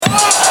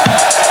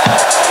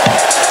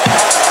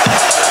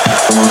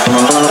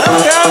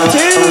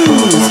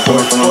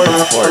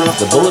Sports.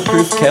 The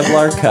bulletproof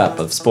Kevlar cup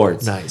of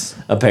sports. Nice.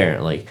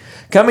 Apparently.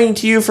 Coming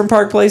to you from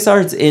Park Place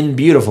Arts in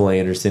beautiful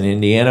Anderson,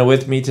 Indiana.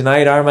 With me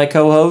tonight are my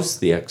co-hosts,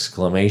 the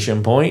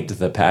exclamation point,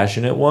 the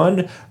passionate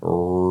one,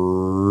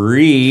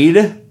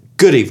 Reed.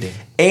 Good evening.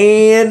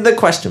 And the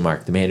question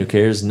mark, the man who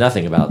cares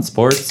nothing about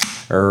sports,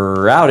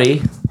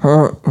 Rowdy.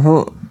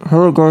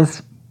 Hello,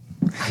 guys.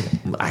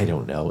 I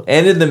don't know.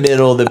 And in the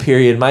middle of the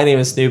period, my name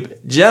is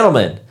Snoop.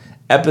 Gentlemen,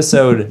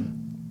 episode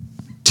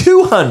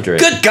 200.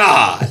 Good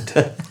God.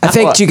 I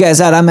faked you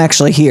guys out. I'm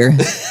actually here.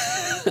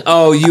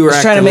 Oh, you were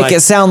Trying to make it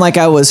sound like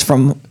I was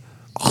from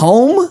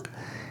home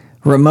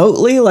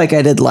remotely like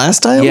I did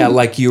last time. Yeah,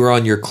 like you were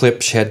on your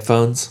Klipsch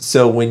headphones.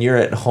 So when you're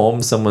at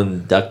home,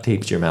 someone duct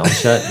tapes your mouth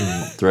shut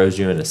and throws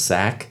you in a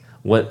sack.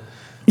 What?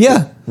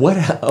 Yeah.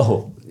 What?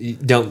 Oh,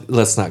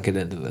 Let's not get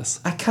into this.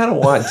 I kind of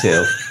want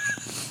to.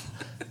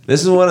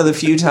 This is one of the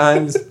few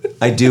times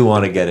I do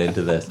want to get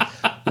into this.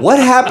 What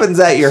happens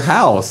at your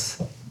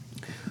house?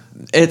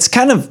 It's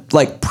kind of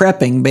like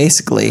prepping,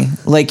 basically.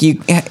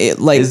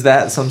 Is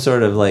that some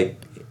sort of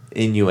like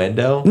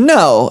innuendo?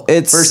 No,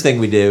 it's First thing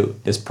we do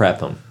is prep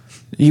them.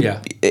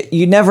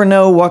 You never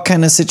know what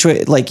kind of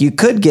situation. Like you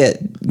could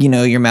get,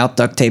 your mouth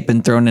duct tape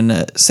and thrown in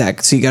a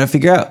sack. So you got to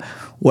figure out,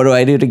 what do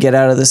I do to get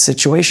out of this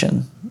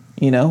situation?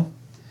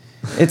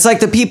 It's like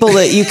the people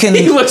that you can.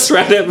 He looks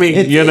right at me.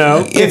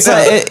 It's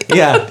like,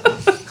 Yeah.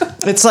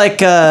 It's like,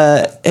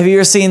 have you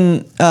ever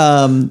seen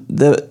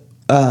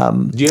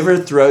Do you ever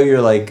throw your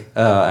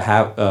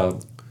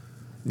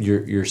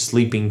your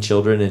sleeping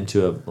children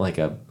into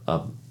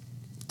a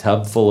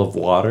tub full of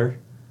water?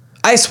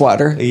 ice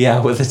water?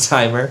 Yeah, with a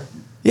timer,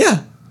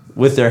 Yeah.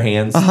 with their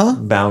hands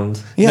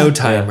bound. Yeah. No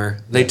timer.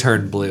 They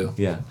turned blue.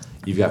 Yeah,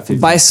 you've got 15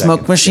 Buy seconds smoke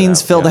to get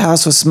machines, out. fill Yeah. the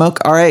house with smoke.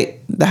 All right,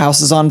 the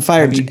house is on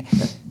fire.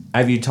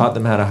 Have you taught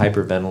them how to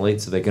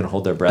hyperventilate so they can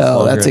hold their breath Oh,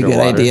 longer that's a good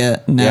underwater?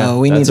 idea. No, Yeah,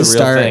 we need that's to a real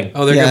start. thing.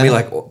 Oh, they're Yeah. going to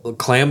be like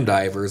clam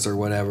divers or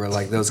whatever,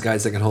 like those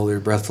guys that can hold their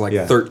breath for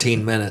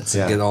 13 minutes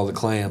and Yeah. get all the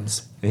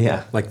clams.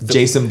 Yeah, Like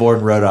Jason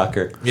Bourne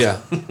Rodocker. Yeah.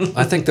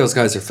 I think those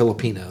guys are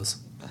Filipinos.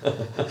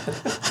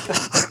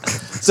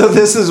 So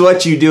this is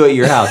what you do at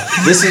your house.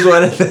 This is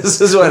what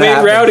Made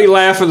happens. Rowdy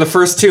laugh in the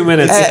first 2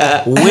 minutes.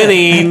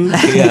 Winning.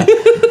 Yeah.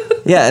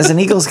 Yeah, as an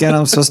Eagle Scout,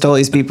 I'm supposed to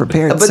always be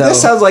prepared. But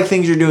this sounds like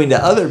things you're doing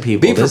to other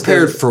people. Be This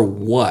prepared doesn't- for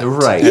what?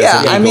 Right. Yeah,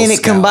 As an I mean, Eagle it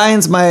Scout.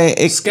 combines my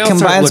Scouts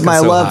aren't looking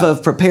so love hot.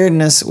 of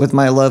preparedness with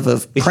my love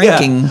of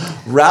pranking. Yeah.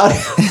 Rowdy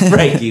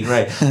pranking,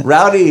 right?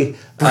 Rowdy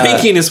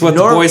Pranking is what the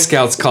Boy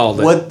Scouts called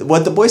it.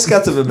 What the Boy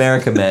Scouts of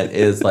America meant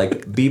is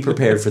like be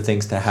prepared for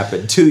things to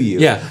happen to you.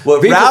 Yeah.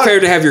 What Be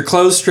prepared to have your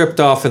clothes stripped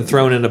off and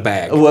thrown in a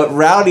bag. What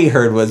Rowdy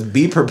heard was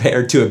be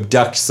prepared to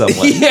abduct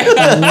someone.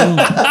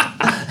 Yeah.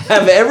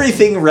 Have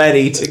everything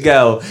ready to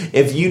go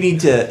if you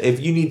need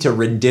to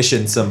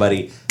rendition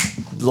somebody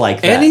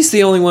like that. And he's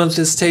the only one at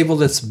this table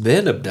that's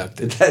been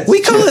abducted.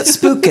 We call it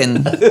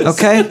spooking,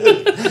 okay?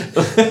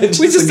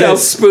 We just a now good-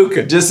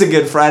 spooking. Just a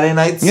good Friday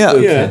night Yeah.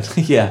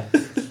 spooking. Yeah.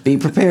 Be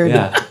prepared.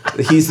 Yeah.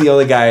 He's the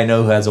only guy I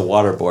know who has a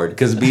waterboard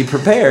because be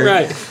prepared.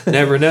 Right.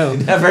 Never know.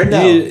 Never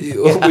know.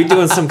 We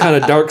doing some kind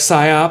of dark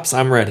psyops?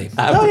 I'm ready.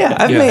 Oh yeah,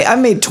 I've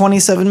made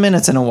 27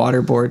 minutes in a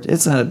waterboard.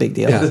 It's not a big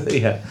deal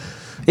Yeah.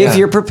 Yeah. if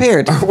you're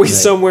prepared. Are we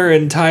somewhere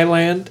in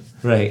Thailand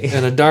Right.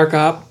 in a dark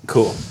op?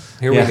 Cool.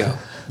 Here Yeah. we go.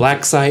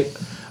 Black site.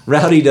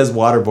 Rowdy does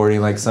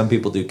waterboarding like some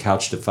people do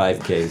couch to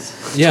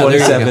 5Ks. Yeah, there you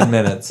 27 go.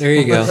 minutes. There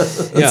you go.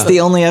 It's Yeah. the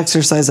only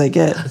exercise I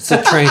get. It's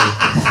a training.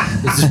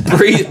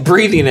 It's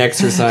breathing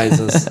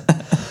exercises.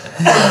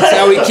 That's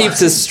how he keeps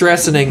his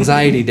stress and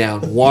anxiety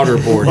down.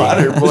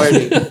 Waterboarding.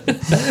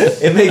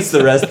 Waterboarding. It makes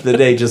the rest of the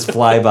day just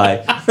fly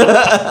by.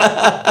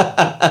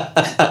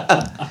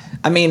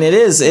 I mean, it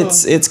is.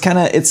 It's kind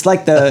of. It's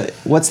like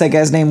what's that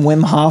guy's name?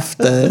 Wim Hof.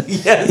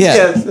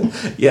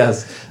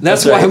 Yes.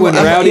 That's why right. when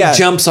Rowdy yeah.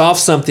 jumps off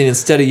something,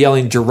 instead of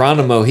yelling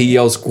Geronimo, he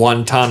yells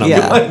Guantanamo.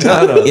 Yeah.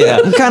 Guantanamo. Yeah,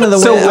 I'm kind of the.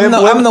 So I'm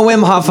the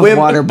Wim Hof of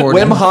waterboarding.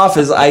 Wim Hof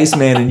is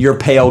Iceman and you're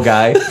pale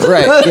guy.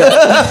 Right.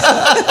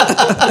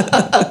 Yeah.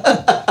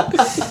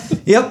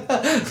 Yep.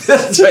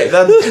 That's right.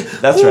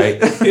 That's right.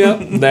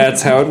 Yep,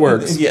 that's how it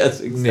works. Yes,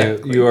 Yeah,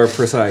 exactly. you are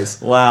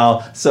precise.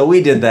 Wow. So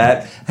we did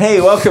that.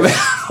 Hey, welcome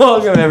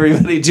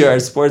everybody to our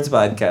sports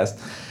podcast.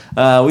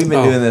 We've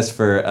been doing this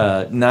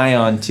for nigh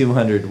on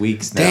 200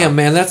 weeks now. Damn,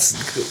 man,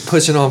 that's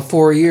pushing on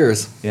 4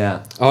 years.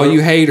 Yeah. All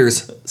you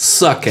haters,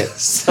 suck it.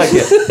 Suck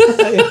it.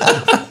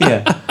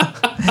 Yeah.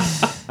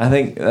 I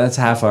think that's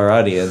half our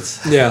audience.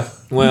 Yeah,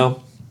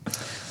 well,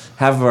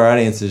 Half of our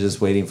audience is just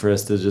waiting for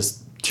us to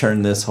just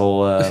turn this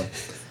whole.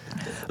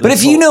 But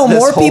if you know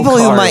more people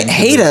who might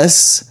hate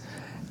us,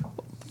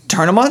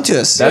 turn them on to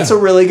us. That's a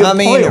really good point. I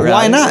mean, why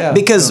Rowdy. not? Yeah.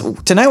 Because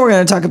tonight we're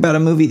going to talk about a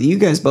movie that you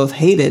guys both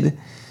hated.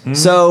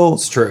 So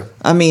it's true.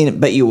 I mean,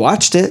 but you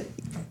watched it,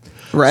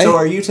 right? So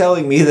are you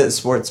telling me that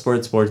sports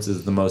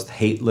is the most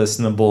hate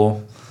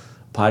listenable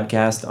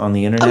podcast on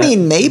the internet? I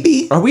mean,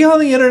 maybe. Are we on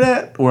the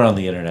internet? We're on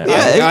the internet.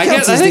 Yeah, it I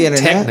counts guess I as the think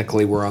internet.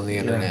 technically we're on the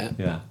internet.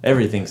 Yeah,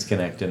 everything's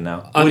connected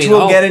now, I which mean,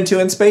 we'll all- get into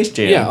in Space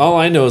Jam. Yeah, all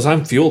I know is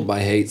I'm fueled by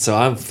hate, so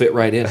I'm fit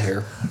right in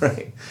here.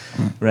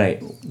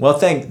 Right. Well,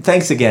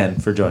 thanks again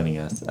for joining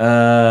us.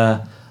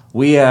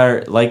 We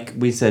are, like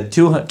we said,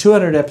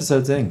 200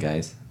 episodes in,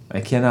 guys. I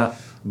cannot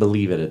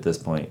believe it at this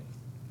point.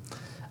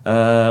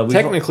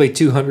 Technically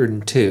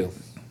 202.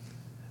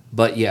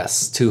 But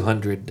yes,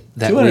 200.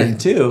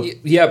 202?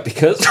 Yeah,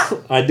 because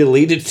I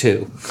deleted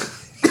 2.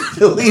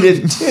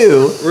 deleted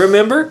 2.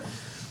 Remember?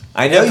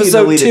 I know you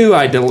Episode deleted 2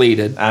 I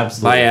deleted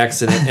Absolutely. by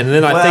accident, and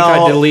then I think I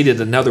Well- deleted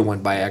another one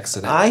by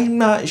accident I'm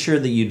not sure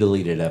that you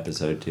deleted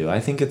episode 2. I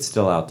think it's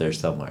still out there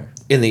somewhere.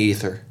 in the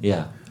ether.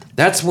 Yeah.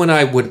 That's when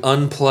I would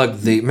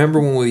unplug the. Remember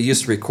when we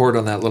used to record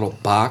on that little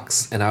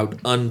box, and I would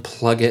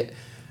unplug it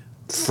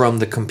from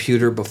the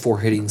computer before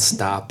hitting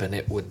stop, and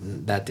it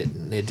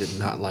did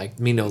not like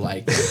me. No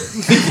like.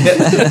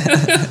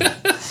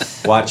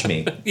 Watch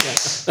me.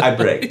 I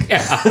break.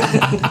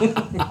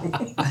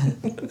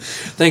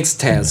 Thanks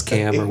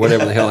Tascam or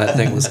whatever the hell that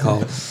thing was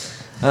called.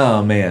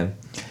 Oh, man.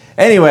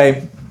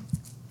 Anyway,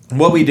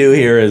 what we do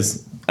here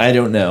is, I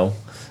don't know,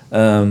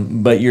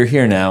 but you're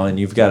here now, and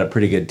you've got a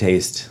pretty good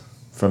taste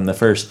from the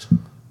first.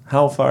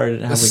 How far have we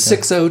gone?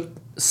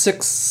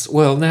 6:06.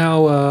 Well,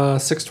 now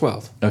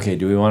 6:12. Okay,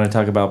 do we want to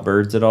talk about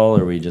birds at all,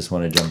 or we just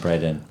want to jump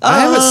right in? I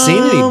haven't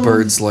seen any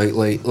birds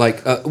lately.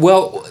 Like,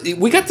 well,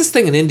 we got this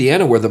thing in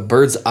Indiana where the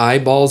birds'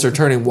 eyeballs are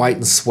turning white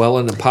and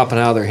swelling and popping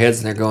out of their heads,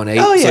 and they're going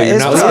ape. Oh, yeah, so you're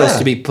it's not bad. supposed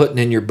to be putting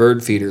in your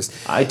bird feeders.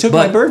 I took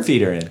But my bird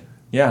feeder in.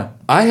 Yeah.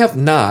 I have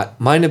not.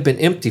 Mine have been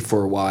empty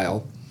for a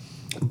while.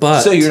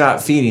 But So you're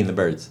not feeding the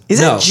birds? Is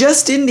No. that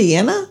just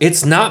Indiana?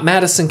 It's not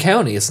Madison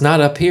County. It's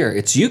not up here.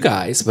 It's you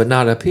guys, but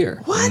not up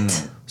here.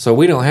 What? So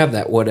we don't have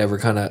that whatever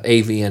kind of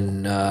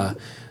avian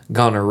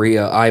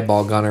gonorrhea,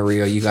 eyeball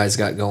gonorrhea you guys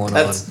got going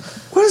That's,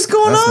 What is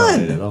going that's not on?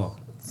 it at all.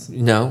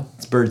 on. No,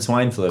 It's bird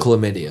swine flu.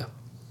 chlamydia.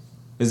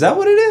 Is that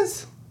what it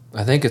is?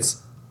 I think it's.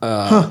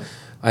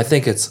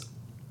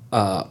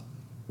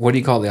 What do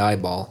you call the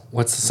eyeball?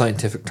 What's the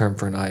scientific term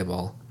for an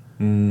eyeball?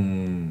 I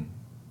don't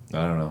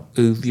know.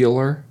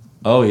 Uvular,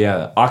 Oh,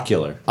 yeah.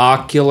 Ocular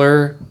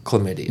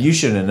chlamydia. You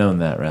should have known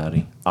that,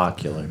 Rowdy.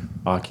 Oculus.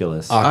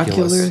 Oculus.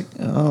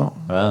 Oh.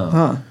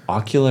 Oh.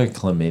 Ocular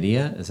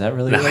chlamydia? Is that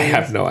really I what it is?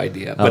 have no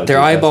idea. Oh, But their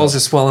dude, that's eyeballs are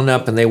swelling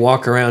up, and they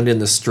walk around in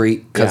the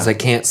street because Yeah. they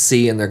can't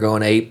see, and they're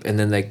going ape, and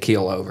then they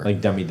keel over. Like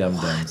dummy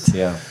dum-dums.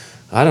 Yeah.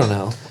 I don't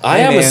know. I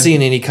Hey, haven't man.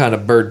 seen any kind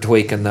of bird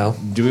tweaking though.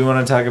 Do we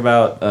want to talk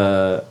about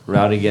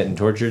Rowdy getting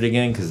tortured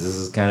again? Because this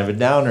is kind of a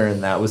downer,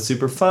 and that was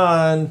super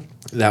fun.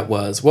 That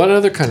was. What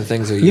other kind of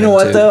things are you? You know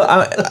what into? though?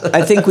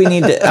 I think we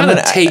need to. What kind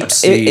of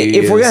tapes do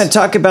you If we're use? going to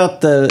talk about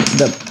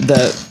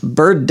the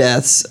bird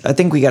deaths, I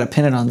think we got to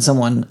pin it on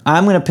someone.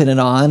 I'm going to pin it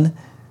on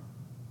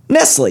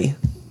Nestle.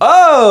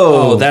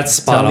 Oh, Oh, that's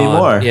spot Tell me on.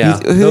 more. Yeah,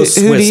 Who those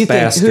do Swiss you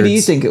bastards. think? Who do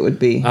you think it would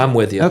be? I'm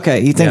with you. Okay,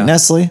 you think Yeah.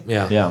 Nestle?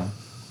 Yeah. Yeah.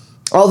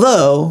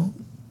 Although,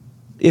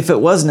 if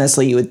it was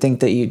Nestle, you would think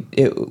that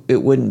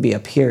it wouldn't be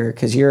up here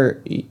because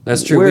you're.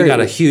 That's true. We we're- got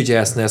a huge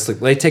ass Nestle.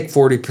 They take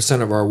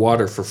 40% of our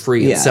water for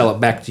free Yeah. and sell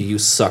it back to you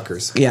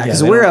suckers. Yeah,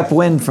 because they we're don't-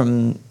 upwind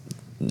from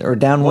or What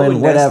downwind,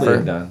 would Nestle have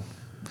whatever. done?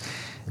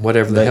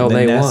 Whatever the hell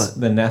they want.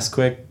 The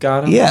Nesquik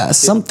got them? Yeah,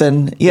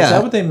 something. Is Yeah,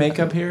 that what they make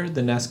up here?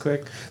 The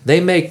Nesquik? They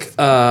make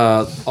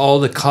all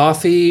the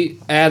coffee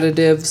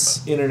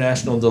additives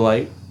International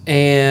Delight.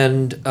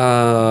 and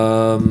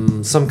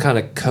some kind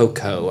of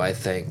cocoa, I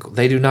think.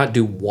 They do not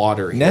do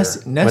water here.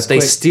 But they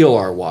Nesquik- steal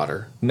our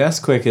water.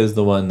 Nesquik is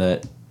the one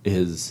that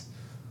is.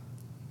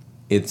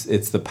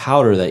 It's the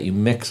powder that you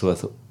mix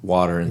with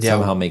water and Yeah.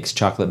 somehow makes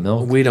chocolate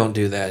milk. We don't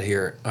do that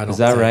here. I don't Is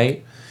that think.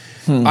 right?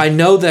 I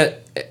know that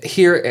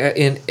here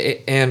in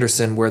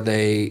Anderson, where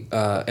they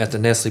at the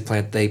Nestle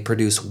plant, they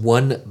produce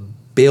 1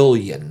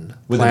 billion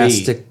With a B.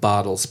 plastic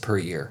bottles per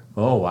year.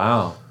 Oh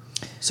wow!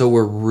 So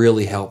we're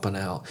really helping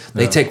out.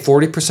 They take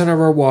 40% of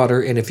our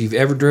water, and if you've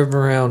ever driven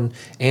around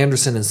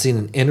Anderson and seen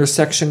an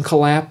intersection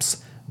collapse,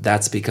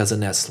 that's because of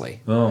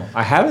Nestle. Oh,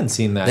 I haven't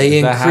seen that. They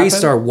Does that increased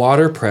happen? our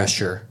water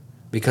pressure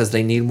because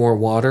they need more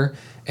water,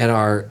 and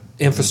our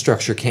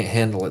infrastructure can't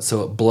handle it,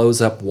 so it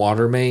blows up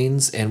water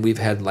mains. And we've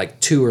had like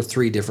 2 or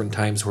 3 different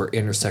times where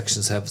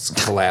intersections have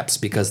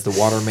collapsed because the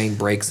water main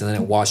breaks and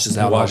then it washes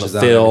out all washes the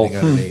out fill, everything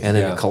underneath, and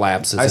then yeah. it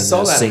collapses I in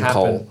saw the that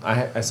sinkhole.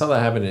 happen. I saw that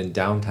happen in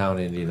downtown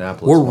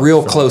Indianapolis. We're once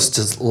real from- close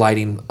to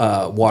lighting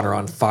water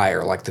on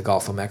fire, like the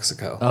Gulf of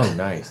Mexico. Oh,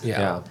 nice. Yeah.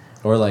 Yeah.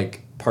 Or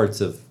like parts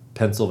of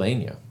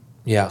Pennsylvania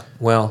Yeah,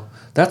 well,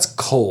 that's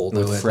cold.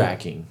 with though, isn't it?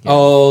 fracking. Yeah.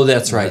 Oh,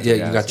 that's right. Natural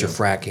Yeah, you gas, got your yeah.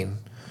 fracking.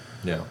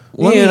 Yeah.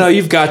 You know,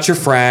 you've got your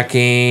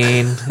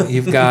fracking,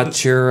 you've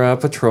got your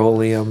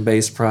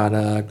petroleum-based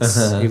products,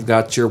 you've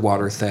got your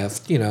water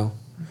theft. You know,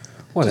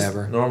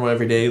 whatever. Normal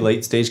everyday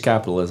late stage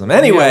capitalism.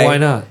 Anyway, Yeah, why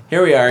not?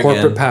 Here we are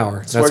Corporate again. power.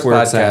 That's Sports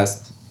where it's at.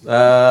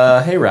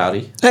 podcast. Hey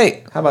Rowdy,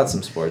 Hey, how about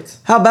some sports?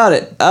 how about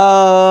it?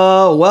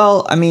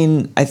 Well, I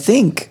mean, I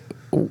think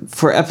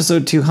for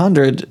episode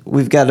 200,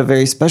 we've got a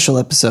very special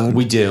episode.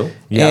 We do.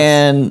 Yeah.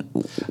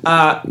 And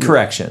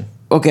Correction.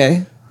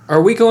 okay,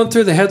 Are we going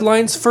through the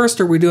headlines first,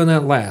 or are we doing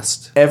that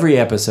last? Every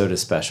episode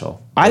is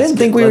special. I didn't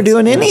think we were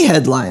doing any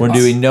headlines. We're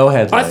doing no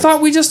headlines. I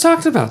thought we just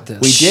talked about this.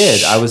 we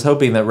did. I was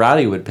hoping that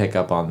Rowdy would pick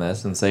up on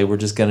this and say we're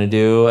just going to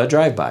do a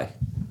drive-by.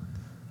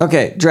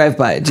 Okay, drive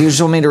by. Do you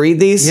just want me to read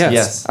these? Yes.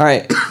 Yes. All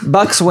right.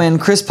 Bucks win.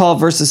 Chris Paul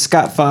versus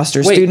Scott Foster.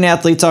 Wait. Student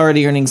athletes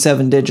already earning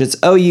 7 digits.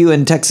 OU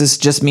and Texas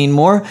just mean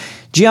more.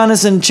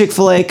 Giannis and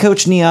Chick-fil-A.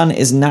 Coach Neon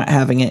is not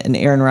having it, and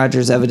Aaron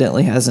Rodgers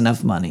evidently has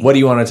enough money. What do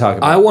you want to talk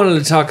about? I wanted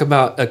to talk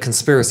about a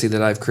conspiracy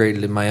that I've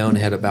created in my own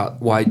head about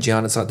why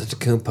Giannis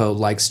Antetokounmpo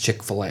likes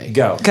Chick-fil-A.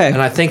 Go. Okay.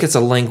 And I think it's a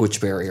language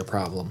barrier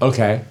problem.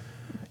 Okay.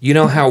 You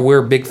know how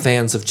we're big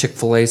fans of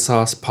Chick-fil-A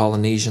sauce,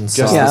 Polynesian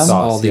sauce, the sauce,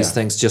 all these yeah.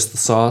 things, just the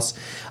sauce.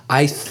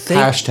 I think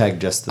Hashtag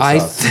just the I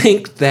sauce.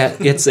 think that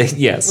it's a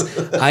yes.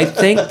 I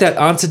think that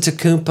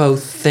Antetokounmpo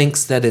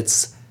thinks that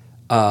it's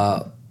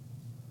not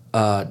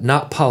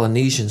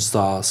Polynesian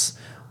sauce,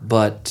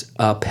 but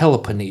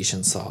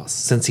Peloponnesian sauce,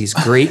 since he's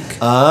Greek.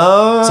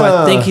 Oh.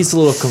 So I think he's a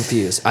little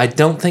confused. I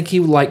don't think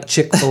he would like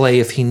Chick-fil-A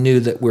if he knew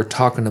that we're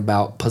talking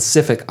about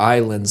Pacific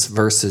Islands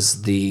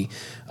versus the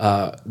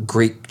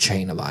Greek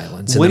chain of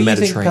islands in What the do you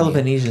think Mediterranean.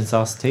 Peloponnesian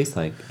sauce tastes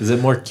like? Is it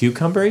more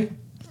cucumbery?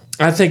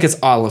 I think it's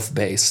olive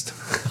based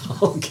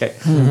Okay.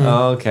 Mm-hmm.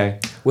 Oh, okay.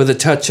 with a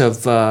touch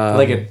of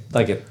Like a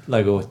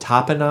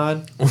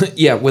tapenade?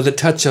 yeah, with a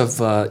touch of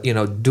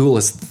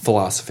dualist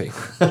philosophy.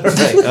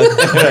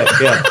 Right.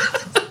 Yeah.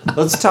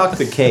 Let's talk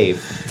the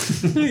cave.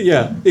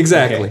 Yeah,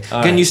 exactly. Okay,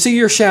 all Can right. you see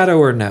your shadow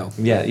or no?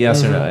 Yeah.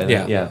 Yes or no?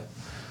 Yeah.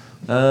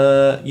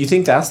 Yeah. You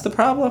think that's the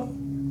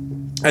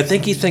problem? I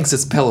think he thinks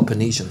it's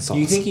Peloponnesian sauce.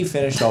 You think he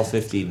finished all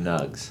 50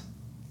 nugs?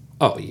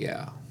 Oh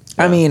yeah.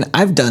 I mean,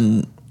 I've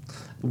done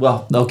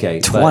Well, okay.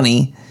 but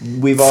 20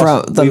 We've from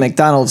also the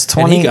McDonald's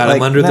 20. he got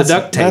 'em under the that's-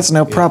 duct tape. That's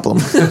no problem.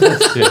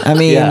 I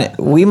mean, Yeah.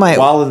 we might.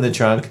 while in the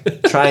trunk,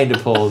 trying to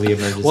pull the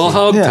emergency. Well,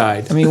 yeah,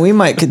 hogtied. I mean, we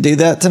might could do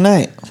that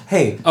tonight.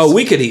 hey, Oh,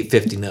 we could eat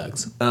 50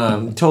 nugs.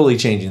 totally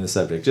changing the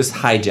subject, just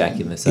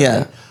hijacking the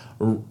subject.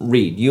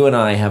 Reed, you and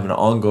I have an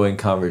ongoing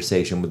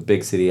conversation with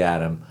Big City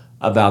Adam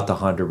about the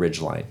Honda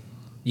Ridgeline.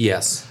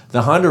 Yes.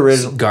 The Honda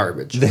Ridgeline,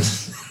 Garbage.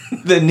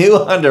 the new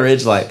Honda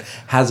Ridgeline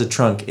has a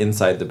trunk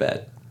inside the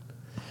bed.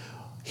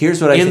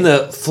 Here's what I In think.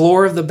 the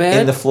floor of the bed?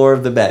 In the floor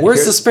of the bed. Where's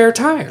the Here's- spare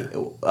tire?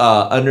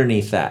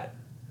 underneath that?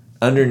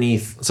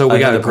 Underneath. So we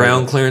got a another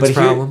ground clearance But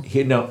problem?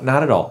 No,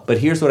 not at all. But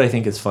here's what I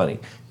think is funny.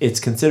 It's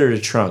considered a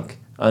trunk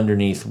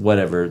underneath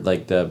whatever,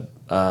 like the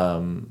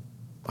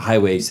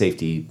highway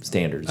safety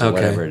standards or Okay,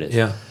 whatever it is.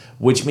 yeah.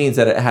 Which means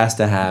that it has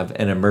to have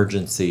an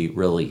emergency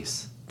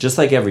release. Just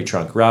like every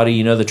trunk. Rowdy,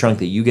 you know the trunk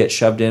that you get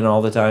shoved in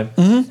all the time?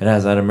 Mm-hmm. It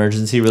has that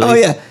emergency release? Oh,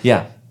 yeah.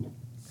 Yeah.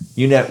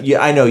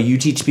 I know you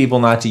teach people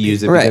not to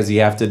use it Right. because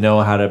you have to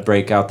know how to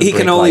break out the He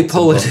can brake only lights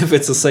pull and it if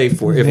it's a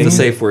safe word. If the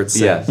safe word's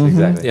Yeah, safe.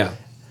 exactly.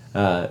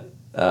 Yeah.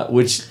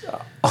 Which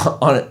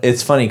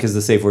it's funny because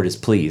the safe word is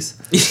please.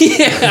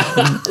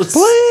 Yeah.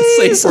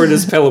 Safe word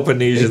is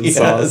Peloponnesian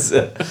sauce.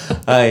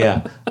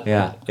 Yeah.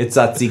 It's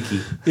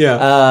tzatziki.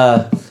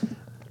 Yeah.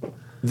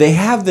 They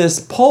have this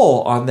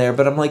pole on there,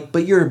 but I'm like,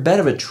 but you're a bed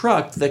of a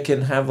truck that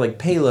can have like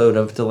payload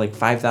up to like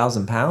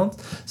 5,000 pounds.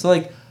 So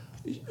like,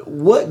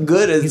 what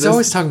good is He's this?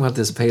 always talking about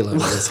this payload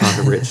with this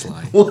Honda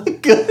Ridgeline.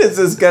 What good is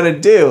this gonna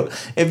do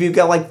if you've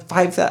got like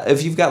 5,000?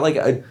 If you've got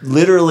like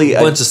literally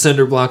A bunch of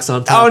cinder blocks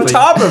on top. on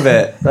top of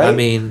it, right? I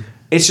mean,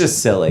 it's just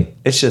silly.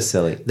 It's just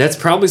silly. that's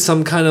probably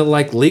some kind of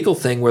like legal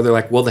thing where they're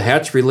like, well, the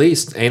hatch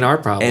released ain't our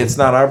problem. And it's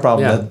not our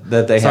problem Yeah.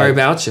 that they Sorry had.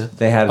 about you.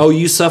 They had. Oh,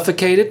 you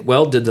suffocated?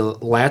 Well, did the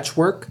latch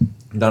work?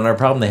 Not our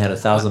problem. They had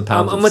 1,000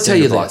 pounds I'm of gonna tell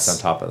you cinder blocks this.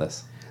 on top of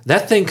this.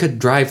 That thing could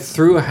drive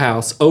through a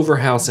house, over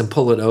a house, and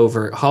pull it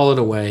over, haul it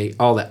away,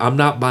 all that. I'm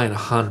not buying a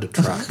Honda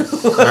truck.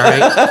 All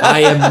right? I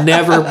am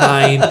never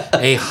buying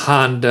a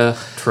Honda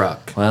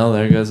truck. Well,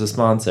 there goes the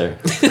sponsor.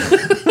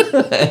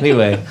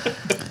 Anyway,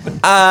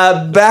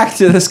 back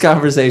to this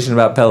conversation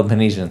about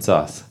Peloponnesian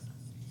sauce.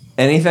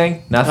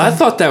 Anything? Nothing? I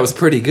thought that was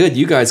pretty good.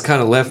 You guys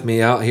kind of left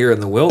me out here in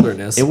the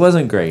wilderness. It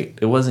wasn't great.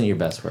 It wasn't your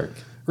best work.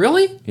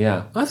 Really?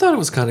 Yeah. I thought it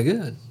was kind of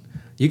good.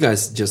 You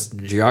guys just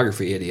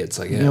geography idiots,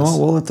 I guess. You know what?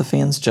 We'll let the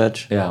fans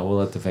judge. Yeah, we'll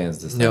let the fans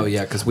decide. No,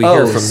 yeah, because we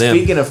hear from them.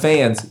 Speaking of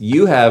fans,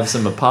 you have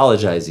some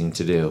apologizing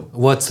to do.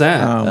 What's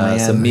that? Oh, man.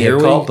 Some mea Here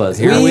we- culpas.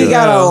 here We we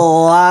got a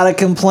go. lot of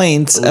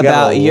complaints We got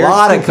about a your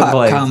lot of Tupac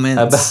complaints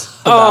comments.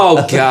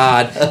 Oh,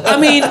 God.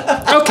 I mean,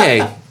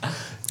 okay.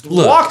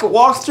 Look.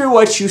 Walk through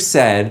what you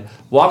said.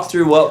 Walk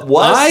through what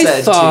was I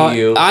said thought, to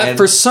you, and,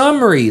 for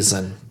some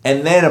reason,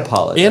 and then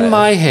apologize. in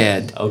my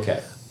head,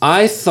 okay.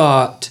 I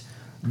thought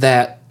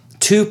that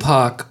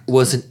Tupac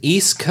was an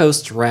East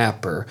Coast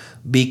rapper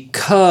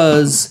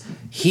because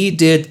he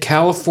did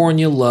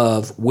California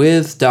Love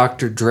with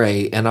Dr.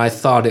 Dre, and I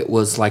thought it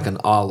was like an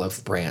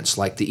olive branch,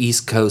 like the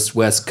East Coast,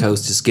 West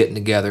Coast is getting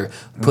together,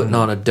 putting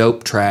on a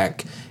dope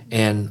track,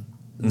 and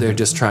they're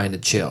just trying to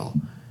chill.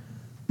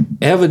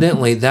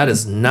 Evidently, that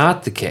is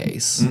not the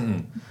case.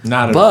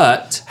 Not at all.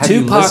 But Have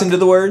you listened to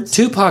the words?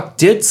 Tupac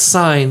did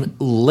sign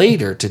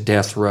later to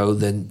Death Row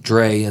than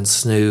Dre and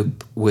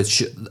Snoop.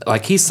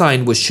 Like he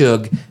signed with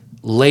Suge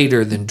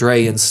later than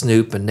Dre and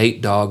Snoop and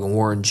Nate Dogg and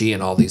Warren G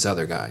and all these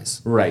other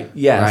guys. Right.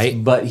 Yes.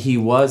 Right? But he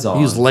was on.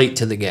 He was late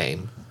to the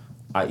game,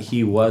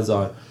 He was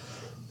on.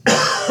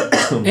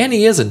 and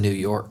he is a New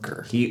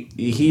Yorker.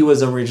 He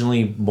was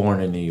originally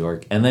born in New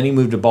York, and then he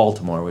moved to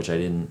Baltimore, which I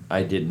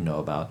didn't know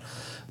about.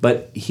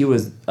 But he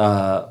was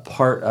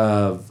part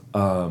of.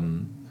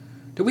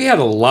 Did we had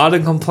a lot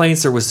of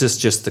complaints, or was this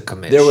just the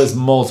commission? There was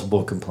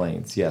multiple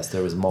complaints. Yes,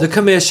 there was multiple. the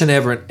commission.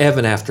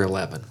 Evan after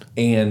 11.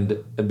 And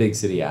a Big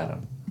City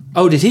Adam.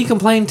 Oh, did he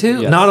complain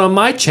too? Yes. Not on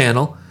my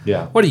channel.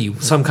 Yeah. What are you,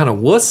 some kind of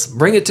wuss?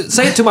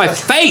 Say it to my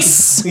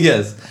face.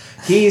 Yes,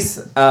 he's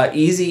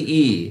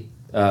Eazy-E.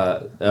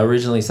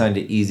 Originally signed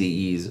to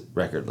Eazy-E's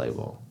record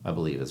label, I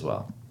believe, as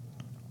well.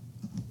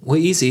 Well,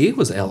 Eazy-E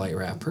was a LA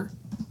rapper.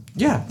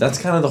 Yeah, that's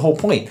kind of the whole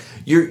point.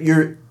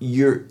 You're.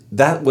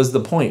 That was the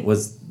point.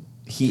 Was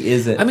he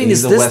isn't? I mean, he's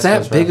is a this West that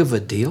Coast big rapper. of a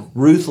deal?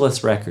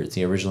 Ruthless Records.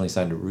 He originally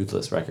signed to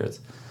Ruthless Records.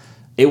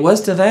 It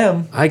was to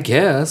them. I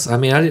guess. I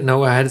mean, I didn't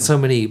know I had so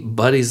many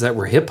buddies that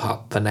were hip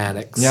hop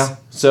fanatics. Yeah.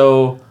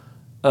 So,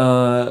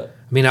 I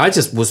mean, I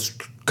just was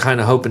kind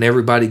of hoping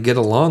everybody get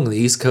along. The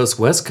East Coast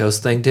West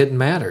Coast thing didn't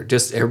matter.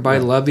 Just everybody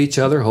love each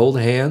other, hold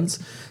hands,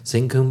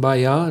 sing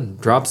Kumbaya, and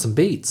drop some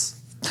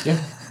beats.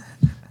 yeah.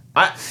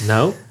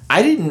 No,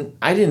 I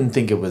didn't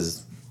think it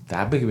was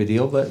that big of a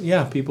deal, but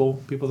yeah,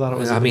 people thought it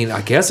was. I mean,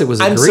 I guess it was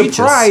I'm egregious.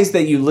 surprised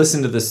that you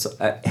listened to this.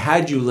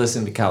 Had you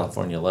listened to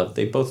California Love,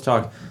 they both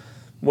talk.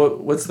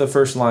 What's the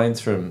first lines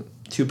from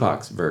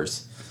Tupac's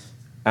verse?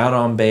 Out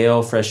on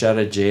bail, fresh out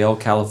of jail,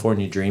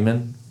 California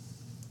dreamin'.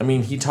 I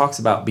mean, he talks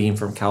about being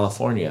from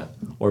California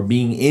or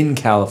being in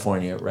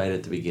California right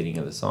at the beginning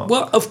of the song.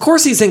 Well, of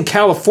course he's in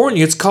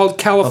California. It's called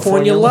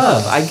California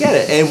Love. I get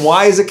it. And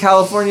why is it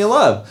California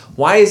Love?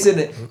 Why isn't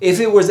it? If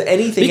it was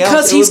anything else,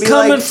 Because it he's would be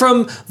coming like,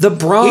 from the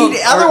Bronx.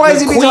 Otherwise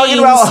or the he'd be talking Queens.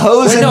 about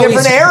hoes in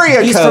different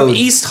area He's codes. from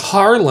East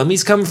Harlem.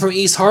 He's coming from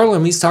East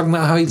Harlem. He's talking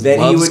about how he Then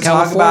loves he would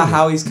California. talk about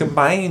how he's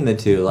combining the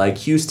two, like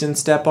Houston,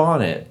 step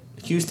on it.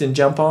 Houston,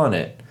 jump on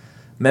it.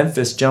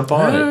 Memphis, jump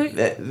on Right.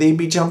 it. They'd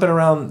be jumping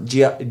around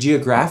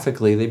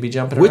geographically. They'd be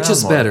jumping Which around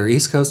is more. better,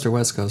 East Coast or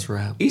West Coast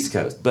rap? East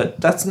Coast, but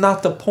that's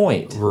not the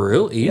point.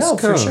 Real East No,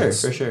 Coast.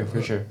 for sure.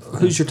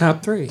 Who's your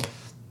top three?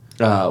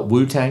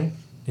 Wu-Tang,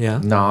 Yeah.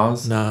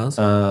 Nas,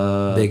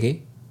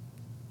 Biggie.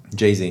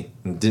 Jay-Z.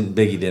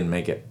 Biggie didn't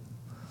make it.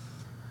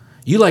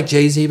 You like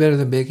Jay-Z better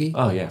than Biggie?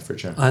 Oh yeah, for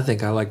sure. I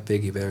think I like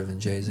Biggie better than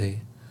Jay-Z.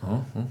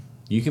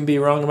 You can be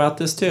wrong about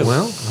this too.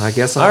 Well, I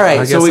guess all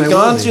right. So we've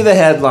gone through the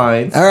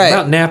headlines. All right,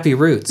 About Nappy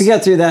Roots. we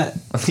got through that.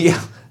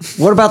 Yeah,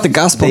 What about the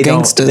Gospel they don't.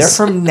 Gangsters? They're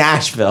from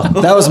Nashville.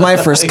 That was my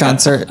first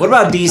concert. What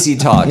about DC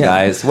Talk,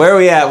 guys? Where are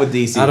we at with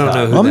DC? I don't Talk?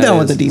 know who I'm that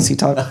done is. with the DC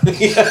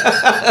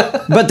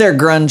talk. But their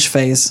grunge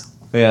phase.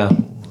 Yeah.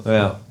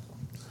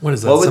 What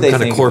is that? What would Some they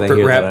kind think of if they corporate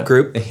hear rap that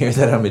group? Hear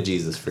that I'm a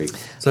Jesus freak.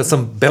 Is that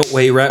some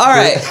Beltway rap All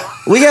group?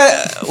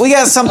 right, we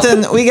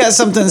got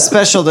something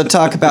special to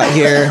talk about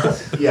here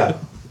Yeah,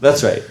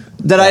 that's right.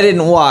 that I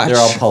didn't watch. They're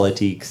all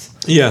politiques.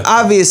 Yeah.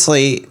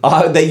 Obviously,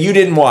 That you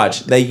didn't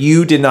watch. That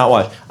you did not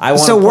watch. I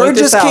want. so to point word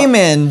this just out. came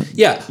in.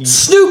 Yeah.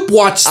 Snoop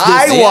watched this.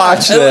 I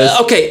watched this.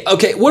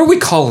 Okay. What are we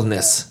calling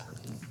this?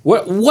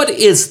 What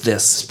is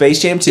this?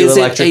 Space Jam 2 Is it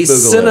Electric a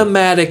Boogaloo.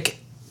 cinematic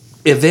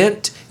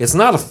event? It's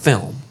not a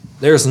film.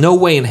 There's no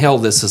way in hell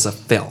this is a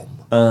film.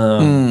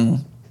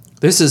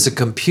 This is a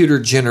computer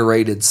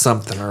generated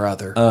something or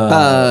other.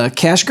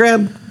 Cash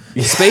grab.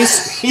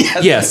 Space,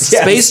 yes. Yes.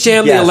 Space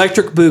Jam, Yes. The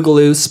Electric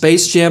Boogaloo,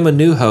 Space Jam, A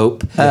New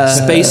Hope,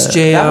 Space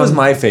Jam. That was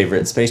my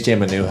favorite. Space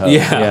Jam: A New Hope.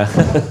 Yeah.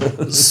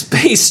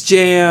 Space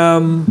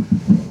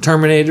Jam,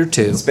 Terminator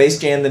 2. Space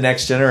Jam: The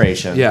Next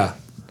Generation. Yeah.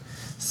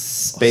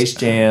 Space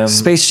Jam.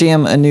 Space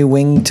Jam: A New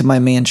Wing to My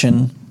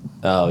Mansion.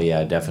 Oh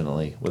yeah,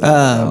 definitely.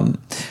 Without a doubt.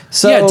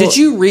 So Yeah, did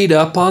you read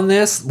up on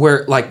this?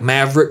 Where like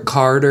Maverick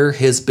Carter,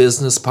 his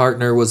business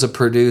partner, was a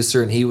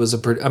producer, and he was a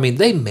producer. I mean,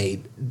 they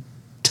made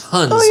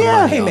tons of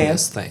money on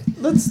this thing.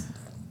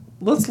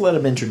 Let's let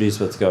him introduce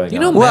what's going on. You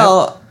know,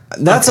 Well,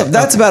 that's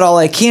about all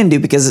I can do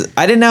because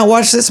I did not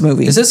watch this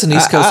movie. is this an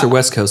East Coast or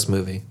West Coast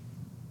movie?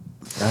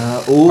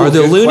 Ooh, Are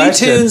the good Looney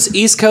question. Tunes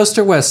East Coast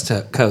or West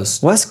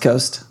Coast? West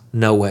Coast?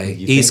 No way.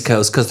 You East think-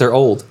 Coast because they're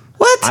old.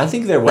 What? I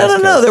think they're West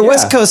Coast. No, they're yeah.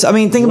 West Coast. I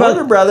mean, think Warner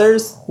about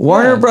Brothers.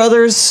 Warner Yeah.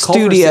 Brothers Culver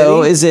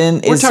Studio City. is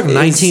in. We're is- talking is-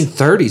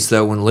 1930s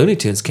though when Looney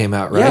Tunes came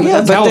out, right? Yeah,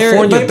 but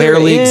California they're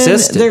barely in,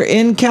 existed. They're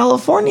in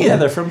California. Yeah,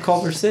 they're from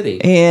Culver City.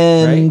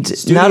 And right?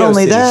 Studio not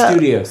only City, that-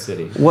 Studio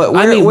City. What?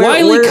 I mean,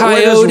 Wile E. where does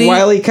Coyote,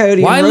 Wile E.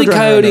 Coyote, Wile E.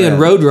 Coyote and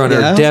Roadrunner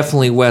Yeah. are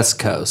definitely West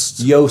Coast.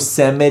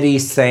 Yosemite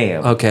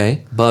Sam.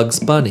 Okay, Bugs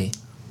Bunny.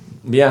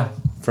 Yeah,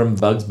 from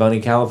Bugs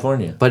Bunny,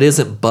 California. But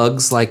isn't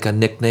Bugs like a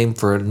nickname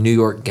for a New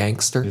York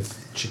gangster?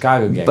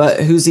 Chicago gang. But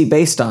who's he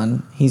based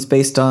on? He's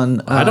based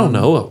on. I don't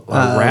know.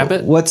 A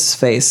rabbit? What's his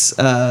face?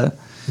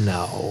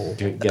 No.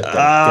 Get there. Come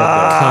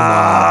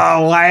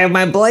on. Why am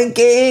I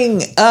blanking?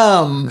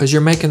 Because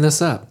you're making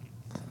this up.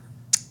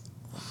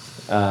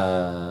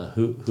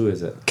 Who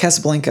is it?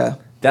 Casablanca.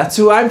 That's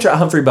who I'm trying.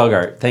 Humphrey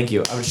Bogart. Thank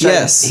you. I was trying.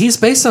 Yes. He's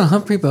based on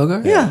Humphrey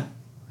Bogart. Yeah.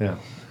 Yeah.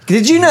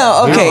 Did you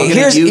know? Okay, Yeah,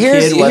 here's you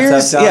kid,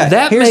 what's up, Doc? yeah.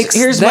 That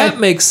here's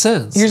makes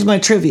sense. Here's my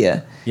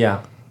trivia.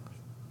 Yeah.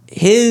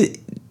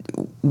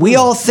 We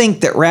all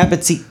think that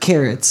rabbits eat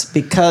carrots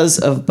because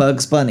of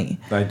Bugs Bunny.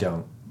 I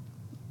don't.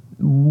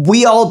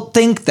 We all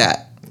think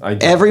that. I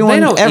don't. Everyone, They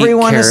don't eat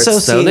everyone carrots, though.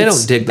 associates. They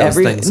don't dig those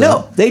things No,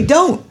 up. they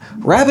don't.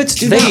 Rabbits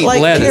do They not eat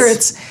like lettuce.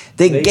 carrots.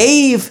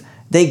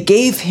 They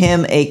gave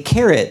him a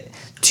carrot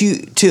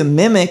to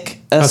mimic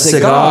a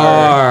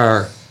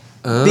cigar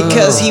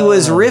because he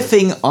was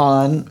riffing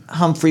on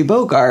Humphrey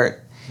Bogart.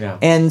 Yeah.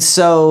 And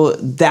so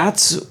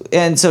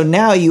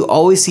now you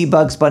always see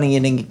Bugs Bunny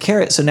eating a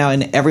carrot. So now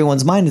in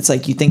everyone's mind, it's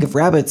like you think of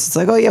rabbits. It's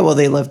like, oh yeah, well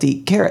they love to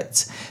eat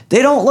carrots.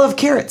 They don't love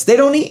carrots. They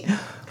don't eat.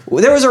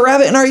 There was a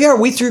rabbit in our yard.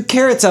 We threw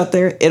carrots out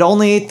there. It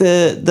only ate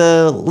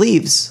the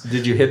leaves.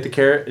 Did you hit the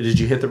carrot? Did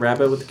you hit the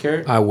rabbit with the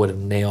carrot? I would have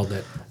nailed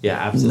it. Yeah,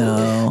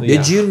 absolutely. No. Yeah.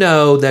 Did you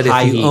know that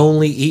High if you heat.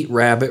 only eat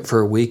rabbit for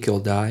a week, you'll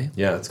die?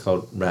 Yeah, it's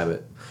called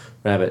rabbit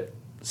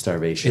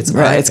starvation. It's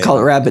Right. It's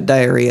called rabbit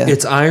diarrhea.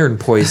 It's iron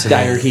poisoning.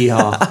 dire hee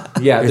haw.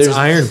 Yeah, It's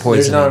iron There's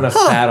poisoning. not enough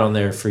fat on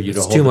there for you to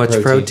It's hold too the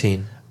much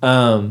protein.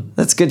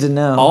 That's good to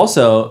know.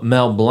 Also,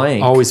 Mel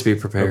Blanc. Always be or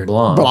prepared.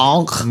 Blanc.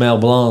 Mel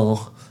Blanc.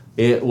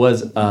 It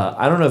was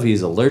I don't know if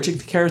he's allergic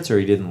to carrots or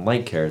he didn't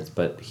like carrots,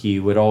 but he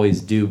would always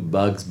do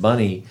Bugs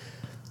Bunny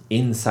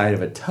inside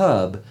of a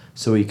tub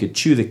so he could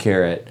chew the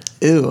carrot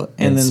Ew,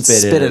 and then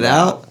spit it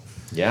out.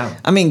 Yeah.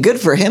 I mean, good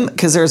for him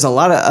because there's a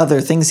lot of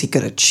other things he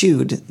could have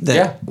chewed. That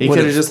Yeah, he would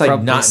could have just like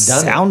probably not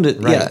done sounded.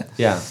 it. Right. Yeah,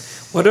 Yeah.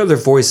 What other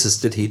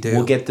voices did he do?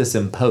 We'll get this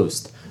in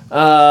post.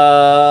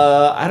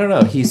 I don't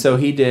know.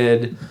 He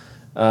did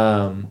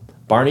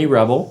Barney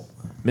Rubble,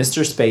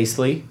 Mr.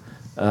 Spacely,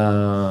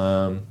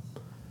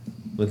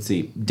 let's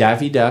see,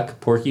 Daffy Duck,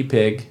 Porky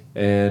Pig,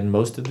 and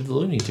most of the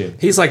Looney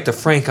Tunes. He's like the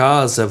Frank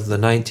Oz of the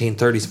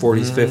 1930s,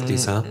 40s,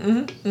 50s,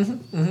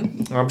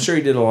 huh? I'm sure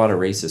he did a lot of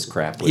racist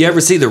crap. You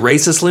ever see the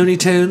racist Looney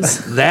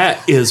Tunes? That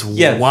is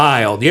Yeah.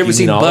 wild. You ever You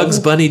seen mean all of Bugs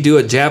them? Bunny do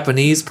a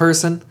Japanese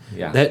person?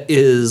 Yeah. That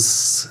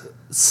is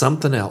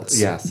something else.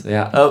 Yes,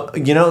 yeah.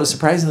 Oh,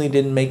 surprisingly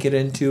didn't make it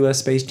into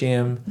Space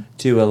Jam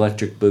 2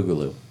 Electric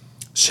Boogaloo.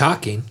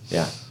 Shocking.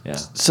 Yeah, yeah.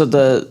 So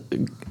the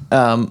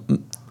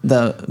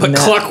But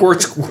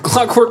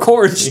Clockwork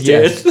Orange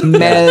Yeah. did.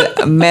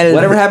 Mel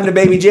Whatever happened to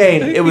Baby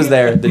Jane? It was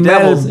there. The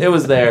Devils, it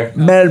was there.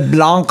 Mel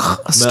Blanc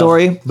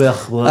story.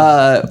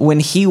 Blah. When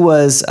he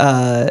was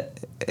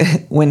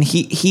when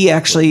he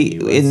actually He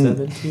was in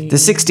 17? the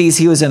 60s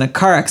he was in a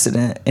car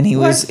accident and he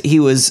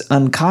was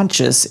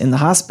unconscious in the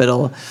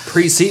hospital.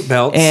 Pre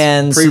seatbelts.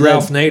 And pre so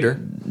Ralph that- Nader.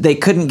 They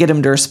couldn't get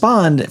him to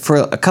respond for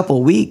a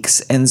couple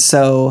weeks, and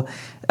so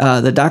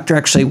the doctor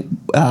actually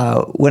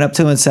went up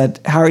to him and said,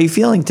 "How are you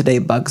feeling today,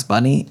 Bugs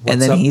Bunny?" What's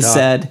and then up, he Doc?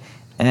 said,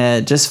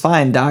 "Just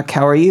fine, Doc.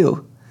 How are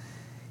you?"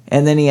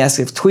 And then he asked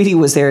if Tweety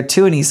was there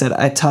too, and he said,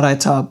 I taught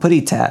a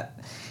putty tat."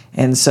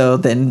 And so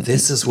then,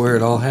 This is where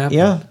it all happened.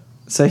 yeah.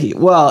 So he'd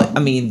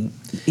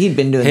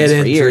been doing Head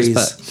this for years, injuries.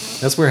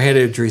 but That's where head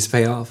injuries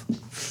pay off.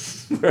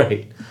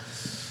 Right.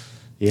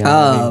 Yeah,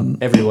 I mean,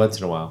 every once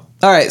in a while.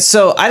 all right.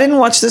 So I didn't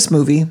watch this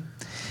movie.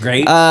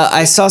 Great.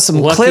 I saw some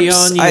Lucky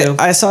clips. on you.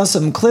 I saw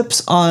some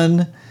clips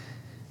on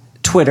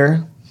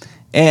Twitter,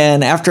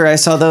 and after I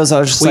saw those, I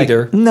was just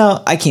Twitter. like,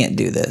 "No, I can't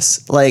do this.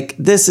 Like,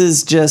 this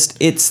is just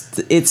it's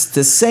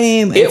the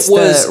same. It It's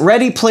was- the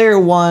Ready Player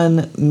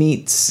One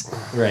meets.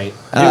 right.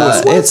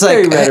 It's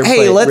like,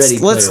 hey,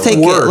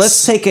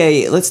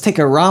 let's take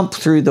a romp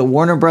through the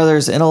Warner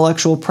Brothers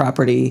intellectual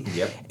property,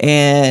 Yep.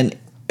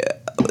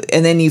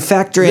 and then you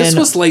factor This in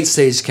was late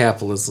stage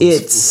capitalism's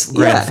it's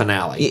grand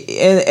finale.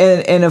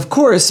 and of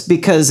course,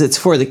 because it's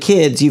for the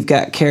kids, you've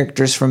got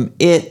characters from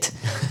It,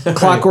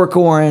 Clockwork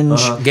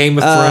Orange, Game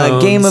of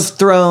Thrones. Game of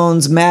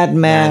Thrones, Mad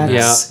Max.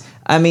 Yeah.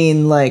 I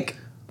mean, like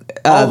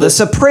All the the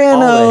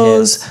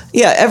Sopranos.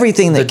 Yeah,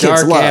 everything that The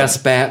kids love. dark-ass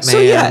Batmans. So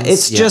yeah,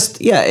 it's Yeah.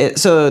 just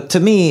so to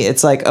me,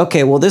 it's like,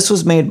 okay, well, this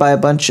was made by a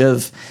bunch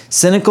of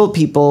cynical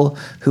people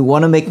who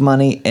want to make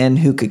money and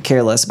who could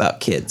care less about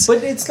kids.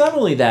 But it's not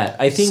only that.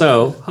 I think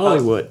So,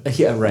 Hollywood.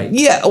 yeah, right.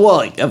 Yeah,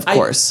 well, of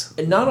course.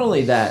 Not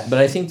only that, but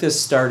I think this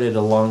started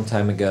a long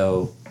time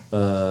ago.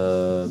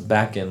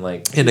 Back in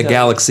like In a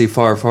galaxy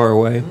far, far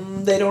away.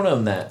 They don't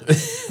own that.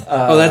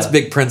 Oh, that's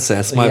Big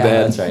Princess. My yeah,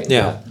 bad. That's right.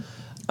 Yeah.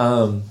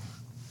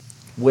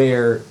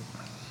 Where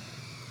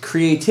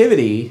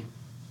creativity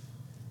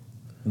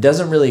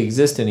doesn't really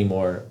exist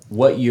anymore.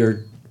 What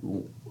you're,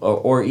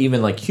 or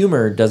even like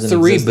humor doesn't It's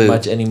a exist reboot.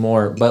 much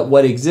anymore. But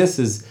what exists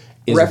is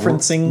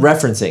Referencing.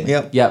 Referencing.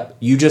 Yep.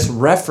 You just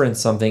reference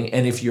something,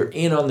 and if you're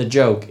in on the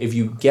joke, if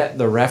you get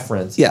the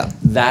reference, Yeah.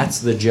 that's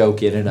the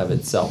joke in and of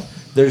itself.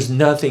 There's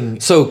nothing.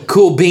 So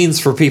cool beans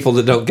for people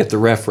that don't get the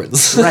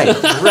reference. Right,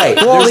 right.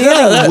 Well, There's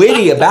yeah, nothing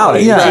witty about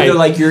it. Yeah. It's either Right.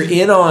 like you're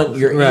in on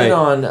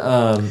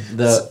Right.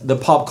 the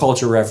pop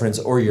culture reference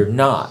or you're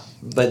not.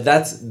 But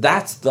that's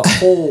the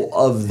whole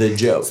of the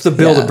joke. It's the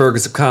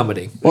Bilderbergs of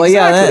comedy. Well,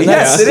 yeah, Exactly.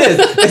 that's Yes, it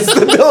is. It's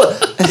the bill.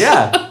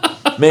 Yeah.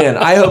 Man,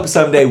 I hope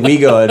someday we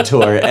go on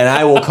tour and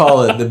I will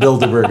call it the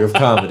Bilderberg of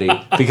comedy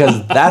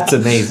because that's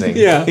amazing.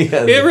 Yeah,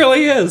 it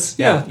really is.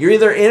 Yeah. You're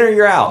either in or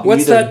you're out.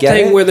 What's you either that get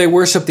thing it- where they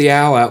worship the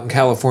owl out in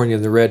California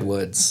in the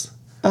redwoods?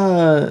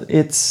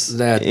 It's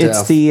That,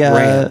 it's the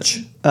ranch.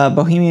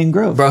 Bohemian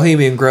Grove.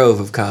 Bohemian Grove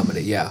of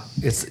comedy. Yeah,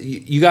 it's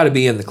you got to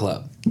be in the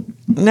club.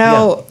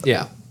 Now,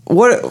 Yeah.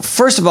 what?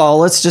 First of all,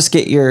 let's just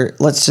get your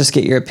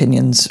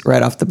opinions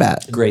right off the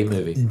bat. Great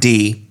movie.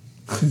 D.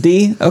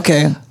 D.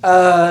 Okay.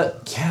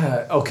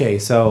 Yeah. Okay.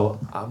 So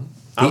I'm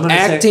gonna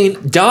Acting.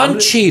 Don I'm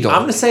Cheadle.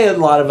 going to say a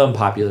lot of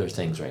unpopular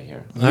things right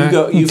here. You right.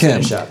 go. You Okay.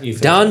 finish up. You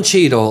finish Don up.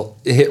 Cheadle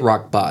hit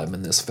rock bottom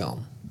in this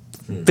film.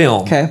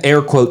 Film, Okay.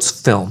 air quotes,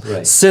 film,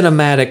 Right.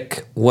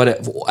 cinematic,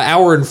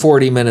 hour and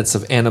 40 minutes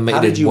of How did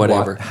animated you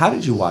whatever How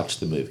did you watch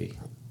the movie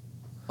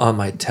on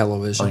my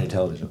television. on your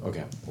television?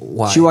 Okay.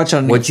 Why? Did you watch it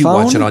on your Would you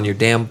watch phone? it on your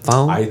damn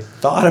phone? I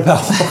thought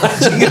about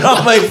watching it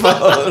on my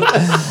phone.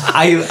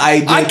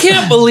 I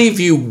can't believe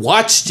you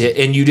watched it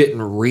and you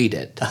didn't read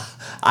it.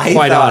 Quite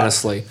thought-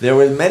 honestly. there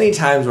were many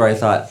times where I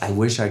thought, I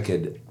wish I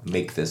could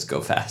make this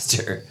go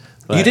faster.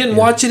 But, You didn't know,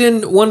 watch it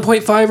in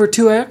 1.5 or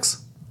 2x?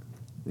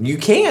 You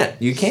can't.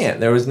 You can't.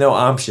 There was no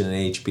option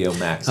in HBO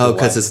Max. to Oh,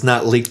 because watch. it's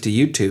not leaked to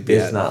YouTube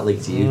yet. It's not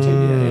leaked to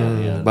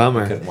YouTube. Yeah.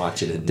 bummer. I couldn't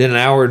watch it in Did an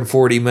hour and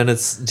 40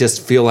 minutes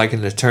just feel like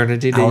an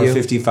eternity to hour you?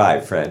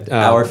 55, Fred. Oh,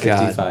 hour God.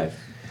 55.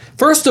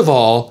 First of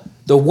all,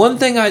 the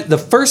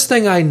first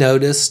thing I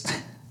noticed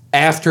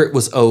after it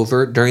was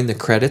over during the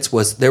credits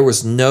was there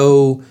was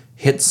no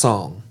hit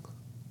song.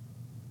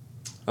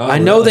 Oh, I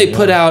know really? they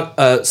put out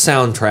a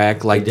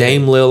soundtrack, like They did.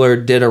 Dame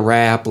Lillard did a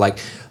rap, like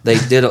they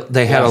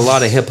had a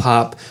lot of hip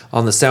hop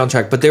on the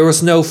soundtrack, but there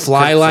was no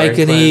Fly Kirk Like an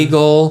Franklin.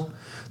 Eagle.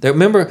 There,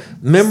 remember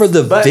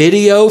the But-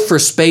 video for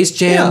Space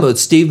Jam Yeah. with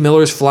Steve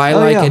Miller's Fly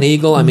Like yeah. an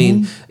Eagle? I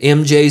mean,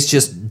 MJ's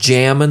just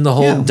jamming the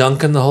whole, Yeah.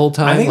 dunking the whole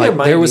time. think Like there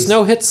might there was be-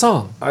 no hit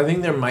song. I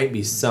think there might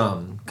be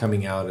some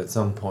coming out at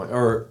some point,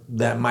 or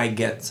that might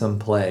get some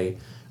play.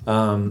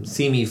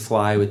 See Me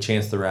Fly with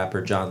Chance the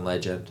Rapper, John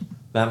Legend.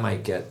 That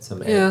might get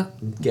some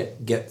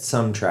get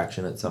some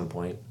traction at some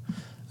point.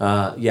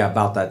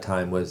 About that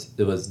time was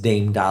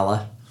Dame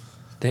Dalla.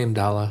 Dame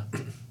Dollar.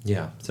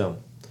 Yeah, so,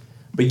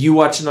 but you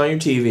watched it on your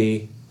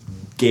TV,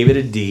 gave it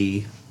a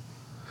D.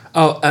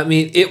 Oh, I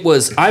mean,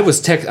 I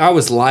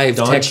was live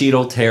Don text.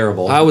 Cheadle,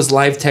 terrible. I was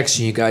live texting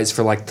you guys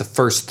for like the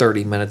first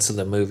 30 minutes of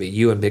the movie,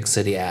 you and Big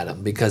City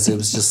Adam, because it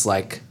was just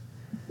like,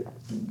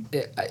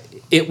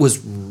 it was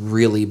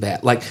really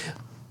bad. Like,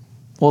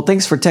 Well,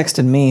 thanks for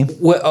texting me.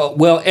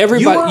 well,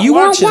 everybody, you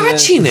weren't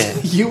watching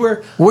it. You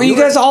were. Were you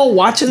guys all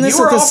watching this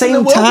you were at the off in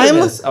same time?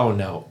 wilderness. Oh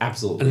no,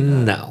 absolutely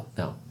not.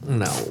 No, No.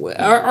 no,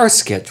 our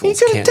schedules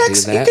You can can't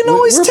text- do you that. can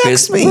always We're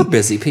text me. We're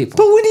busy people.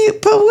 But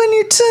when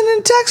you're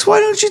sending text, why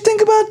don't you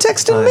think about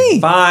texting me?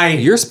 Fine.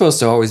 You're supposed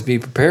to always be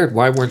prepared.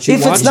 Why weren't you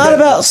If watching it's not it?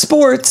 about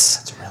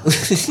sports,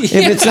 if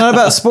it's not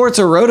about sports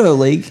or Roto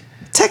League,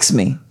 text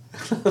me.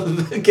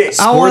 Okay.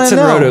 I wanna Sports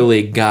and know. Roto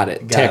League, got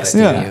it. Got it. Texting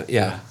Yeah. you.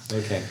 Yeah.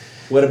 Okay.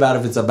 What about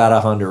if it's about a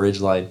Honda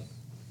Ridgeline?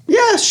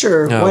 Yeah,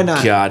 sure. Oh, Why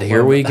not? God,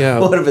 here we go.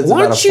 What if it's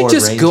Why about don't a you Ford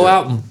just go Ranger?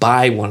 out and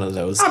buy one of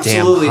those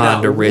Absolutely damn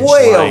Honda not. Ridge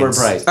Way lines?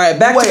 overpriced. All right,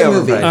 back to the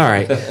movie. overpriced. All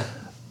right.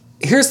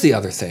 Here's the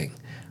other thing.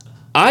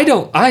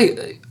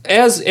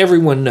 As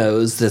everyone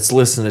knows that's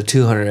listened to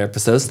 200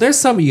 episodes, there's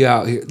some of you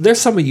out here, there's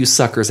some of you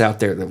suckers out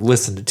there that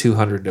listen to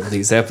 200 of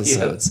these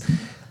episodes.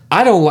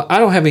 I don't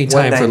have any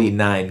time for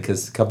 199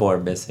 because a couple are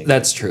missing.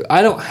 That's true.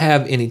 I don't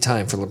have any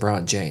time for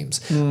LeBron James.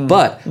 Hmm.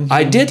 But Mm-hmm.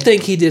 I did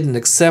think he did an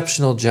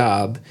exceptional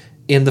job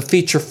in the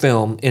feature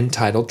film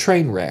entitled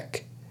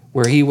Trainwreck,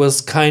 where he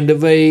was kind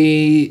of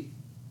a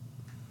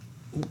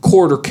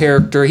quarter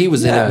character. He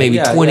was in Yeah, it maybe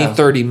yeah, 20, yeah.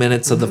 30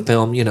 minutes of the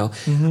film, you know.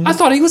 I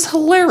thought he was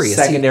hilarious.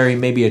 He- Secondary,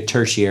 maybe a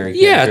tertiary.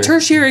 yeah, character.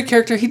 tertiary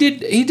character. He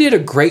did a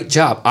great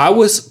job. I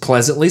was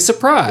pleasantly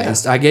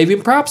surprised. I gave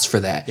him props for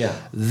that. Yeah.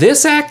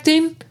 This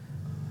acting,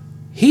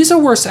 he's a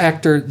worse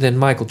actor than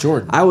Michael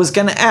Jordan. I was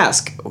gonna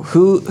ask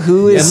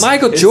who is. And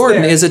Michael It's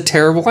Jordan there. is a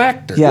terrible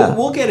actor. Yeah.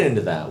 We'll get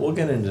into that. We'll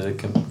get into the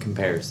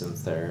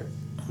comparisons there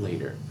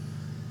later.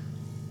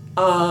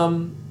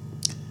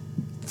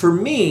 For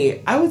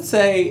me, I would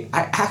say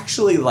I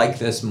actually like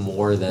this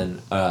more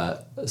than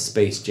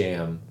Space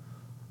Jam,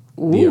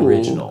 the Ooh.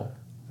 original.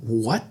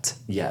 What?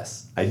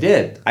 Yes, I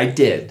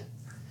did,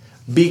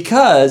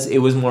 because it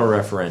was more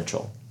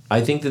referential. I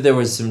think that there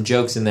was some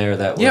jokes in there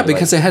that were Yeah,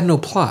 because like, it had no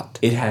plot.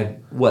 it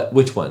had what?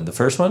 Which one? The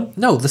first one?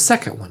 No, the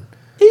second one.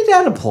 It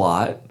had a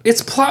plot.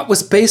 Its plot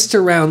was based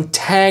around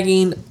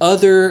tagging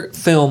other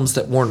films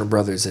that Warner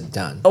Brothers had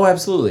done. Oh,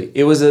 absolutely.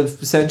 It was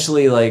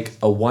essentially like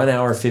a 1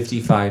 hour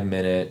 55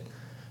 minute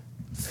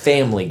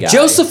Family Guy.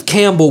 Joseph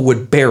Campbell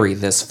would bury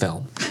this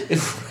film.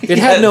 It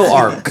had no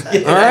arc.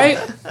 All right?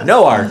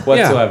 No arc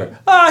whatsoever.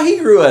 He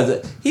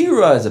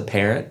grew as a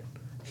parent.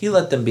 He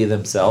let them be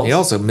themselves. He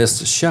also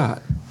missed a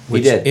shot,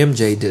 which did.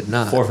 MJ did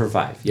not. 4 for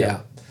 5. Yeah.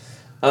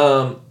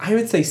 I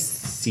would say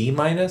C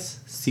minus.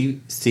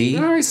 C.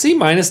 All right, C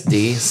minus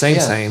D,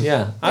 same.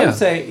 Yeah, I would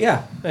say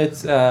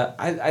It's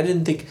I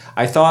didn't think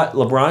I thought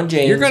LeBron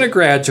James. You're going to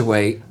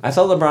graduate. I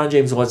thought LeBron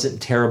James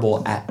wasn't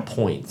terrible at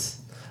points,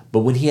 but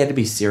when he had to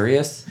be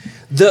serious,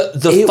 The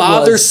It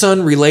father was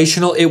son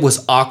relational, it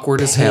was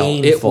awkward as hell.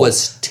 It painful.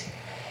 was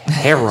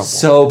terrible.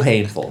 so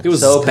painful. It was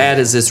so as bad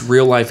as this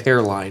real life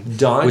hairline,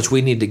 Don- which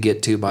we need to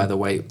get to, by the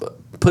way. But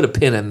put a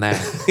pin in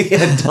that.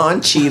 yeah,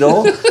 Don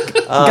Cheadle.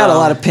 Got a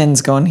lot of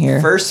pins going here.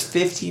 First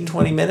 15,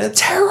 20 minutes,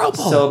 Terrible.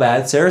 so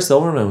bad. Sarah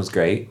Silverman was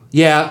great.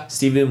 Yeah,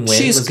 Stephen Wynn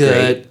she's was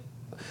good.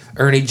 great.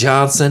 Ernie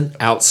Johnson, Oh my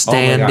gosh.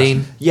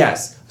 outstanding.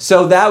 Yes.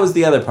 So that was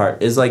the other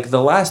part. Is like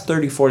the last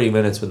 30, 40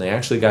 minutes when they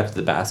actually got to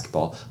the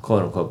basketball,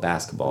 quote unquote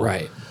basketball.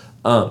 Right.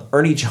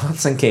 Ernie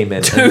Johnson came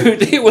in.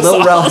 Dude, it was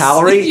Lil Rel awesome.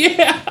 Howery.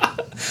 Yeah.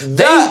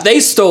 They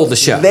stole the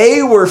show.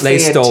 They were They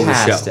stole the show.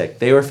 fantastic.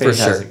 They were For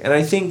fantastic. sure. And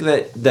I think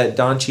that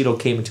Don Cheadle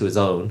came into his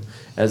own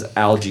as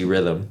Algie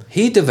Rhythm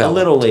He a developed.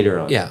 little later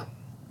on. Yeah.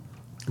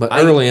 But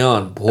early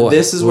on, boy.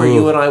 This is where ooh.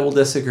 you and I will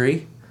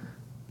disagree.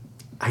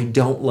 I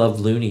don't love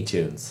Looney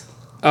Tunes.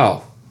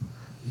 Oh,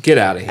 get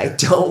out of I here.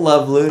 don't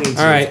love Looney Tunes.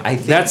 All right. I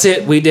think, That's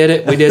it. We did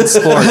it. We did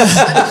sports.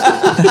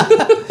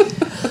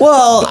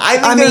 Well, I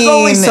think there's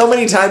only so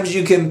many times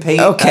you can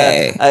paint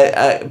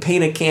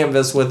paint a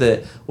canvas with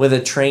a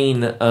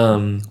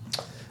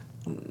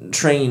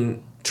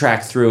train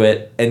track through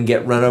it and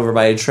get run over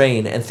by a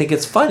train and think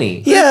it's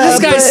funny. Yeah, This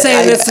guy's but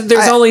saying that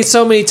there's only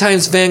so many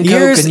times Van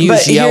Gogh can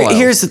use yellow.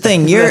 Here's the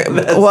thing.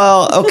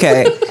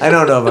 Okay. I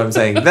don't know if I'm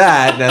saying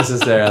that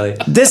necessarily.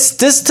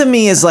 This to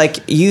me is like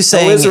you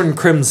saying Lizard and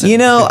Crimson. You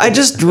know, I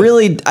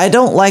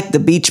don't like the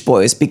Beach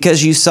Boys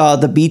because you saw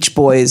the Beach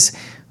Boys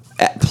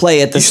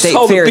play at the State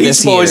saw Fair the Beach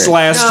this Boys year.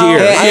 last No. year.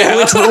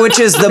 Yeah, which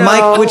is the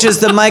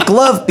Mike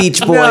Love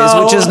Beach Boys,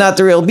 No. which is not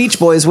the real Beach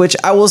Boys. Which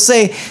I will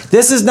say,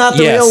 this is not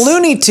the Yes. real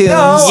Looney Tunes.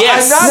 No,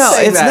 Yes. I'm not No,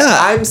 saying it's that.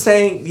 not. I'm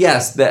saying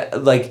yes,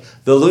 that like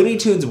the Looney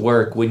Tunes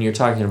work when you're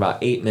talking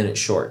about 8-minute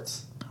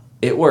shorts.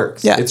 It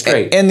works. Yeah, It's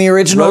great. and the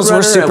originals were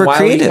Roadrunner super and Wile E.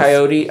 creative.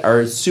 Coyote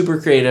are super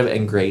creative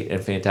and great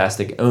and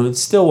fantastic. And it's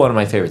still one of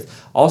my favorites.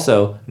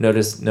 Also,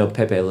 notice no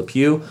Pepe Le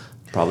Pew,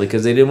 probably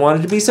because they didn't want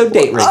it to be so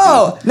date rapey.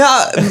 Oh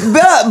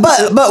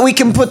no, but we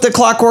can put the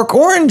Clockwork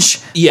Orange,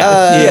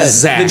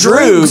 Exactly. the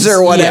Droogs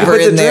or whatever put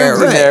the in there,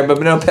 Droogs in there,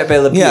 but no Pepe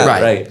Le Pew. Yeah.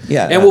 right.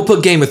 Yeah. And we'll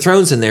put Game of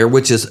Thrones in there,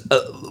 which is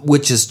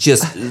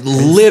just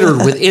littered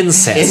with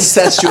incest.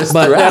 Incestuous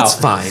but throughout. that's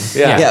fine.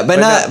 yeah, but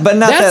not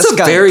That's that a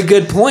skunk. very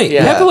good point.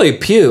 Yeah. Pepe Le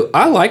Pew.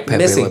 I like Pepe Le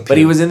missing, Pew. but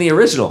he was in the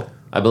original.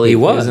 I believe He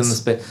was. in the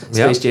Space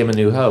Yep. Jam: A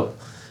New Hope.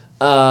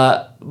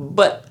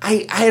 But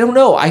I don't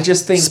know. I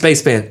just think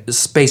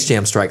Space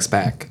Jam Strikes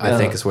Back. I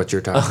think is what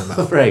you're talking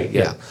about. right.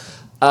 Yeah.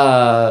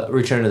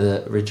 Return of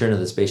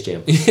the Space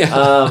Jam.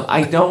 Yeah.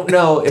 I don't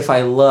know if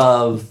I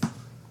love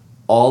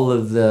all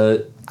of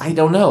the. I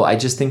don't know. I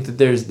just think that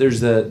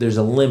there's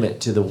a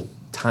limit to the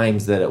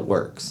times that it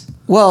works.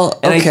 Well,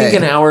 And okay. I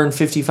think an hour and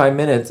 55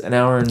 minutes, an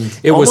hour and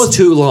It was almost-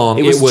 too long.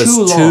 It was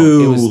too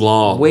long. It was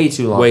long. way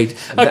too long. A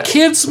That-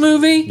 kids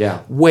movie? Yeah.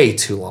 Way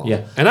too long.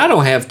 Yeah. And I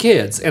don't have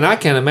kids, and I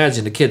can't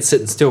imagine a kid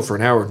sitting still for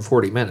an hour and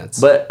 40 minutes.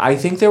 But I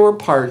think there were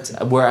parts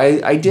where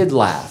I did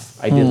laugh.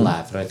 I did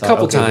laugh, and I thought,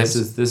 Couple okay,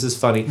 times. this is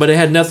funny. But it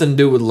had nothing to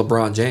do with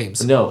LeBron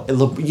James. No,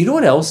 you know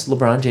what else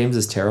LeBron James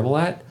is terrible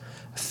at?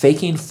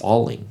 Faking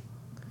falling.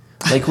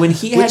 Like when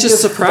he had Which is to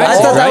surprising, I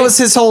fall- thought that right? was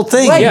his whole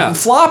thing. Right, Yeah.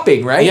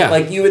 flopping, right? Yeah.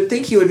 Like you would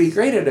think he would be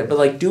great at it, but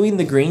like doing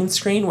the green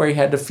screen where he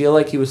had to feel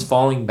like he was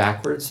falling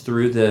backwards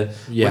through the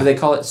Yeah. what do they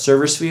call it,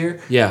 server sphere?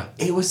 Yeah.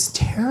 It was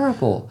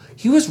terrible.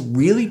 He was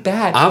really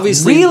bad.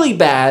 Obviously- really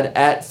bad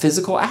at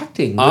physical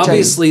acting.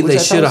 Obviously, which they I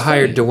thought should have was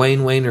hired funny.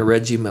 Dwayne Wayne or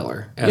Reggie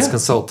Miller as Yeah.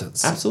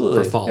 consultants.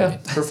 Absolutely. For falling. Yeah,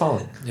 for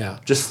falling. Yeah.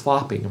 Just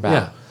flopping about.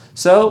 Yeah.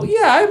 So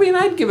yeah, I mean,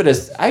 I'd give it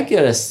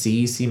a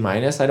C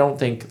minus.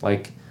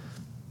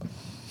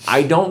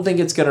 I don't think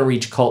it's gonna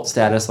reach cult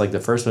status like the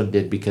first one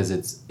did because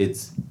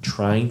it's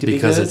trying to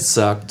Because be it good.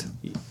 sucked.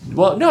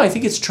 Well, no, I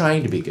think it's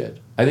trying to be good.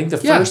 I think the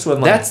Yeah, first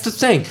one. that's the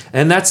thing.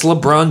 And that's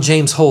LeBron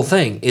James' whole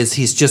thing, is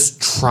he's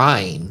just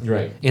trying.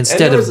 Right.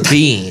 Instead And of there was-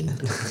 being.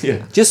 yeah.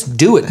 Just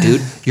do it,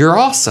 dude. You're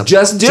awesome.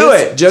 Just do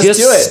it. Just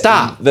do it.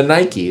 stop. The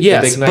Nike.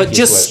 Yes, the big Nike but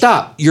just switch.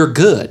 stop. You're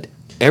good.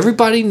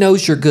 Everybody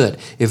knows you're good.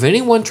 If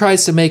anyone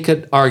tries to make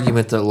an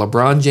argument that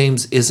LeBron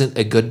James isn't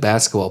a good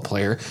basketball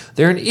player,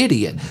 they're an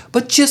idiot.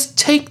 But just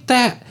take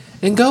that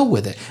and go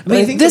with it. I I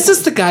mean, think this the-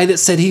 is the guy that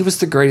said he was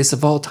the greatest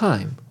of all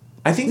time.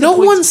 I think No the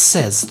points- one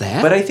says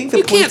that. But I think the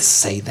you point- can't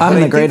say that. I'm But I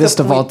the think greatest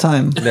the of all point-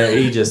 time. There,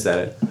 you just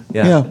said it.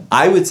 Yeah. Yeah.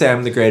 I would say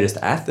I'm the greatest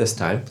at this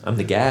time. I'm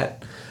the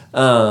GAT.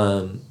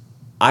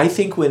 I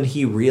think when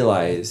he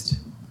realized,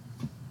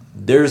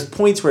 there's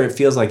points where it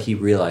feels like he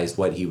realized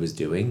what he was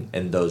doing,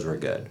 and those were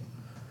good.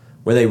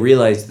 Where they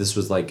realized this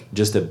was like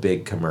just a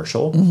big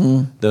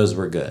commercial, those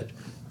were good.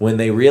 When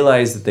they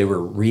realized that they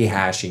were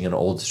rehashing an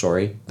old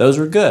story, those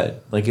were good.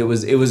 Like it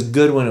was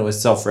good when it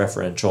was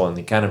self-referential, and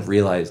they kind of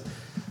realized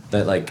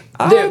that like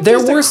There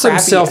just a were some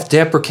crappy-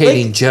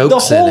 self-deprecating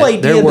jokes The whole in it.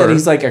 idea There were. that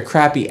he's like a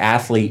crappy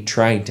athlete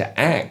trying to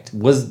act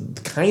was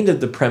kind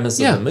of the premise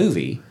Yeah. of the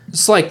movie.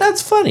 It's like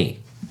That's funny.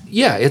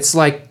 Yeah, it's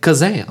like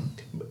Kazam.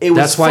 It was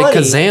That's why funny.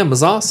 Kazam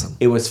is awesome.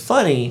 It was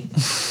funny,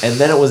 and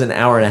then it was an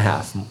hour and a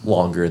half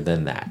longer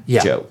than that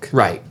Yeah, joke.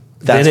 right.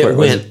 That's then what it it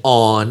was. went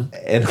on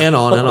And and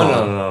on and on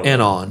on and on.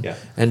 and on. Yeah.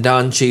 And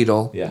Don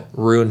Cheadle Yeah.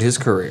 ruined his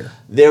career.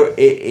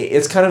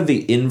 It's kind of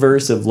the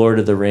inverse of Lord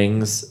of the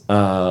Rings.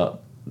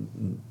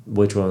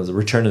 Which one was it?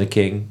 Return of the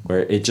King, where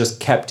it just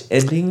kept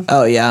ending.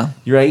 Oh yeah.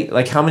 Right?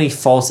 Like, how many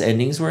false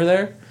endings were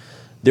there?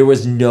 There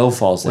was no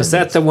false Was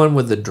endings. that the one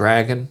with the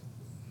dragon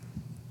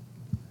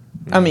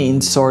I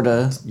mean,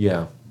 sorta.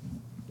 Yeah.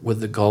 with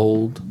the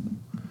gold?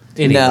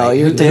 Anyway, No,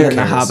 you're who thinking The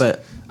cares?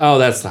 Hobbit. Oh,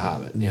 that's the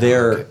Hobbit. Yeah,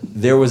 okay.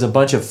 There was a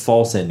bunch of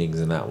false endings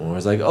in that one. It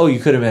was like, oh, you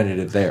could have ended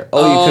it there.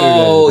 Oh, you Oh, could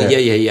have ended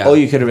it there. yeah. Oh,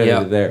 you could have ended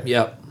Yep, it there.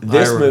 yep.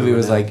 This I movie remember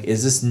was now. like,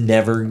 is this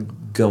never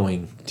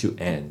going to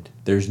end?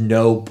 There's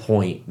no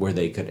point where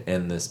they could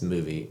end this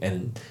movie,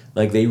 and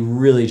like they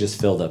really just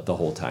filled up the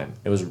whole time.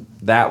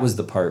 That was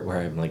the part where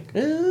I'm like,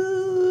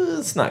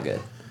 it's not good.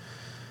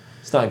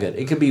 It's not good.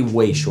 It could be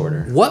way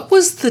shorter. What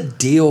was the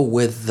deal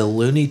with the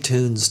Looney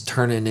Tunes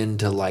turning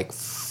into like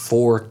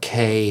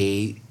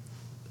 4K?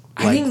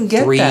 I didn't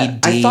get that.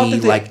 I thought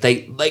that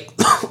they-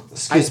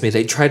 excuse me,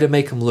 they tried to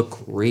make them look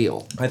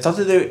real. I thought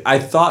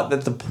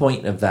that the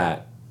point of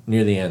that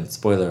near the end,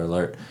 spoiler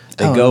alert,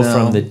 they Oh, go no.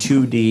 from the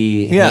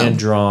 2D Yeah. hand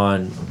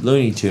drawn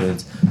Looney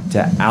Tunes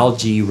to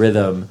Algae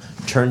Rhythm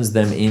turns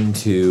them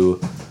into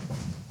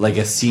like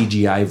a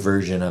CGI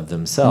version of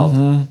themselves.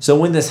 Mm-hmm. So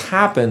when this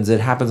happens, it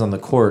happens on the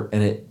court,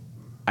 and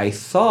I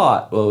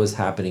thought what was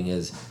happening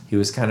is he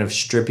was kind of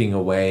stripping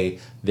away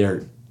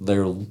their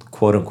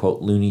quote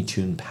unquote Looney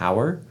Tune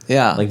power.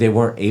 Yeah. Like they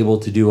weren't able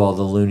to do all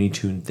the Looney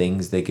Tune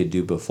things they could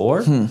do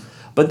before. Hmm.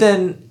 But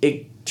then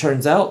it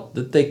turns out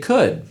that they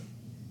could.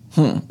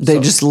 They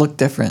just look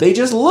different. They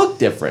just look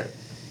different.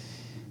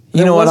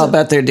 You know what I'll wasn't-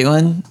 bet they're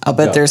doing? I'll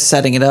bet Go. they're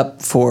setting it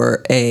up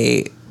for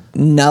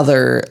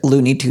another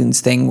Looney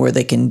Tunes thing where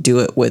they can do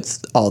it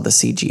with all the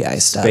CGI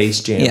stuff.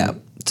 Space Jam. Yeah.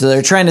 So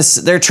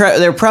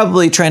they're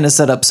probably trying to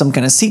set up some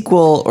kind of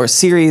sequel or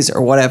series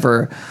or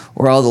whatever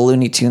where all the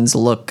Looney Tunes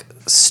look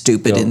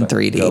stupid in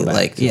 3D. Go back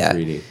Like to yeah.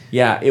 3D.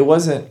 Yeah, it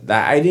wasn't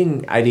that I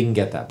didn't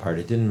get that part.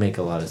 It didn't make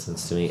a lot of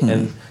sense to me.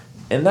 Hmm.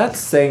 And that's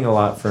saying a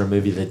lot for a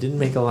movie that didn't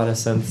make a lot of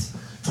sense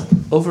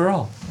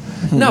overall.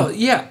 No,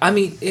 yeah, I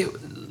mean,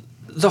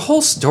 the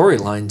whole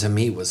storyline to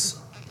me was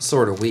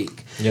sort of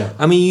weak. Yeah.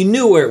 I mean, you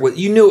knew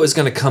it was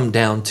going to come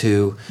down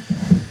to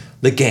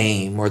the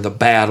game or the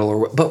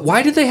battle, but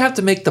why did they have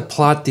to make the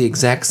plot the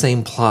exact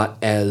same plot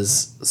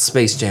as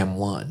Space Jam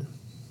 1?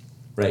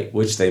 Right,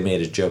 which they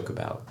made a joke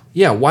about.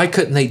 Yeah, why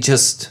couldn't they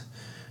just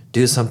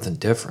do something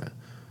different?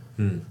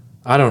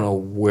 I don't know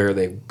where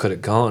they could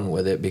have gone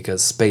with it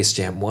because Space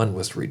Jam 1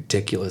 was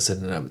ridiculous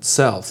in and of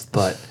itself,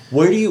 but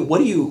What do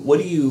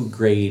you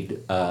grade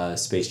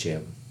Space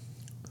Jam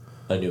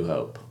A New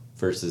Hope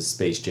versus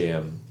Space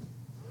Jam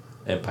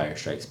Empire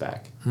Strikes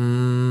Back?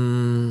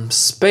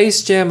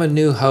 Space Jam A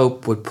New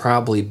Hope would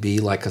probably be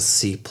like a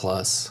C+.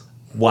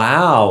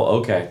 Wow,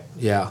 okay.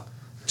 Yeah.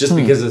 Just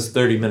because it's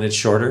 30 minutes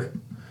shorter?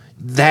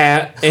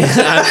 That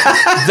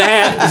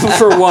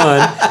for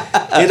one.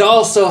 It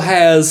also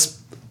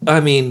has, I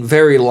mean,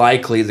 very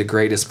likely the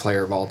greatest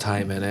player of all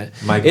time in it.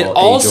 Michael It A.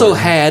 also Jordan.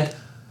 had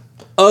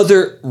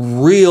other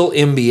real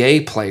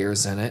NBA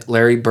players in it.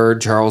 Larry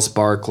Bird, Charles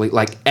Barkley,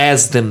 like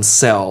as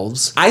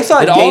themselves. I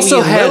thought it Damian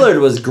also had, Lillard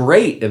was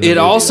great in the It movie,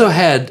 also though.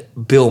 had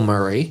Bill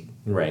Murray.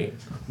 Right.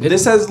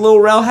 This has Lil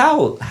Rel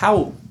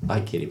How I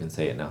can't even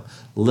say it now.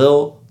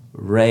 Lil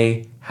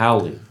Ray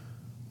Howley.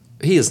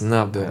 He is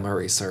not Bill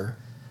Murray, sir.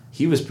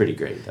 He was pretty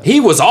great though. He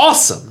was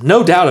awesome,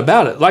 no doubt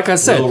about it. Like I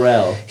said, Lil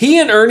Rel. he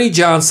and Ernie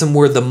Johnson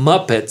were the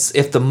Muppets.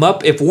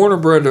 If Warner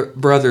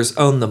Brothers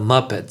owned the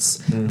Muppets,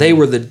 they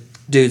were the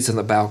dudes in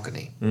the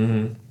balcony,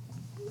 and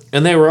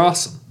they were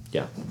awesome.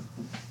 Yeah.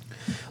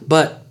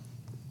 But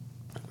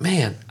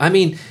man, I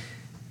mean,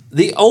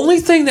 the only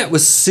thing that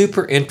was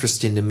super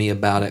interesting to me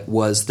about it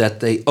was that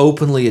they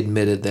openly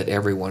admitted that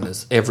every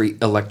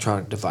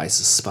electronic device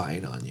is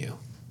spying on you.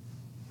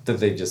 That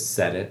they just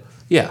said it.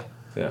 Yeah.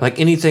 Yeah. Like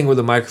anything with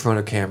a microphone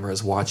or camera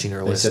is watching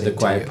or They listening said the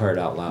quiet to you. part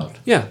out loud.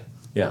 Yeah.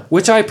 Yeah.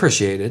 Which I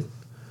appreciated.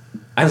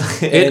 And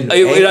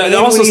It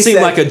also when he seemed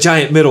said- like a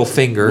giant middle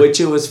finger.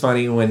 Which it was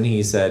funny when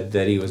he said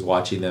that he was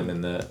watching them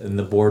in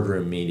the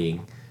boardroom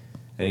meeting,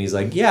 and he's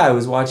like, "Yeah, I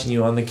was watching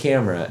you on the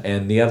camera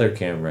and the other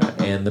camera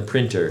and the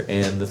printer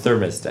and the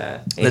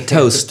thermostat, The and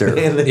toaster.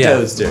 and the Yeah.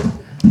 toaster,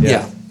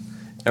 Yeah.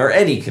 or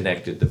any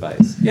connected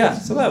device." Yeah,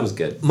 so that was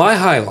good. My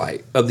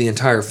highlight of the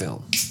entire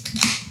film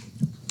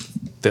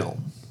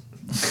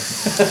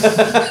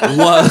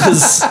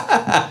was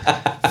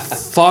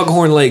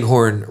Foghorn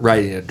Leghorn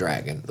riding a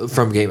dragon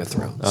from Game of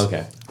Thrones.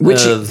 Okay,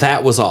 Which-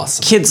 that was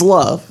awesome. Kids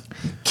love.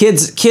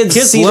 Kids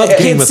see love that,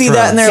 Game kids of see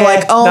that and they're Thrones.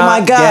 like, "Oh my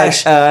Can't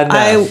gosh, not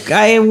get enough."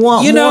 I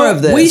want You more know,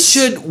 of this."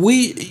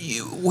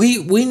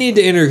 we need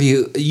to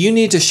interview. You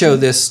need to show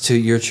this to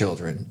your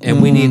children,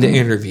 and we need to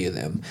interview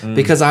them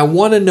because I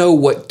want to know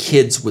what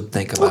kids would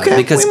think about Okay, it.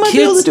 Because we might kids,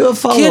 be able to do a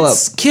follow-up.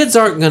 kids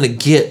aren't going to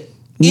get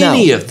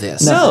any of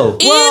this. No.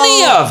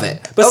 Any of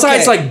it.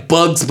 Besides, okay. like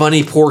Bugs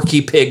Bunny,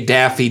 Porky Pig,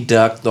 Daffy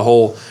Duck, the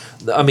whole.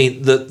 I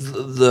mean,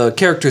 the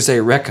characters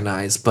they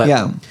recognize, but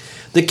Yeah.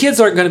 the kids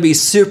aren't going to be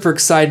super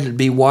excited to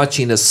be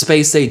watching a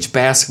space age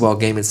basketball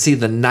game and see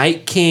the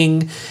Night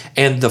King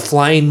and the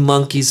flying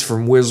monkeys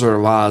from Wizard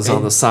of Oz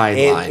on the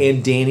sideline,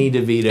 And Danny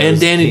DeVito's and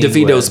Danny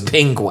Penguin. DeVito's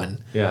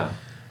Penguin. Yeah.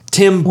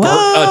 Tim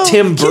Well,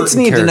 Burton kids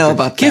need to character. know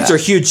about Kids that. are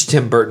huge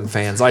Tim Burton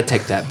fans. I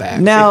take that back.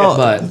 Now,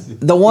 but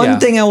the one yeah.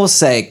 thing I will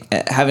say,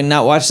 having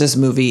not watched this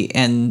movie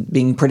and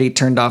being pretty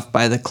turned off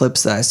by the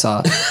clips that I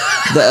saw,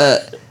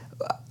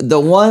 the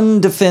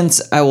one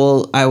defense I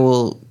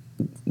will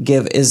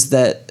give is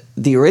that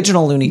the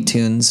original Looney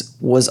Tunes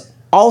was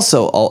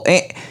also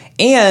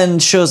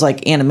and shows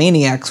like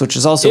Animaniacs, which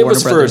is also It Warner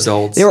was for Brothers.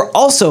 adults. They were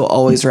also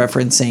always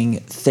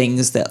referencing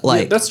things that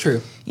like that's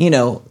true. you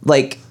know,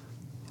 like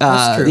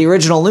That's true. the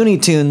original Looney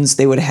Tunes,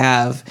 they would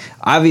have.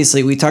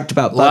 Obviously, we talked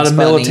about A lot Bugs of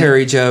Bunny.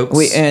 military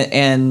jokes.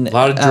 And A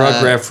lot of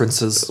drug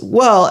references.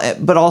 well,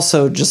 but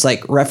also just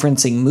like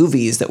referencing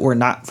movies that were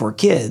not for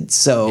kids.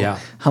 So Yeah.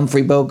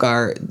 Humphrey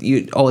Bogart,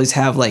 you'd always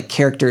have like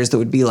characters that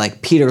would be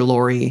like Peter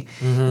Lorre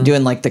Mm-hmm.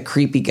 doing like the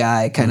creepy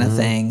guy kind of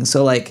thing.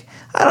 So like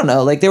I don't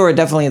know, like there were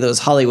definitely those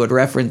Hollywood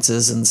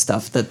references and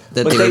stuff that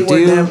they would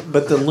do.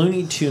 But the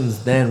Looney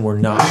Tunes then were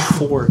not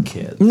for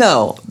kids.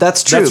 No,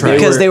 that's true That's right.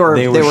 because They were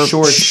they were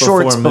shorts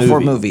shorts before before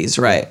movies,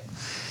 right?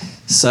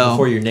 So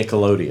For your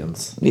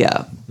Nickelodeons.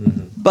 yeah,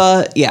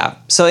 but yeah.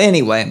 So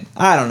anyway,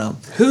 I don't know.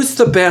 Who's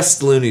the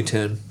best Looney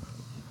Tune?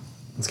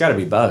 It's got to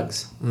be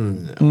Bugs.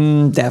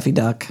 Daffy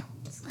Duck.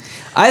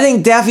 I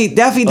think Daffy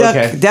Duck.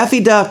 Okay. Daffy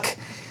Duck.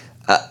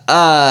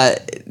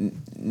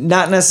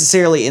 Not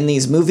necessarily in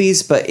these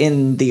movies, but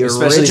in the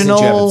Especially since you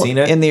original. haven't seen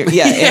it. In the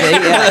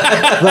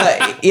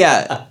but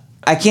yeah,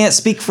 I can't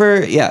speak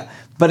for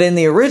but in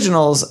the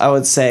originals, I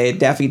would say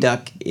Daffy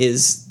Duck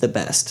is the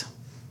best.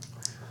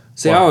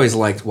 See, I always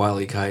liked Wile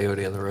E.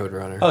 Coyote and the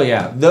Roadrunner. Oh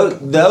yeah,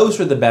 those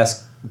were the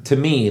best to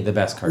me. The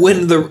best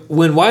cartoons.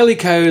 When Wile E.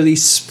 Coyote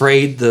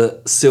sprayed the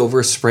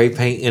silver spray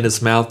paint in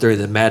his mouth during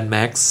the Mad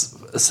Max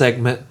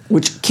segment,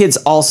 Which kids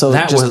also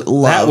that just was that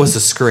love. was a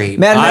scream.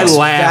 Mad Max-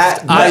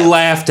 I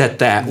laughed at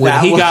that when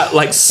that he was- got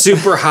like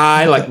super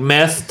high, like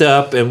methed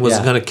up, and was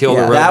Yeah. going to kill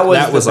Yeah. the road.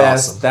 That was the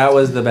best. awesome. That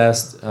was the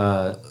best.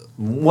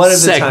 One of the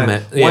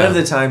Segment, times. One yeah. of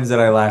the times that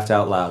I laughed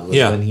out loud was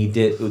Yeah. when he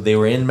did. They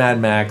were in Mad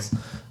Max.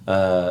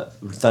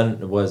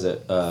 Was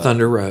it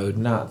Thunder Road.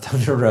 Not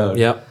Thunder Road.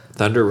 Yep,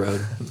 Thunder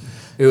Road.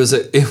 It was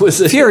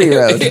a Fury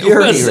Road. It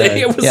Fury was, Road.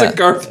 it was Yeah. a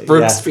Garth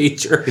Brooks Yeah.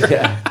 feature.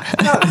 Yeah.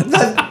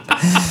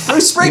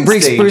 Bruce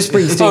Springsteen. Bruce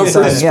Springsteen Oh,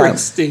 song, Bruce yeah.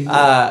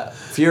 Springsteen.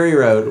 Fury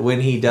Road, when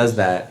he does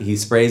that, he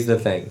sprays the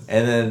thing.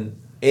 And then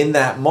in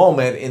that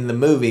moment in the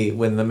movie,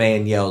 when the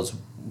man yells,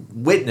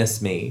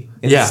 "Witness me,"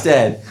 Yeah.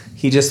 instead,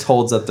 he just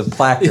holds up the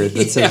placard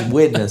that Yeah. says,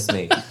 "Witness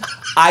me."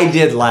 I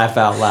did laugh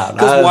out loud. I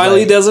Because was Wiley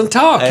like- doesn't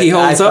talk, he I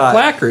holds up thought-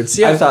 placards.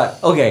 Yeah, I thought,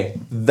 okay,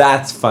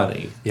 that's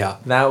funny. Yeah.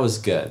 That was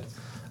good.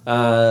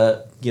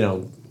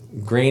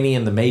 Granny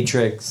in the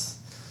Matrix.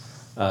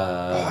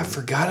 I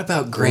forgot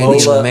about Granny in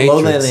the Lola and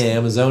Matrix. the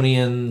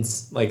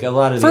Amazonians. Like a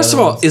lot of the First of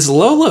other all, ones. is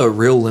Lola a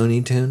real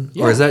Looney Tune,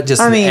 or is that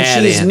just? I an mean,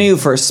 add she's in? new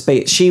for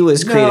space. She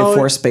was created No,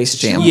 for Space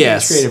Jam. She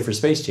Yes. was created for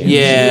Space Jam.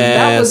 Yes.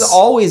 That was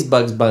always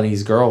Bugs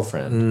Bunny's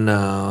girlfriend.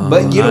 No,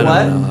 But you know I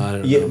what? don't know. I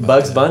don't know about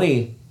Bugs that.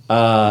 Bunny,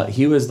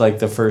 he was like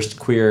the first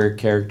queer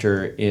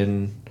character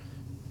in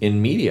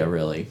media,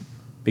 really,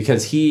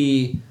 because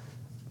he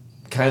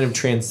kind of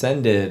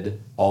transcended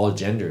all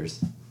genders.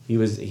 He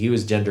was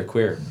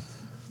genderqueer.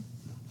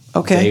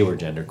 Okay. They were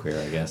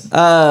genderqueer, I guess.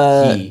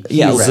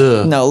 Yeah. read-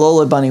 Zuh. No,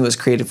 Lola Bunny was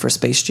created for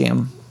Space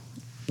Jam,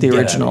 the Get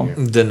original. outta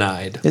here.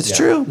 Denied. It's Yeah.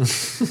 true.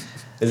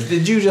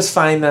 Did you just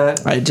find that?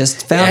 I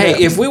just found Hey,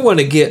 it. if we want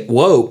to get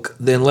woke,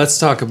 then let's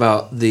talk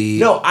about the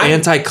No,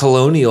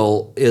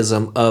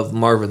 anti-colonialism of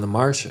Marvin the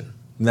Martian.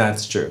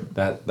 That's true.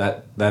 That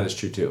is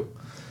true too.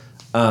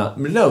 But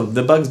no,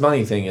 the Bugs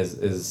Bunny thing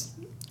is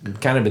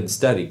kind of been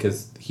studied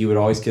because he would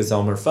always kiss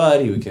Elmer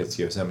Fudd. He would kiss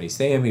Yosemite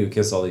Sam. He would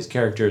kiss all these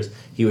characters.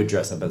 He would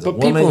dress up as a But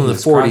woman. people in He the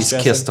was 40s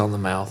cross-dressing. kissed on the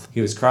mouth.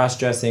 He was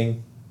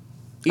cross-dressing.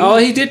 Oh,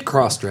 he did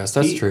cross-dress.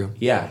 That's true.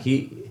 Yeah,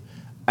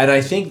 and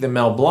I think that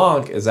Mel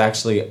Blanc is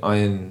actually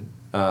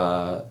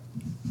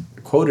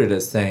quoted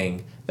as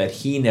saying that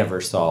he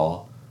never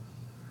saw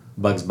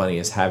Bugs Bunny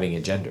as having a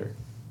gender,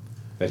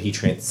 that he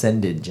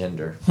transcended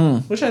gender,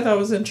 which I thought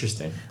was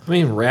interesting. I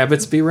mean,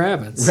 rabbits be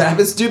rabbits.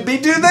 Rabbits do be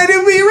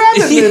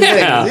rabbits in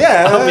Yeah. things.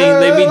 Yeah, I mean,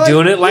 they be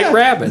doing it like yeah.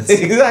 rabbits.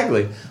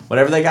 Exactly.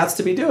 Whatever they got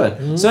to be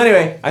doing. So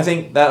anyway, I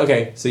think that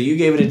okay. So you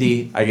gave it a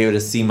D. I gave it a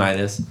C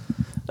minus.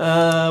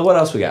 What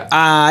else we got?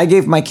 I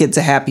gave my kids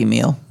a Happy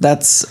Meal.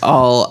 That's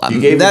all. You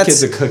gave the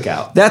that's, kids a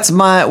cookout, That's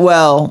my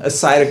a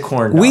side of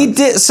corn dogs. We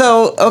did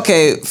so.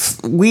 Okay,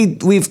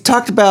 we've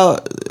talked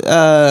about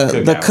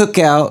the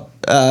cookout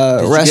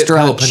Did you get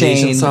restaurant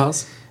Peloponnesian chain.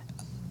 sauce?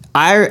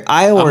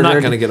 I ordered.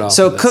 not gonna get off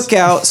So of this.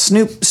 Cookout.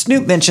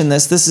 Snoop mentioned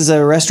this. This is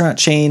a restaurant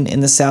chain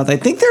in the South. I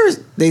think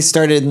they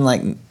started in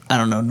like, I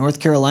don't know, North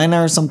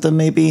Carolina or something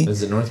maybe.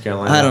 Is it North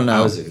Carolina? I don't know.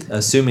 I was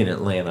assuming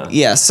Atlanta.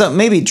 Yeah, so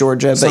maybe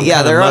Georgia, but Some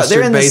yeah, kind of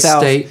they're in the mustard-based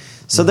South. state.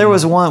 So there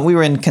was one. We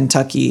were in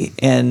Kentucky,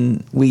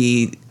 and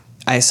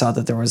I saw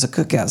that there was a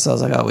Cookout, so I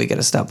was like, oh, we got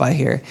to stop by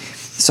here.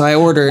 So I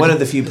ordered. One of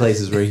the few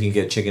places where you can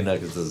get chicken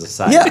nuggets as a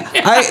side.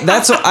 Yeah,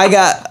 that's what I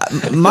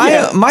got.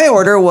 My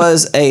order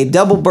was a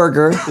double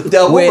burger,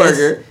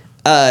 with,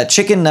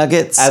 chicken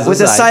nuggets As a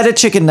with a side. side of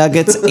chicken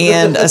nuggets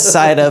and a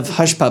side of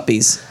hush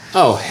puppies.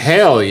 Oh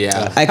hell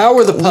yeah! How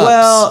were the pups?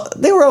 Well,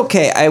 they were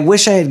okay. I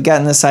wish I had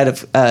gotten the side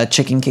of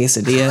chicken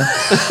quesadilla.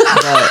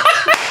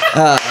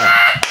 But,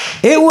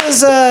 it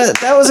was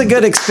that was a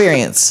good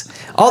experience.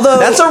 Although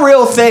That's a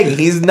real thing.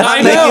 He's not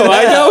I making know, it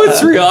I up. know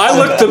it's real. I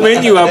looked the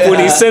menu up when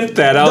he sent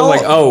that. I was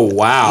like, oh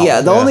wow.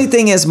 yeah, the only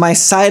thing is my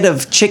side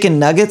of chicken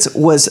nuggets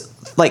was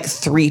like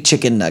 3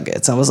 chicken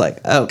nuggets. I was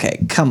like,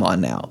 okay, come on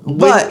now.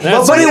 But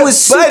it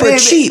was super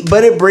cheap.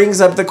 But it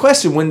brings up the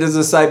question: when does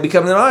a side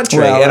become an entree?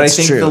 Well, and I that's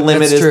think true. the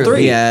limit That's is true.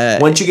 3. Yeah.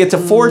 Once you get to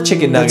 4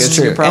 chicken nuggets,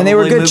 true. you're probably And they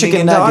were good moving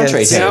chicken into nuggets.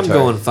 entree Yeah, I'm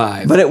territory. going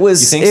 5. But it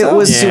was think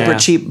so? super Yeah.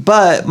 cheap.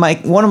 But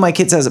one of my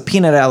kids has a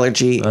peanut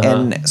allergy,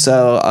 and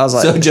so I was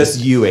like, So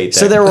just you ate that.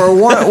 So there were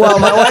one. Well,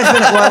 my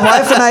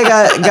wife and I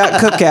got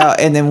Cookout,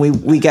 and then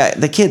we got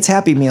the kids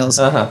Happy Meals,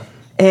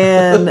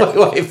 and My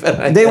wife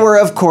and I. they were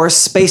of course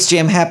Space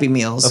Jam Happy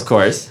Meals. Of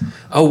course.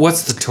 Oh,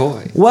 what's the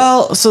toy?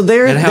 Well, so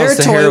their And how's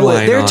the toy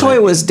hairline on toy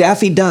it? was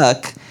Daffy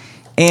Duck,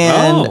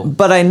 and Oh.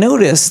 but I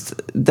noticed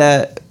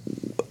that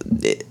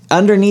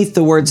underneath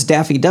the words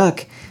Daffy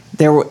Duck,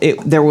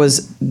 there was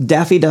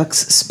Daffy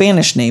Duck's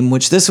Spanish name,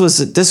 which this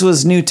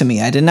was new to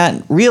me. I did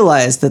not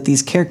realize that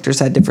these characters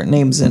had different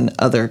names in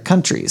other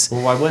countries.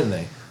 Well, why wouldn't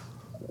they?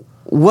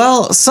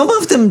 Well, some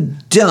of them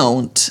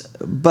don't,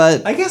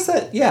 but I guess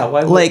that, yeah.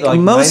 Why would, Like, like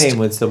most- my name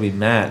would still be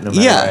Matt no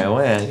matter Yeah.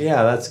 where I went.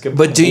 Yeah, that's a good.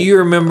 But do you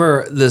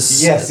remember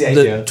this? Yes, I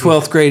the do.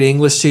 12th grade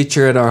English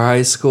teacher at our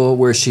high school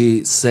where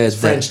she said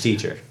French that,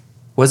 teacher?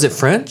 was it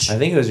French? I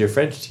think it was your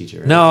French teacher.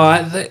 Right?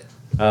 No,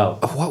 Oh.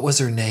 what was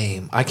her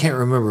name? I can't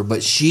remember,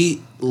 but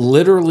she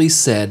literally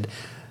said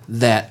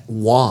that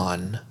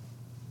Juan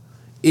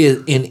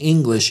in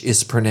English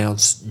is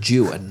pronounced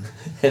Jewan.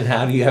 And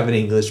how do you have an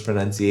English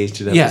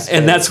pronunciation of Yeah, a and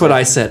Spanish that's what word?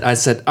 I said. I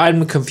said,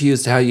 I'm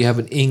confused how you have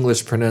an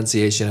English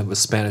pronunciation of a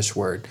Spanish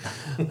word.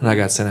 And I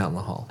got sent out in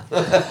the hall.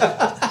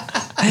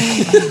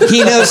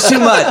 he knows too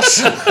much.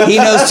 He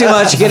knows too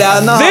much. Get out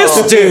in the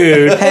hall. This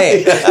dude!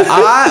 Hey,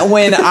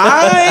 when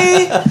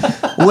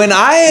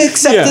I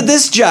accepted Yeah.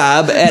 this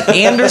job at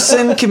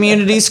Anderson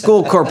Community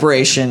School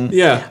Corporation,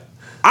 Yeah.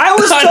 I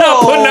was I'm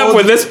not putting up told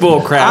with this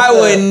bull crap. I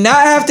would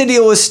not have to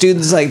deal with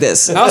students like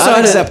this. I also had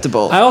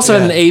Unacceptable. I also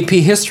had an AP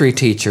history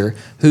teacher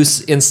who,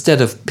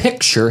 instead of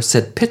picture,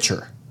 said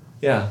pitcher.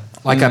 Yeah.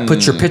 Like I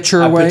put your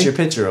picture I away. put your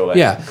picture away.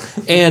 Yeah.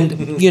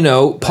 And,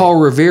 Paul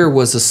Revere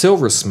was a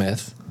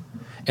silversmith.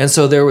 And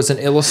so there was an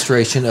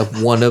illustration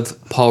of one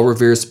of Paul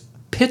Revere's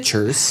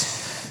pictures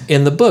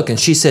in the book. And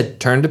she said,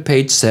 turn to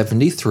page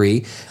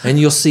 73 and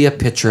you'll see a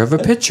picture of a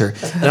picture.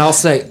 And I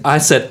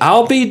said,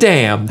 I'll be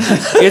damned.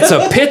 It's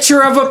a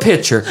picture of a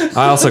picture.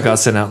 I also got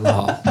sent out in the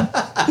hall.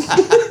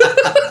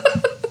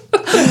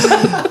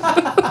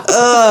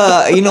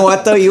 You know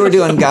what though? You were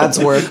doing God's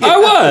work. I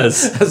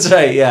was. That's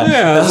right. Yeah.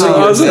 Yeah, That's what I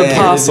you was were an saying.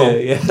 apostle.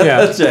 Yeah.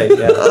 Yeah. That's right.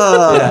 Yeah.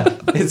 Yeah.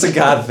 It's a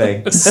God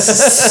thing.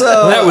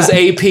 So That was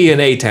AP in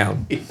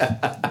A-Town.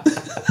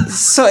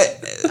 so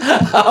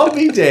I'll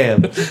be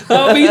damned.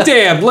 I'll be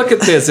damned. Look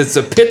at this. It's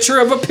a picture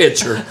of a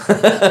picture.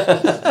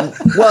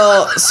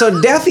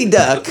 so Daffy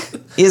Duck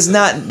is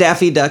not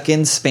Daffy Duck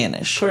in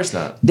Spanish. Of course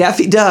not.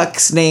 Daffy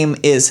Duck's name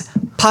is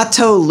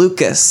Pato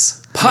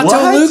Lucas. Pato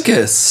What?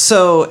 Lucas.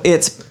 So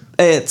it's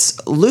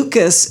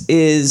Lucas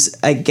is,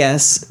 I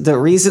guess the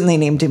reason they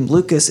named him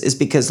Lucas is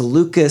because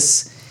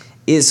Lucas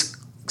is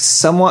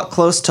somewhat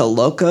close to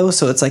loco,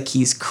 so it's like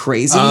he's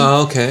crazy.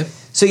 Oh, okay.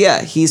 So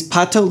yeah, he's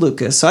Pato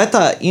Lucas. So I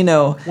thought,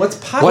 What's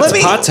pot? What's Let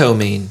me- pato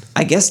mean?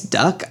 I guess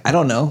duck. I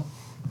don't know.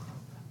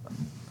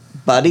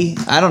 Buddy,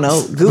 I don't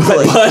know. Google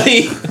it.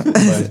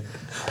 Buddy.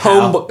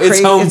 Home, it's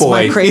It's my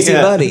homeboy. crazy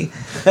Yeah. buddy.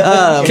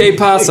 Que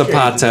pasa,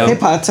 pato? Hey,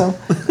 Pato.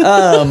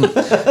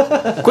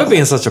 Quit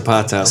being such a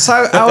pato. So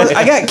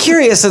I got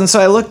curious, and so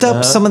I looked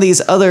up some of these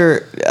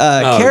other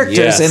characters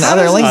yes. in How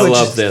other does- I languages.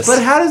 love this.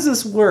 But how does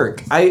this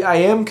work? I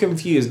am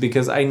confused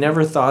because I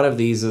never thought of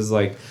these as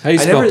like. How do you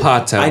I spell never,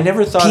 pato? I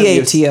never thought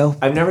P-A-T-O. of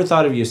I've never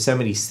thought of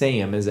Yosemite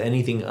Sam as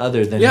anything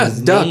other than Yeah,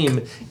 his duck.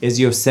 name is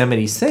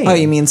Yosemite Sam. Oh,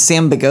 you mean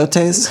Sam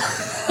Bigotes?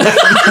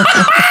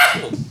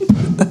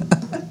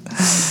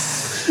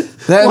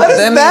 What does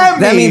that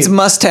That mean? means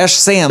Mustache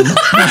Sam.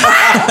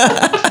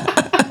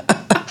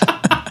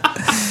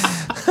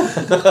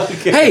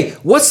 Hey,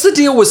 what's the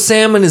deal with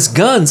Sam and his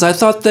guns? I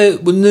thought the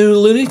new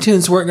Looney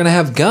Tunes weren't going to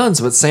have guns,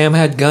 but Sam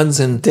had guns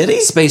in Did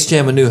he? Space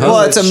Jam: A New Hope.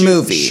 Well, it's a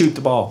movie. Shoot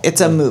the ball.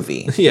 It's a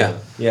movie. yeah.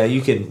 Yeah,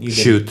 you can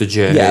Shoot the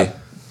J. Yeah.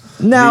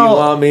 Now, you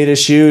want me to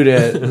shoot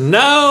it?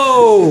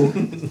 No.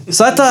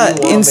 so I thought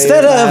want me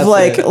instead to of pass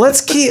like it?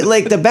 let's keep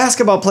like the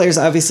basketball players,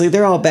 obviously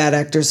they're all bad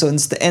actors. So and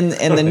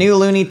the new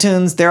Looney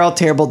Tunes, they're all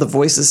terrible. The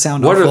voices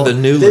sound What awful. are the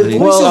new The Looney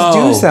voices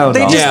Tunes? do sound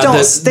They just awful.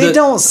 don't. They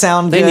don't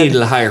sound They good. need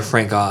to hire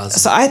Frank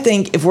Oz. So I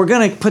think if we're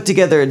gonna put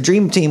together a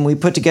dream team, we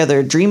put together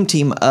a dream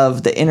team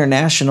of the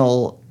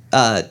international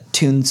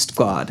Toon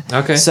Squad.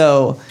 Okay.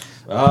 So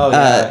Oh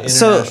yeah.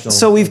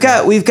 so we've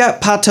got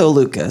Pato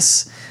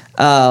Lucas.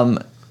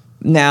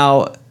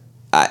 Now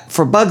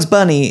for Bugs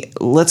Bunny,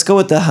 let's go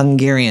with the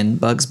Hungarian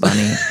Bugs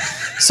Bunny.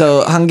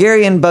 So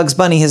Hungarian Bugs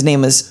Bunny, his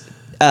name is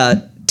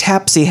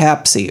Tapsy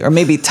Hapsy, or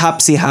maybe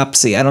Topsy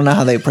Hopsy. I don't know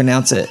how they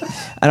pronounce it.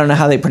 I don't know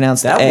how they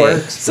pronounce That the A.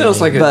 works.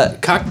 Sounds like a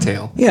But-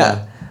 cocktail.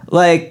 Yeah.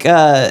 Like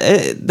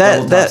that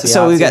Topsy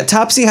so we've Hopsy. got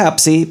Topsy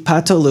Hopsy,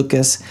 Pato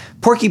Lucas,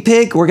 Porky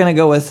Pig. We're gonna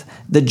go with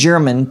the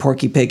German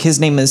Porky Pig. His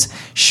name is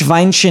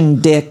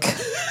Schweinchen Dick.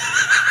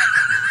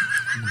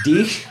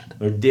 Dick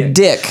or Dick?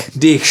 Dick.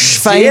 Dick. Dick.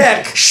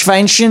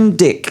 Schweinchen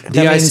Dick. That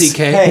means-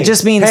 D-I-C-K? Hey, It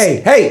just means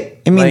hey.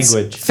 it means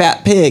language.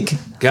 fat pig.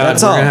 God,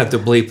 That's we're all. gonna have to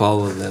bleep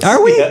all of this.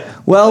 Are we? Yeah.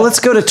 Well, let's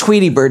go to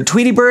Tweety Bird.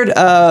 Tweety Bird.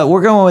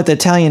 We're going with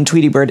Italian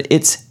Tweety Bird.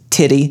 It's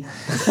Titty.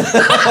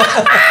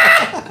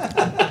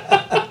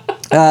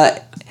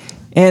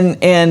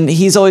 And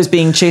he's always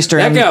being chased That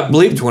around. got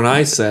bleeped when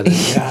I said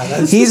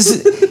it.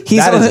 He's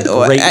That is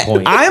a great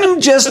point.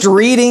 I'm just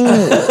reading.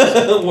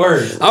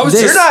 Word. I was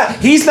This- You're not.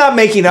 He's not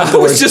making up the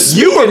I was words. just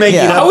You were making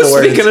Yeah. up I was the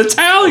words. speaking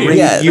Italian.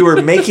 Yeah. You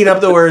were making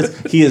up the words.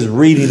 He is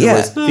reading the Yeah.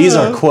 words. These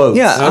are quotes.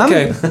 Yeah,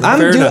 Okay, I'm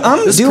fair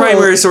enough. This is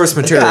primary source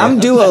material. Yeah, I'm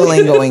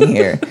Duolingoing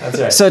here. That's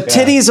right, So yeah.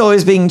 Titty's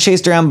always being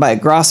chased around by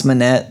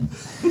Grossmanet,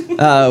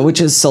 which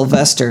is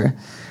Sylvester,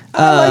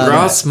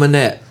 Gross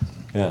Manette.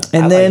 Yeah.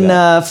 and I like then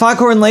that.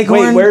 Foghorn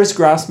Leghorn. Wait, where's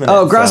Grossman?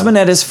 Oh,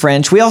 Grossmanet is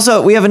French. We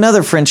have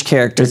another French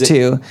character Is it-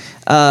 too.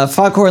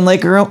 Foghorn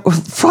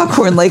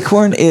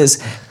Leghorn is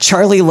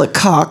Charlie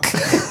Lecoq.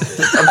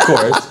 Of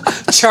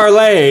course.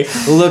 Charlie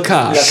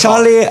Lecoq.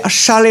 Charlie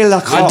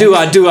Lecoq. I do,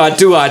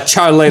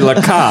 Charlie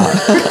Lecoq.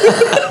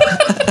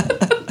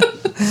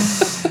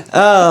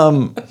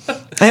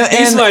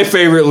 He's and, my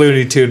favorite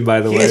Looney Tune,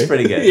 by the way. is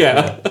pretty good.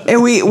 Yeah.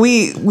 and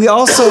we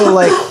also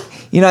like.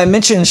 I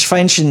mentioned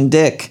Schweinchen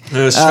Dick.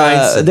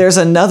 Schweinchen. There's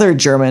another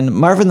German,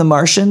 Marvin the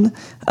Martian.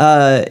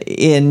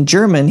 In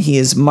German, he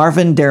is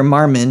Marvin der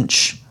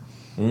Marmensch,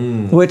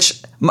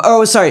 which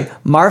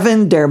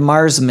Marvin der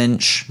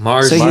Marsmensch.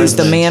 So he's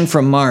the Marsmensch. man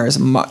from Mars.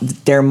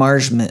 Der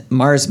Marsmensch.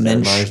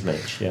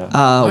 Marsmensch, yeah.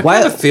 I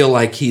Why- kind of feel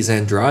like he's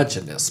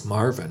androgynous,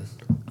 Marvin.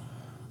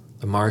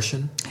 The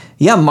Martian?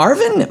 Yeah,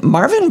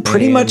 Marvin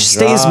pretty much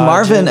stays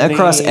Marvin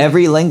across Androgyny.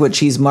 every language.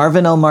 He's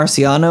Marvin El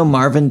Marciano,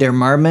 Marvin der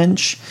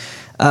Marmensch,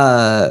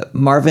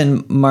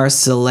 Marvin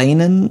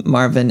Marcelanen,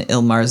 Marvin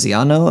Il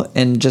Marziano,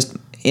 and just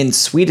in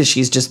Swedish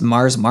he's just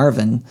Mars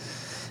Marvin.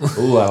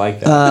 Ooh, I like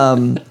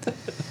that.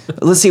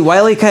 Let's see,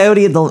 Wile E.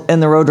 Coyote and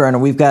the Roadrunner.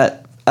 We've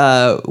got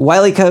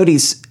Wile E.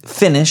 Coyote's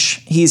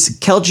Finnish. He's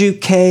Kelju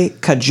K.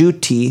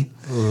 Kajuti.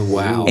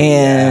 Wow.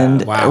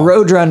 And Wow.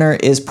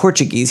 Roadrunner is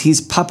Portuguese. He's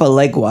Papa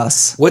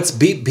Leguas. What's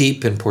beep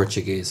beep in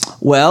Portuguese?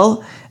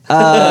 Well,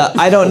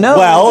 I don't know.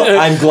 Well,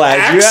 I'm glad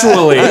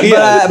Actually.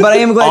 but I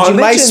am glad you on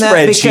my mentioned that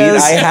spreadsheet,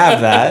 because I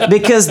have that.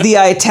 because the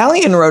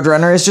Italian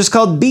Roadrunner is just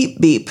called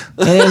beep beep,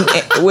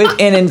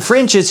 and in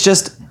French it's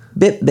just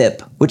bip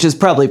bip, which is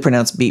probably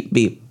pronounced beep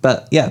beep.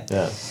 But yeah,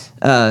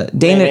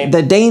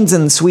 the Danes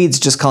and Swedes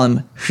just call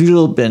him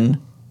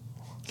Schulben.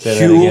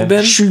 Say that again.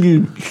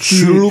 Schulben.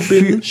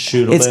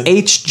 Schulben. It's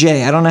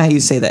HJ. I don't know how you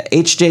say that.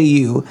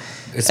 HJU.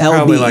 It's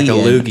probably like a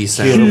LBEN. loogie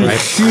sound, right?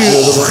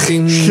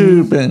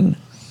 Schulben.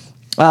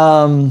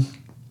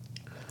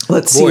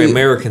 Let's Boy, see.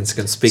 Americans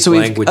can speak So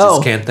we've- languages,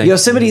 can't they?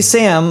 Yosemite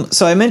Sam.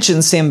 So I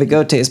mentioned Sam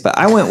Bigotes, but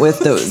I went with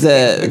the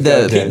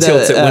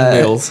Tilts at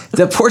windmills.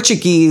 the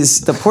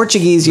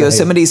Portuguese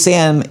Yosemite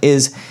Sam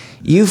is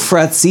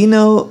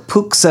Eufrazino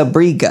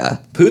Puxabriga.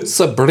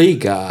 Putza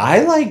Briga.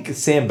 I like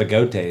Sam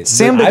Bigotes.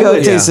 Sam I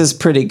would- Bigotes is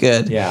pretty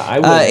good. Yeah, I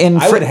would. in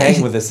I would Fr-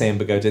 hang with the Sam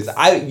Bigotes.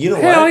 You know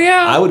Hell what?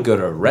 yeah. I would go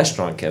to a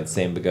restaurant called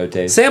Sam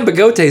Bigotes. Sam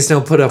Bigotes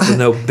don't put up with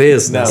no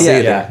business No,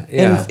 either. yeah.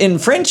 Yeah. In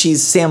French,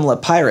 he's Sam Le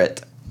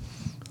Pirate.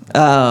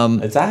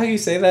 Is that how you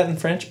say that in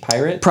French?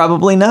 Pirate?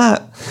 Probably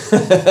not.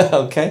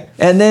 Okay.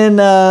 And then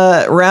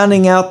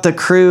rounding out the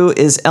crew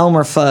is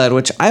Elmer Fudd,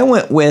 which I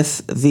went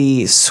with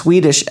the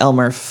Swedish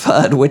Elmer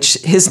Fudd, which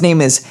his name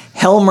is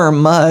Helmer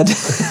Mudd.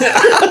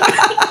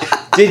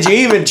 Did you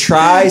even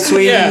try,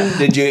 Sweden? Yeah.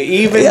 Did you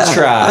even Yeah,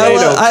 try?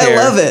 I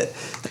love it.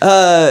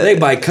 They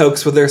buy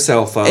Cokes with their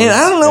cell phones. And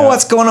I don't know Yeah.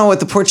 what's going on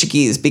with the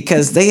Portuguese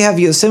because they have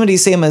Yosemite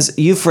Sam as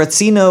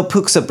Eufrazino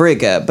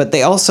Puxabriga, but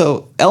they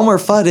also, Elmer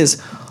Fudd is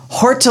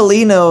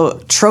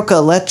Hortolino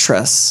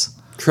Trocaletras.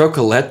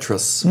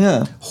 Trocaletras.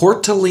 Yeah.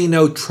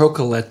 Hortolino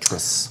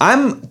Trocaletras.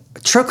 I'm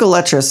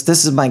Trocaletras,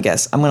 this is my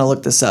guess. I'm going to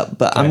look this up,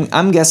 but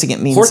I'm guessing it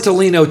means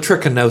Hortolino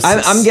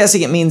trichinosis. I'm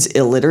guessing it means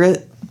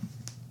illiterate.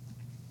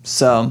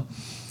 So,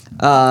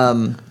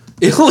 I'm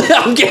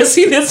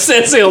guessing it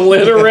says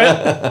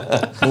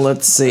illiterate.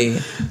 let's see.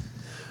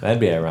 That'd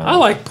be ironic. I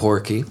like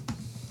Porky.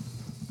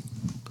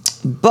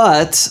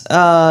 But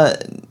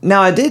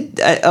now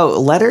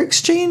letter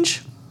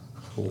exchange.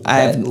 I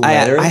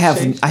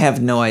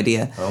have no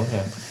idea.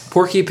 Okay.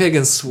 Porky Pig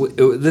in this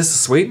is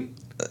Sweden.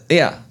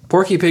 Yeah.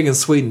 Porky Pig in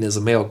Sweden is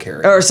a mail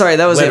carrier. Or sorry,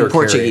 that was Letter in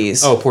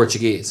Portuguese. carrier. Oh,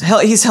 Portuguese.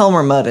 He's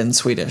Helmer Mudd in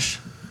Swedish.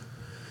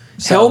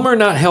 Helmer,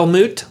 not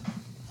Helmut.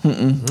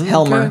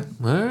 Helmer. Okay.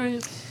 All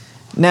right.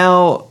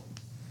 Now,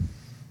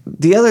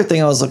 the other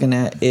thing I was looking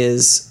at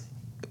is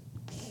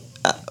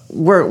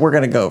we're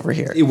gonna go over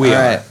here. We All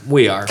are. right.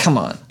 We are. Come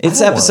on, it's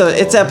don't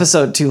wanna go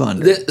episode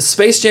 200. The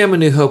Space Jam: A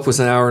New Hope was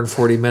an hour and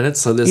 40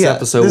 minutes, so this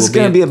episode this is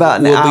going to be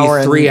about an hour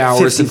and 3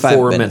 hours and 55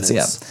 4 minutes.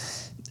 minutes. Yeah.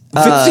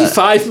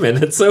 55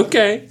 minutes,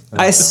 okay.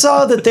 I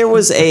saw that there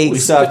was We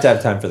still have to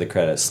have time for the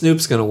credits.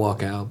 Snoop's gonna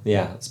walk out.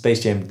 Yeah,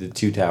 Space Jam: The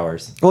Two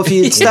Towers. Well, if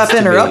you stop to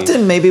be-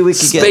 interrupting, maybe we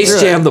could get Space through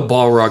Jam: it. The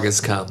Balrog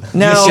has come.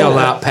 No. You shall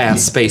not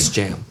pass Space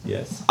Jam.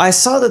 Yes. I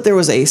saw that there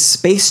was a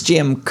Space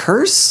Jam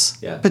curse,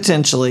 Yeah.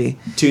 potentially.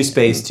 Two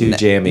space, two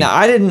jammy. Now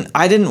I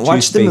didn't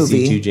watch two the spacey,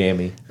 movie, two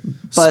jammy.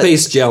 but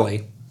Space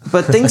Jelly.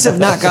 but things have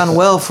not gone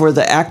well for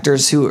the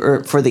actors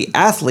for the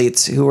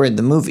athletes who were in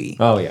the movie.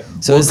 Oh yeah.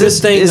 So is this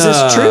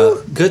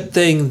true? Good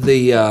thing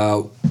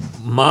the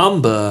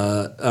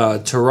Mamba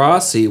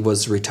Tarasi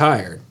was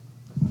retired.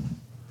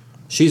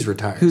 She's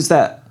retired. Who's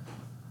that?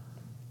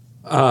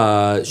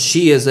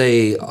 She is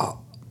a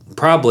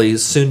probably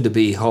soon to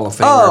be Hall of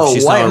Famer Oh, if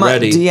she's White not Ma-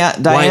 already.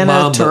 Diana White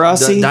Mamba,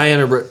 Taurasi?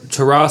 Diana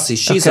Taurasi.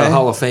 She's Okay. a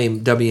Hall of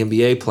Fame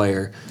WNBA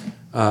player.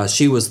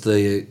 She was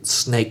the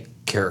snake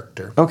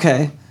character.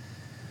 Okay.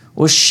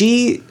 Well,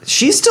 she's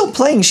still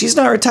playing. She's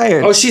not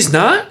retired. Oh, she's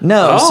not?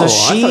 No, Oh,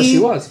 so I thought she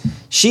was.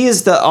 She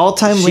is the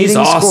all-time She's leading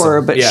awesome,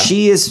 scorer, but yeah.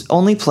 she has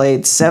only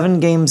played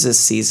 7 games this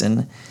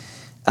season.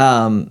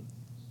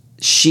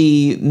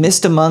 She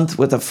missed a month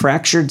with a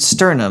fractured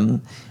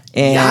sternum,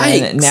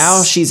 and Yikes.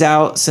 now she's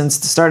out since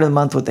the start of the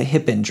month with a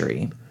hip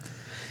injury.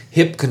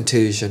 Hip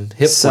contusion,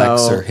 hip So,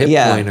 flexor, hip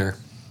yeah. pointer.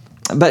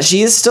 But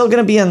she is still going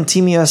to be on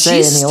Team USA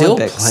She's in the still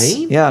Olympics.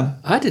 playing? Yeah.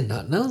 I did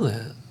not know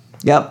that.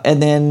 Yep.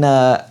 And then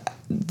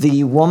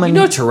the woman. You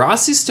know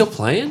Tarasi's still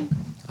playing?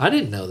 I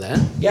didn't know that.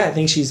 Yeah, I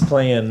think she's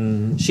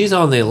playing She's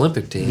on the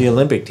Olympic team. the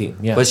Olympic team.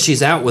 Yeah. But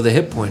she's out with a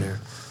hip pointer.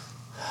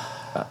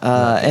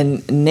 and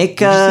Did you see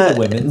Nika. the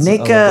women's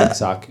Nika.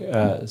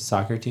 Olympic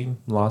soccer team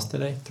lost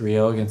today,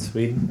 3-0 against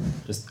Sweden.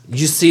 Just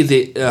You see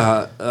the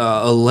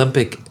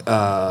Olympic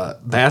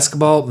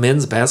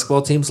men's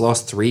basketball teams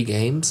lost 3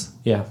 games?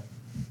 yeah.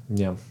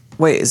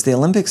 Wait, is the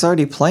Olympics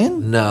already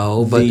playing?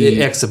 No, but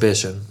The-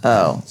 exhibition.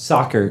 Oh,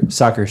 Soccer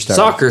started.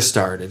 Soccer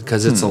started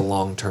because it's a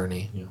long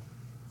tourney.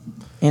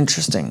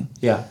 interesting.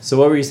 Yeah. So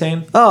what were you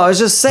saying? Oh, I was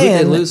just Who'd they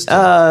saying. lose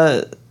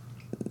to?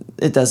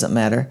 It doesn't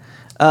matter.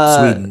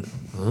 Sweden.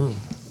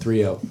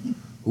 3-0.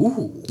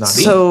 Ooh,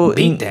 So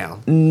beat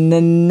down.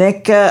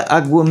 Nneka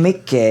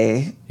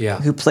Agwumike, Yeah.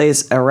 who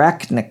plays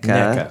Arachnica,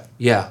 NECA.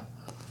 Yeah,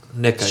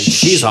 Nika,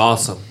 she's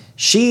awesome.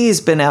 she's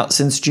been out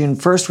since June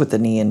 1st with a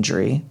knee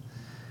injury.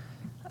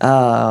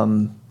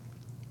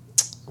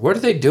 What are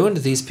they doing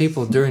to these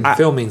people during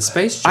filming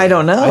Space Jam? I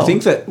don't know. I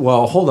think that.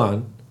 Well, hold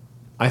on.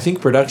 I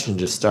think production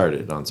just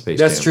started on Space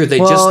That's Jam. true. They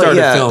just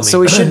started filming. So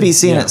we should be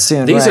seeing Yeah. it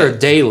soon. These right. are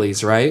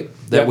dailies, right?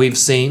 That Yeah. we've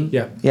seen.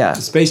 Yeah. Yeah.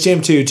 Space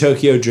Jam 2,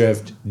 Tokyo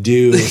Drift,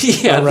 due.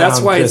 Yeah, that's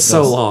around why it's so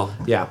Christmas. long.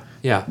 Yeah.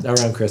 Yeah.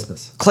 Around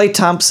Christmas. Clay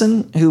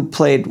Thompson, who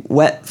played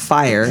Wet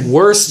Fire.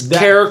 Worst That-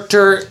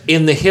 character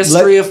in the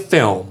history of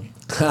film.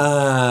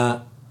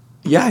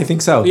 Yeah, I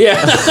think so. Yeah.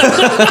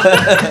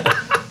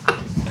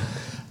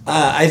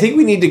 I think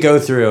we need to go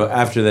through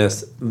after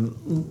this.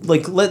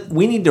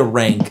 We need to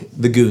rank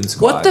the Goon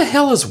Squad. What the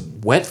hell is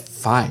wet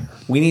fire?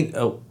 We need.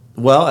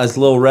 Well, as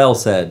Lil Rel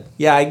said,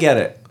 yeah, I get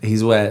it.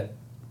 He's wet,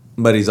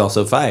 but he's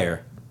also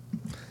fire.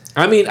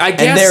 I mean, I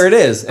guess there it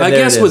is. And I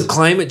there guess it with is.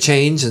 climate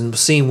change and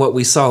seeing what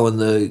we saw in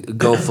the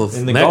Gulf of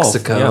In the Gulf,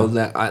 Mexico,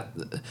 yeah.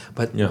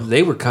 but Yeah.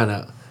 they were kind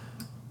of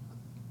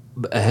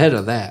ahead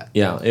of that.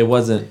 Yeah, it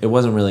wasn't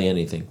really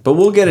anything. But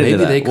we'll get into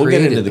Maybe that. they We'll get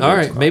created. into the all Goon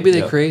right, Squad. maybe they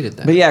Yep. created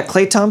that. But yeah,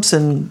 Clay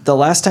Thompson, the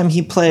last time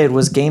he played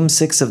was Game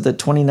 6 of the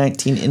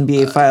 2019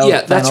 NBA Finals.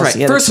 Yeah, that's right.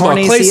 He had a First of all,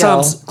 torn Clay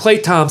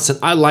ACL. Thompson.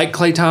 I like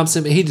Clay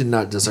Thompson, but he did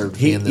not deserve to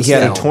be in this He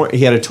had film. a torn.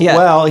 He had a Yeah.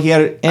 well. He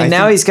had. And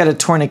now he's got a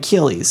torn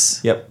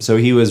Achilles. Yep. So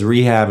he was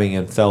rehabbing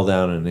and fell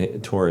down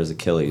and tore his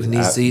Achilles. He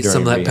needs to eat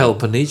some of that rehab.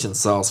 Peloponnesian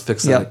sauce,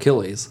 fix that Yep.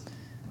 Achilles.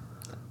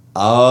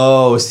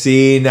 Oh,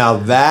 see, now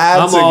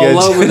that's I'm a all good.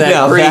 over that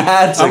now Greek.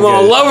 that's a I'm good-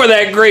 all over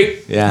that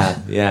Greek. Yeah,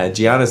 yeah.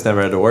 Giannis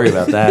never had to worry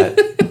about that.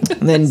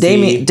 And then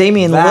See,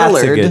 Damian that's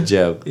Lillard. a good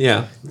joke.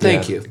 Yeah.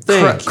 Thank Yeah. you.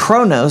 Thank you.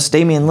 Kronos,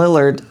 Damian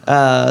Lillard,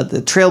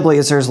 the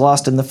Trailblazers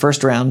lost in the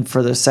first round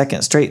for the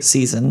second straight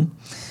season.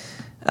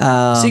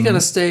 Is he going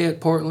to stay at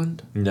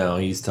Portland? No,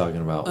 he's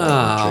talking about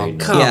Oh, trading.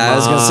 come Yeah, I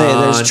was gonna say,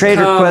 there's trade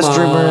come request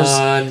rumors.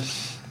 on.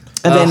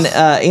 And then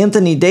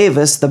Anthony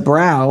Davis, the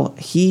brow,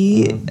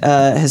 he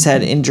has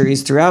had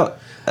injuries throughout.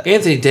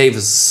 Anthony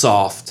Davis is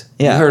soft.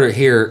 Yeah. You heard it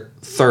here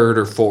third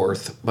or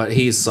fourth, but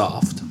he's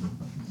soft.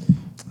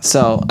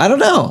 So I don't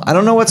know. I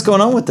don't know what's going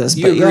on with this.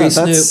 You but agree, yeah,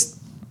 Snoop? that's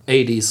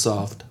AD's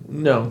soft.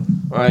 No.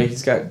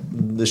 He's got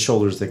the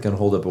shoulders that can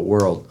hold up a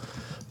world.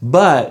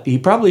 But he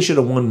probably should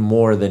have won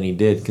more than he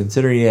did,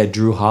 considering he had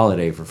Drew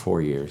Holiday for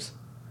 4 years.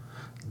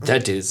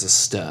 That dude's a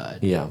stud.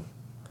 Yeah.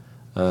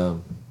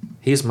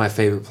 He's my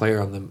favorite player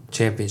on the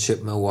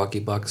championship Milwaukee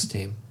Bucks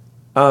team.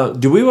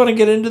 Do we want to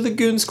get into the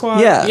Goon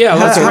Squad? Yeah. Yeah,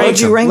 let's How rank would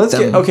you them. rank Let's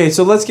them?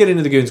 so let's get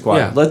into the Goon Squad.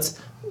 Yeah.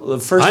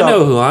 First I off,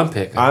 know who I'm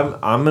picking.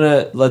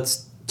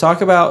 let's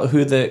talk about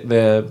who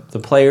the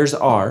players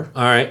are,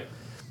 All right.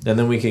 and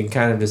then we can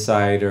kind of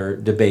decide or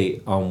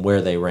debate on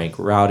where they rank.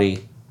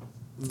 Rowdy,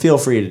 feel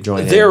free to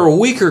join They're in. a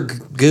weaker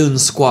Goon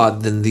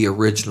Squad than the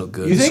original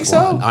Goon You think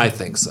Squad. so? I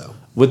think so.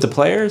 With the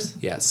players,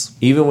 Yes.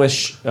 even with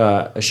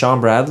Sean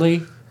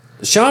Bradley.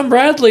 Sean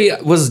Bradley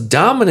was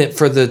dominant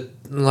for the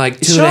two Sean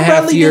and a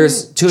half Bradley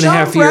years. didn't-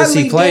 2.5 Sean years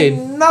Bradley he played.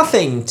 did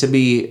nothing to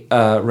be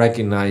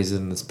recognized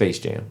in the Space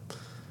Jam,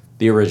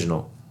 the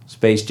original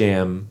Space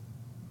Jam,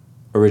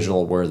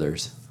 original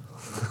Werthers.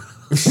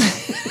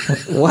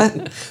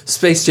 What?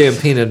 Space Jam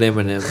peanut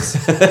M&Ms.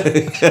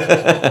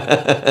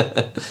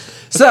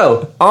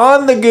 So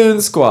on the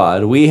Goon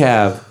Squad, we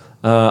have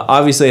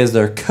obviously as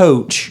their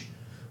coach,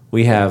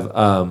 we have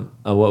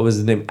what was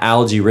his name?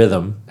 Don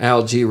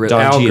Cheadle.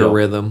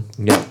 Algorithm.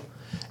 Yeah.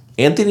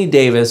 Anthony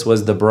Davis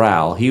was the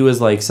Brow. He was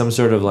like some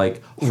sort of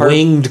like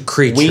Winged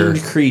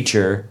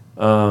creature.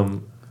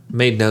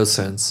 Made no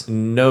sense.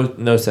 No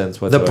sense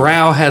The whatsoever.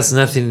 brow has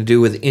nothing to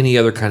do with any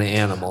other kind of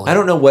animal. I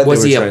don't know what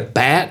was they he were a trying-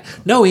 bat?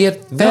 No, he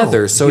had No,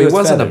 feathers, so he was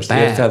wasn't feathers. a He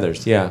had bat.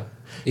 feathers, yeah.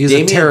 He was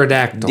a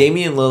pterodactyl.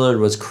 Damian Lillard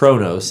was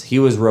Kronos. He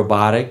was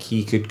robotic.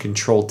 He could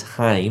control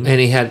time. And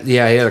he had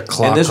a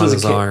clock And this on was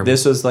his arm.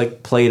 This was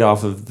like played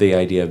off of the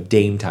idea of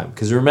Dame Time.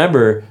 Because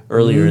remember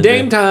earlier in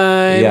Dame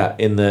Time. Yeah,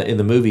 in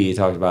the movie he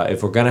talked about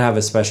if we're gonna have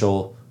a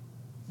special.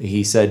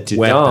 He said to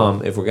Weapon.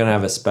 Dom, if we're gonna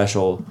have a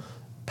special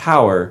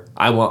power,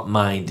 I want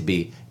mine to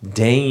be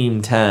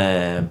Dame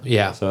Time.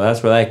 Yeah. So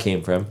that's where that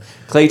came from.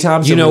 Klay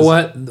Thompson. You know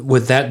was what?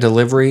 With that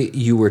delivery,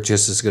 you were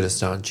just as good as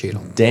Don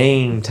Cheadle.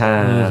 Dame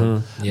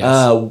Time.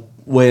 Yes.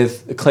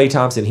 With Klay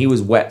Thompson, he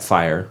was Wet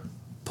Fire.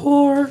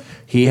 Poor.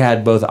 He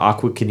had both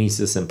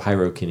aquakinesis and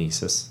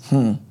pyrokinesis.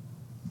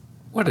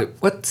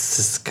 What's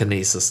this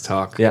kinesis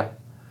talk? Yeah.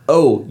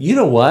 Oh, you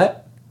know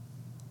what?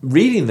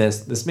 Reading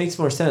this makes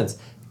more sense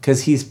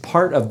because he's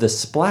part of the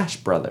Splash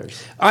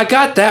Brothers. I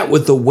got that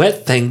with the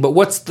wet thing, but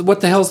what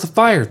the hell's the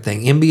fire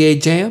thing?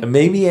 NBA Jam?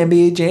 Maybe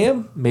NBA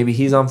Jam? Maybe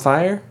he's on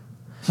fire?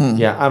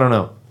 Yeah, I don't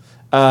know.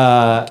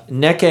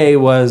 Neke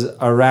was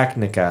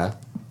Arachnica,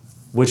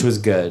 which was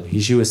good.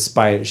 She was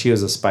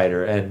a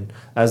spider, and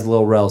as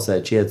Lil Rel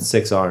said, she had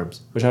 6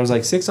 arms, which I was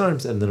like, 6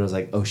 arms? And then I was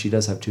like, oh, she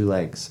does have 2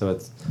 legs, so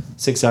it's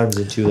 6 arms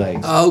and 2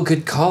 legs. Oh,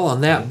 good call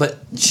on that. But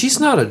she's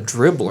not a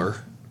dribbler.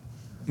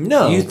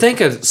 No. You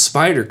think a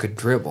spider could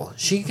dribble?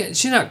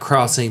 She's not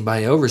crossing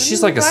anybody over.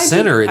 She's like a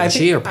center, isn't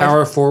she? Or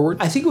power forward?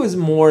 I think it was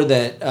more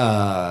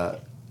that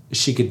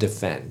she could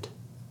defend.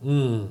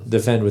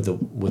 Defend with the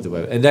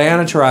weapon. And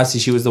Diana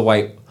Taurasi, she was the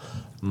white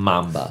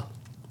mamba.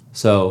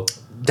 So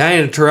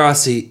Diana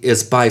Taurasi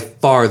is by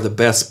far the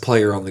best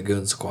player on the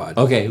Goon Squad.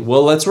 okay,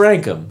 well let's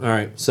rank them. All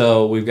right.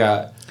 So we've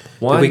got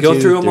 1, we go 2,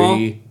 through 'em all?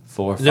 3,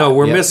 4, 5. No,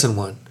 we're Yep. missing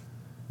one.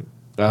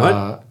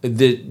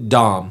 The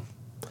Dom.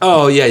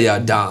 Oh yeah,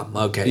 Dom.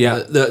 Okay, Yeah.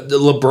 the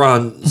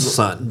LeBron's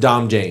son.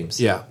 Dom James.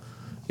 Yeah.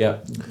 Yeah.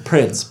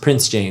 Prince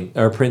James,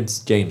 or Prince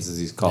James as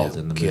he's called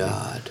in the movie.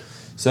 God.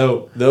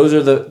 So those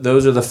are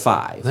the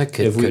 5. That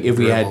kid if we couldn't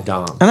had dribble.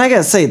 Dom. And I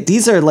gotta say,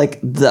 these are like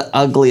the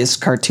ugliest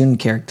cartoon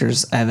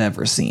characters I've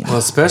ever seen. Well,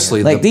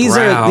 especially Like, the these are-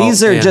 brow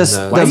these are and just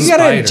the Why you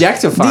gotta spider.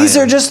 objectify These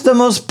him? are just the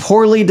most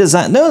poorly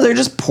designed. No, they're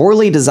just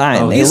poorly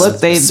designed. They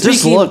just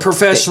speaking look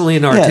professionally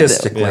and yeah,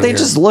 artistically They here.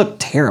 just look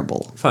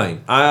terrible.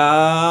 Fine.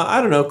 I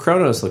don't know.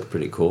 Kronos looked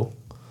pretty cool.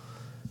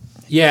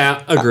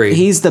 Yeah, agreed.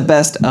 He's the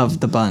best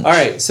of the bunch. All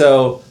right,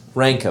 so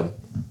rank them.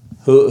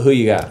 Who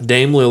you got?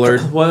 Dame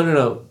Lillard, Well,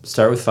 no.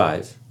 Start with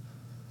 5.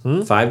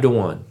 5 to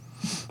 1.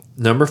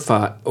 number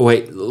 5. Oh,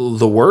 wait,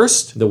 the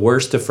worst? The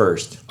worst to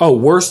first. Oh,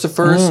 worst to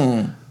first?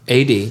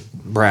 AD,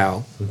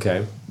 Brow.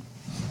 Okay.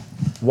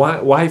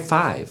 Why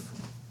 5?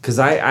 Because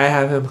I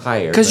have him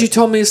higher. Because but- you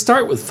told me to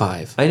start with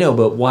 5. I know,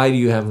 but why do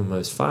you have him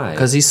as 5?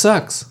 Because he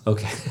sucks.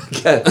 Okay.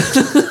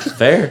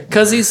 Fair.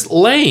 Because he's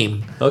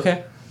lame.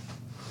 Okay.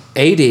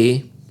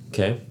 AD,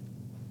 Okay.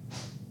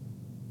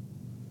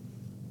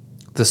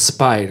 the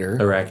spider.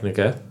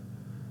 Arachnica.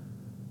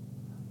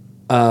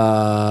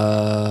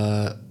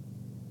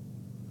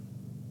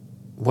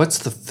 What's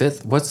the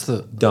 5th? What's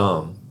the...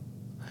 Dom.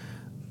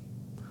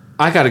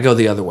 I got to go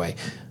the other way.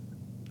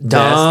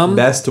 Dom.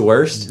 Best to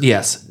worst.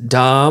 Yes.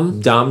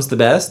 Dom. Dom's the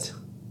best.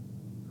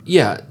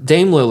 Yeah.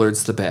 Dame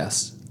Lillard's the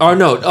best. Or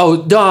no.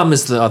 Oh, Dom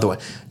is the other one.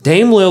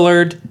 Dame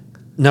Lillard,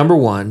 number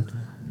 1.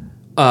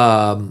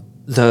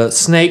 The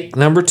snake,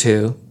 number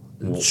 2.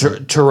 White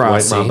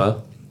Taurasi.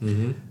 Mamba.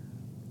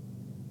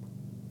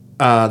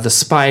 The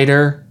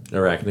spider,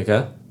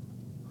 Arachnica.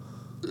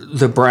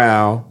 the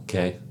brow,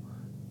 Okay.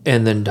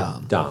 and then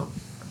Dom. Dom.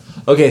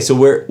 Okay,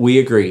 so we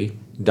agree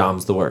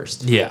Dom's the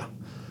worst. Yeah.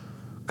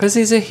 Because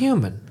he's a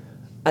human.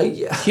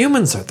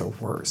 Humans are the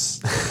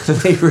worst.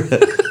 they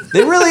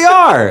really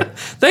are.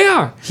 They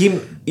are.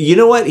 You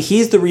know what?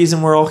 He's the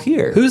reason we're all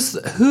here. Who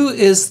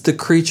is the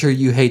creature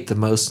you hate the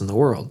most in the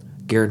world?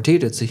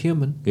 Guaranteed, it's a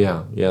human.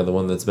 Yeah, the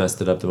one that's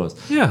messed it up the most.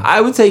 Yeah.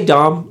 I would say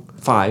Dom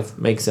 5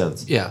 makes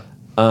sense. Yeah.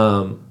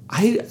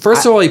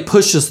 First of all, he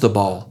pushes the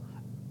ball.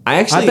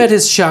 I bet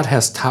his shot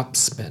has top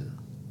spin.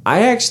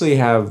 I actually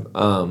have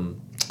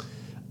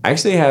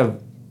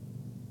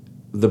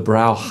the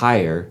brow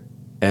higher,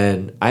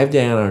 and I have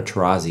Diana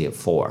Taurasi at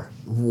 4.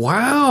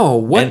 Wow,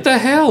 what the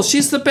hell?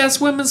 She's the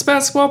best women's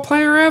basketball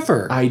player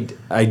ever.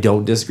 I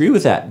don't disagree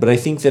with that, but I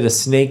think that a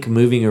snake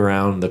moving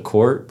around the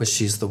court, But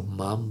she's the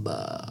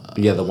mamba.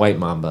 yeah, the white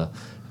mamba,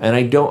 and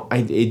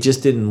it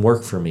just didn't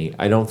work for me.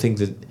 I don't think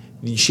that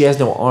she has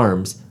no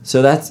arms,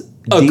 so that's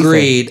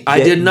Agreed. defense. I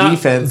did not.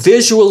 Defense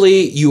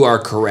Visually, you are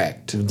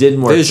correct.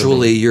 didn't work.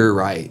 Visually, for me. you're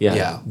right.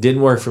 Yeah.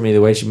 Didn't work for me. The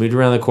way she moved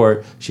around the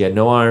court, she had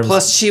no arms.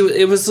 Plus,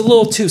 it was a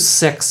little too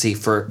sexy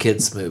for a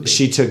kids' movie.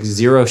 She took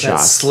 0 that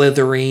shots.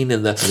 slithering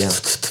and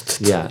the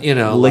Yeah,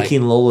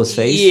 licking Lola's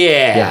face.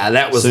 Yeah,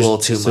 that was a little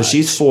too much. So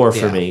she's 4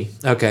 for Yeah. me.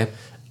 Okay.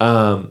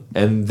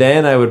 And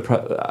then I would,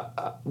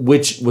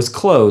 which was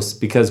close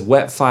because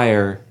Wet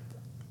Fire.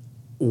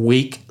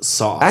 Weak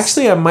sauce.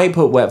 Actually, I might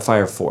put Wet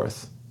Fire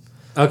 4th.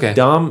 Okay.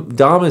 Dom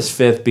is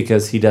 5th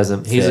because he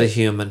doesn't. He's fit. a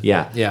human.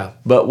 Yeah. Yeah.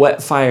 But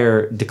Wet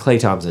Fire, Clay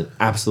Thompson,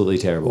 absolutely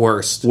terrible.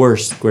 Worst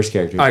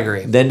character. I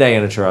agree. Then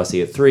Diana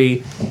Taurasi at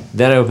 3.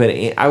 Then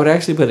I would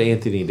actually put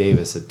Anthony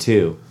Davis at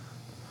 2.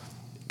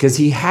 Because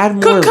he had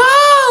more.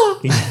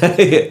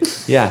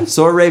 Yeah,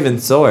 soar Raven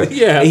soar.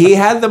 Yeah. He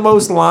had the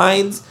most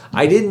lines.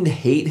 I didn't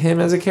hate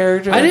him as a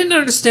character. I didn't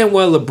understand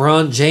why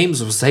LeBron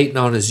James was hating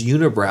on his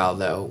unibrow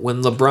though.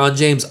 When LeBron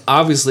James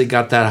obviously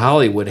got that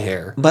Hollywood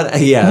hair. But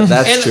yeah,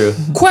 that's And true.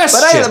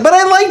 Question. But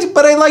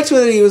I liked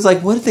when he was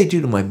like, "What did they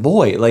do to my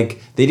boy?"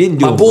 Like they didn't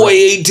do My him boy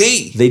right.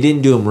 AD. They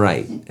didn't do him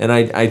right, and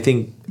I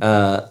think.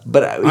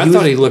 But I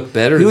thought he looked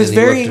better. He was than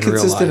very he looked in real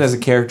inconsistent life. as a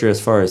character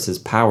as far as his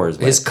powers.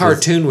 His went.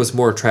 cartoon was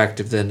more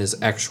attractive than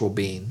his actual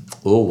being.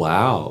 Oh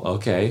wow!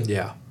 Okay,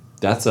 Yeah.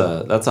 that's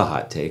a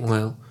hot take.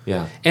 Well.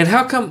 Yeah, And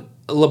how come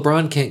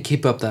LeBron can't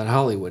keep up that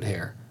Hollywood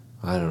hair?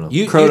 I don't know.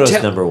 You Krotos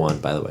tell- number 1,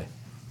 by the way.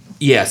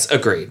 Yes,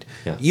 agreed.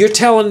 Yeah. You're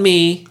telling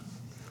me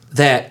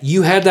that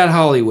you had that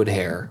Hollywood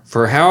hair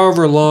for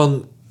however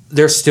long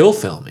they're still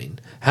filming,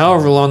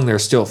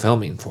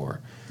 for,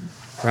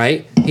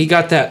 right? He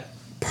got that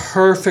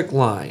perfect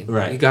line.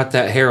 Right. He got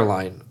that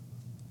hairline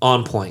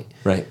on point.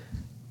 Right.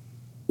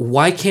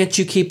 Why can't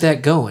you keep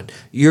that going?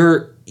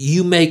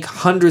 You make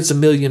hundreds of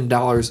millions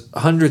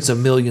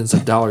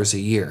of dollars a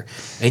year,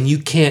 and you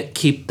can't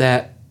keep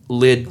that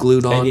lid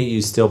glued on. And yet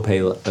you still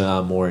pay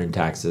more in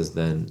taxes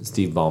than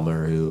Steve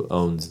Ballmer, who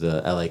owns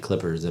the LA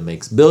Clippers and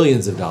makes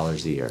billions of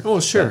dollars a year. Oh,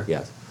 sure.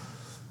 Yes.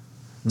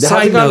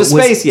 Hasn't gone to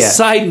space yet.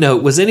 Side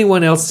note, was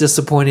anyone else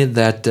disappointed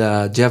that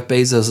Jeff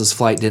Bezos'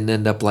 flight didn't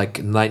end up like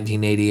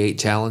 1988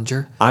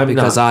 Challenger?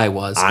 Because I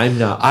was. I'm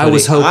not.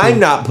 I'm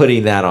not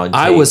putting that on tape.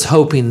 I was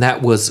hoping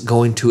that was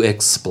going to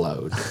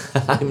explode.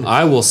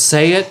 I will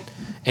say it.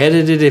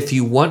 Edit it if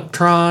you want,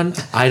 Tron.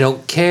 I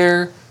don't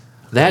care.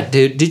 That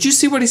dude, did you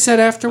see what he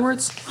said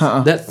afterwards?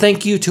 That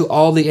thank you to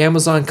all the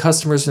Amazon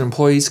customers and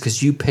employees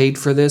because you paid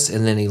for this,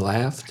 and then he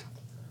laughed.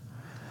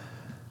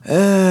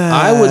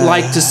 I would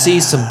like to see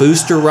some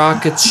booster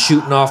rockets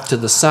shooting off to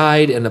the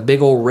side and a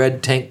big old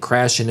red tank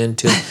crashing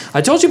into him.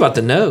 I told you about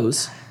the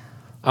nose.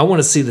 I want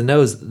to see the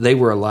nose. They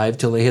were alive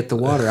till they hit the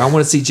water. I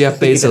want to see Jeff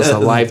Bezos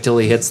alive till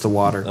he hits the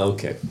water.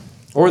 Okay.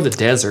 Or the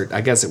desert.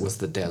 I guess it was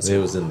the desert. It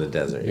was in the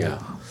desert.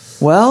 Yeah.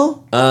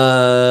 Well,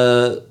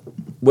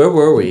 Where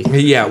were we?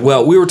 Yeah,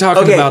 well, we were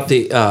talking Okay. about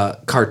the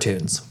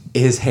cartoons.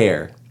 His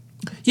hair.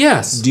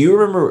 Yes. Do you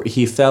remember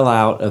he fell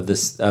out of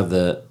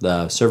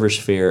the server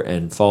sphere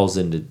and falls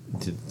into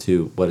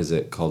to what is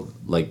it called,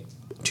 like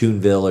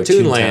Toonville or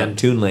Toonland.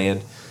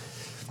 Toonland.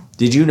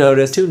 Did you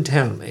notice?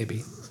 Toontown,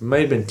 maybe. It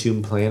might have been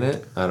Toon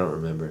Planet. I don't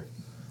remember.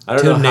 I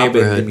don't Toon know how big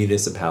Neighborhood. the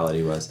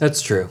municipality was.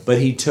 That's true. But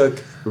he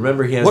took.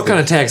 Remember, he has What kind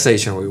of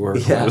taxation are we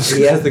working Yeah, with?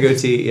 he has the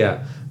goatee.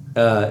 Yeah.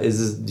 Is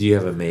this? Do you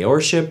have a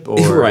mayorship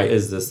or Right.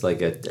 is this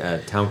like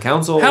a town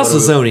council? How's What the are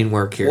we- zoning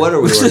work here? What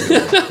are we working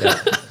with?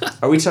 Yeah.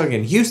 Are we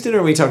talking Houston or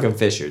are we talking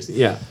Fishers?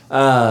 Yeah.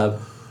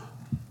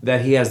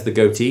 That he has the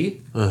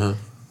goatee.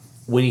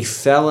 When he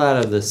fell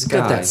out of the sky,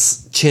 Got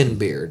that chin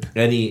beard.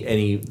 and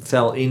he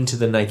fell into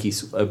the Nike,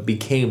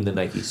 became the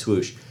Nike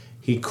swoosh.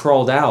 He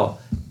crawled out,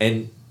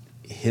 and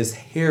his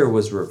hair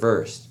was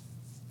reversed.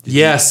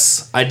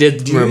 Yes, I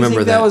did Do you remember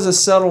think that. that was a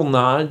subtle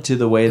nod to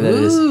the way that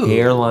his Ooh.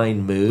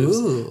 hairline moves?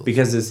 Ooh.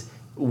 Because his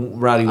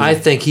Roddy, I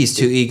think he's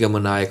too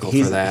egomaniacal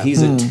he's for that.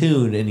 he's a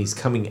tune, and he's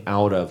coming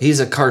out of. He's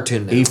a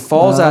cartoon now. He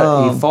falls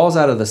out. He falls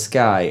out of the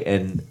sky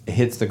and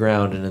hits the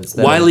ground, and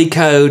instead Wile E.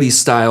 Coyote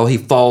style, he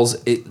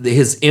falls.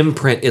 His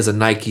imprint is a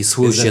Nike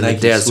swoosh is a in Nike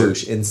the desert.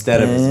 swoosh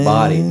instead of his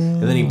body,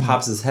 and then he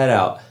pops his head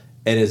out,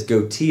 and his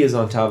goatee is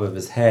on top of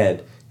his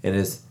head, and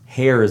his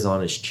hair is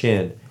on his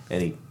chin,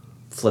 and he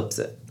flips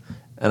it.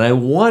 And I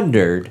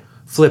wondered,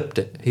 Flipped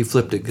it. He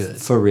flipped it good.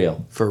 For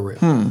real. For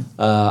real.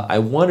 I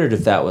wondered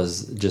if that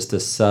was just a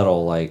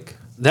subtle, like,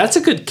 That's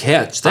a good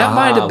catch. That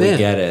might have been. we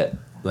get it.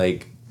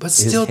 Like, But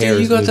his still, hair dude,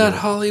 you is got that moving.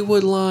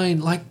 Hollywood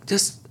line. Like,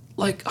 just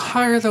like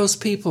hire those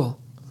people.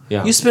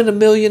 Yeah. You spend $1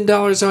 million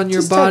on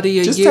your body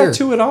a just year.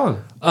 tattoo it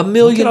on. $1 Look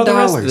million at all the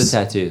rest of the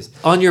tattoos.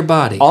 on your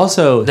body.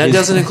 Also, that his-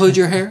 doesn't include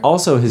your hair.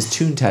 Also, his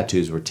Toon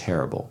tattoos were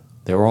terrible.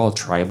 They were all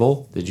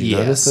tribal. Did you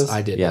notice this?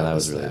 I did. Yeah, that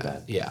notice was really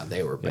bad. Yeah,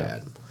 they were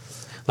bad.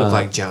 Looked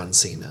like John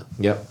Cena.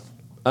 Yep.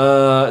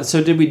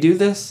 So did we do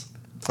this?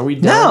 Are we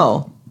done?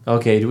 No.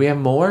 Okay. Do we have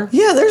more?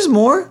 Yeah, there's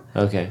more.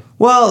 Okay.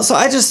 Well, so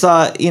I just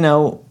thought,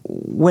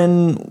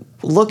 when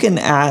looking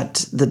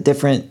at the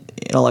different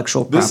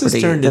intellectual This property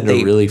has turned that into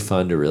they. really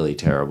fun to really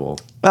terrible.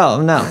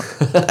 Oh no.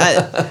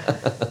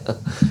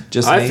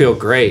 Just I me? feel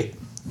great.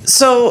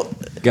 So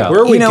Go. Where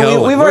are we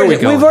going? we've Where are we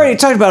already going? we've already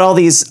talked about all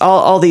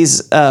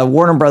these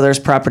Warner Brothers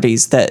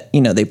properties that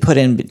they put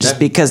in just That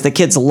because the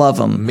kids love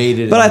them. made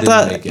it But and I didn't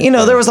thought make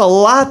it. there was a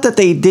lot that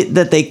they did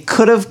that they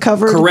could have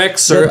covered. Correct,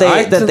 sir. I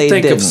That can they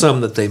think didn't. of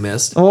some that they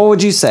missed. What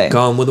would you say?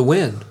 Gone with the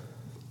Wind.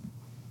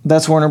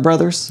 That's Warner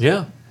Brothers.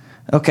 Yeah.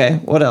 Okay.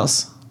 What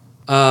else?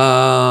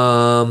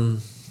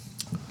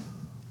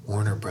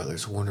 Warner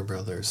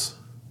Brothers.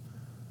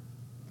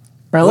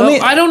 Right,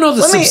 Well, I don't know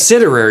the let me-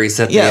 subsidiaries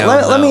that they Yeah,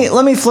 own.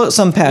 let me float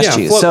some past Yeah,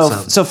 you. float So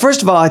some. so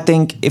first of all, I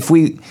think if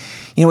we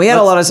had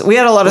a lot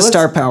of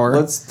star power.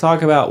 Let's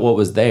talk about what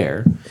was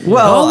there.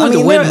 Well, Gone with I mean,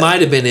 the Wind there,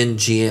 might have been in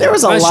GM. there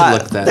was a I should lot.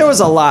 look that There up.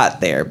 was a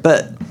lot there,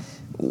 but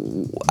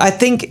I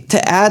think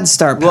to add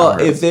star power. Well,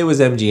 if it was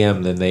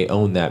MGM, then they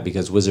own that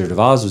because Wizard of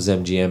Oz was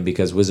MGM.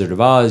 Because Wizard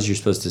of Oz, you're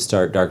supposed to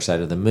start Dark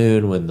Side of the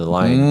Moon when the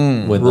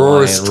lion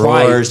roars the twice.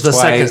 lion roars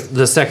twice.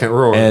 The second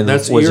roar. And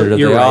That's Wizard of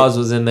you're the right. Oz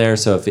was in there.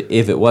 So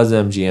if it was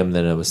MGM,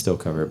 then it was still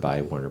covered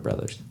by Warner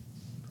Brothers.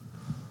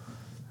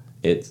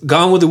 It's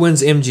Gone with the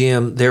Wind's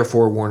MGM,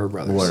 therefore Warner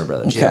Brothers. Warner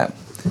Brothers. okay,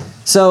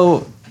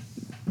 so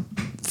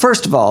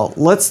first of all,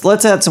 let's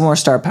add some more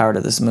star power to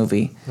this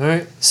movie. All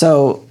right.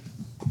 So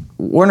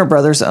Warner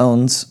Brothers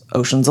owns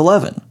Ocean's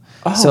 11.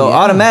 So yeah.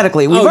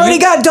 automatically, we've Oh, already you-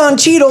 got Don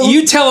Cheadle.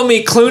 You telling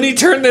me Clooney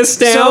turned this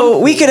down? so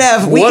we could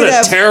have what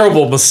a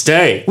terrible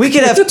mistake. we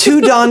could have two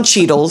Don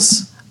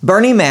Cheadles,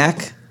 Bernie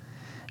Mac,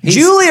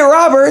 Julia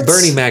Roberts.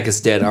 Bernie Mac is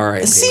dead.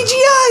 R.I.P.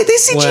 CGI. They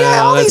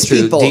CGI all that's these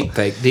true. people. Deep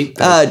fake.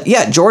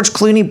 Yeah, George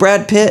Clooney,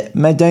 Brad Pitt,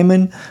 Matt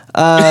Damon,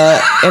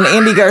 and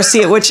Andy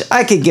Garcia. Which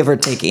I could give or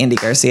take Andy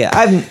Garcia.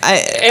 I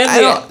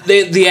don't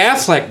the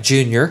Affleck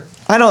Jr.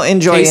 I don't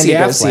enjoy Casey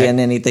Andy Garcia Affleck. in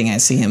anything I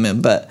see him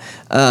in. But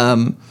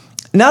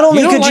not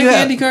only You don't could like you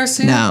have Andy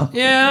Garcia? No.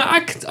 Yeah, I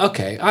could.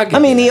 Okay, I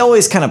mean, he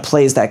always kind of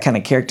plays that kind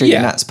of character Yeah.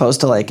 you're not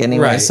supposed to like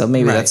anyway, Right, so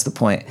maybe right, that's the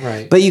point.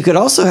 right. But you could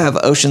also have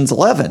Ocean's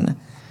 11,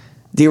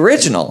 the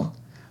original,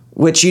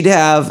 which you'd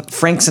have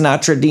Frank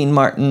Sinatra, Dean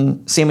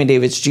Martin, Sammy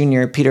Davis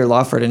Jr., Peter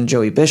Lawford, and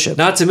Joey Bishop.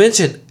 Not to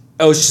mention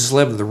Ocean's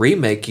 11, the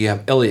remake. You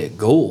have Elliot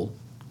Gould.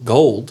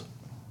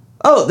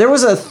 Oh, there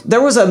was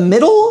a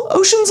middle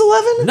Ocean's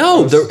 11?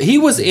 No, he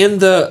was in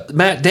the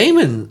Matt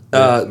Damon,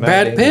 Brad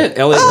Damon. Pitt,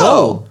 Elliot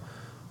Oh. Gould.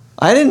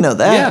 I didn't know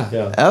that.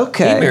 Yeah.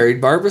 Okay. He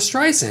married Barbara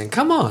Streisand.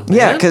 Come on, man.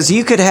 Yeah, because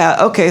you could have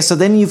so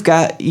then you've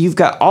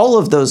got all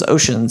of those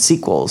Ocean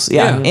sequels.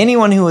 Yeah, Yeah.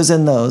 anyone who was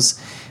in those,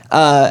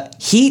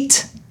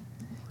 Heat,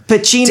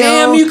 Pacino.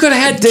 Damn, you could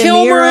have had De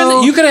Kilmer Niro,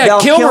 in. You could have Val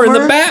had Kilmer in the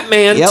Kilmer.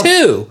 Batman Yep,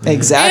 too.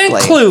 exactly.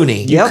 And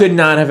Clooney. Yep. You could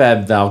not have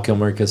had Val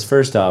Kilmer because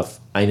first off,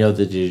 I know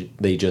that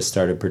they just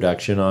started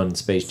production on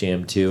Space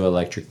Jam 2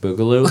 Electric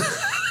Boogaloo.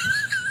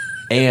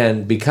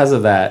 And because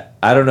of that,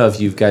 I don't know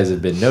if you guys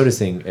have been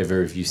noticing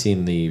or if you've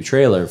seen the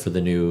trailer for the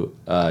new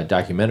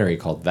documentary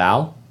called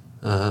Val.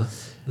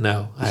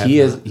 No, He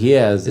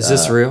has. Is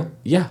this real?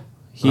 Yeah.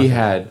 He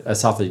had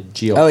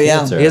esophageal Oh, yeah.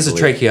 cancer. He has I a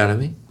believe.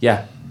 tracheotomy.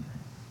 Yeah.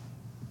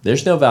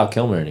 There's no Val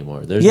Kilmer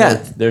anymore.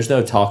 There's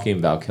no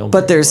talking Val Kilmer.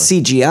 But there's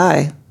anymore.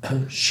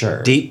 CGI.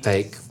 Sure. Deep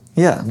fake.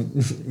 Yeah,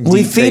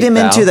 we feed fake him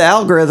Val. into the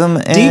algorithm.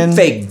 And Deep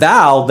fake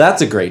Val.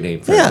 That's a great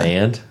name for Yeah. a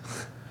band.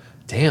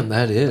 Damn,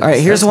 that is. All right,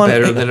 here's That's one-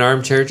 better than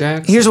Armchair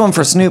Jack. Here's one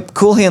for Snoop.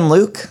 Cool Hand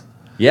Luke.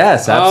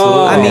 Yes, absolutely.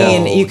 Oh. I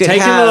mean, you could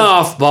Taking have it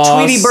off, boss.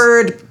 Tweety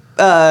Bird.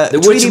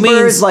 Which Tweety means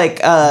Bird's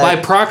like. by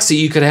proxy,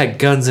 you could have had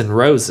Guns N'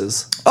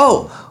 Roses.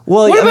 Oh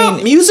well, What I about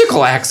mean,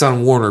 musical acts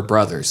on Warner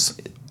Brothers?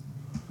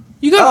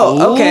 You got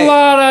Oh, okay. a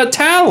lot of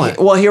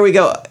talent. well, here we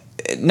go.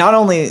 Not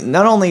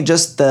only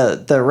just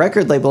the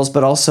record labels,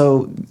 but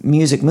also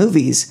music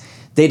movies.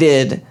 They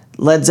did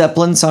Led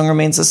Zeppelin. Song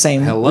Remains the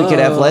Same. We could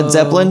have Led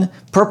Zeppelin.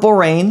 Purple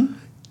Rain.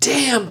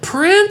 Damn,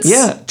 Prince.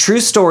 Yeah, True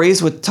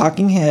Stories with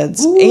Talking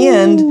Heads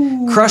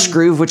and Crush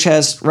Groove, which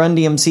has Run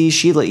DMC,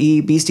 Sheila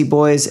E., Beastie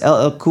Boys,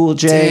 LL Cool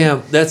J.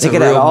 Damn, that's They a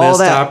could have real all missed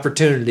that.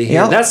 opportunity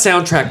here. Yep. That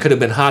soundtrack could have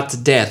been hot to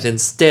death.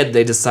 Instead,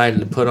 they decided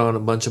to put on a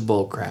bunch of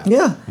bullcrap.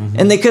 Yeah,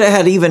 and they could have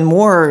had even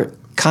more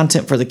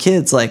content for the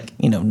kids, like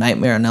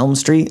Nightmare on Elm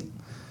Street.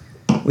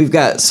 We've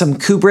got some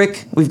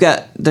Kubrick. We've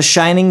got The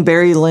Shining,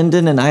 Barry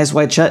Lyndon, and Eyes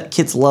Wide Shut.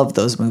 Kids love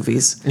those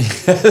movies.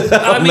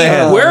 I mean,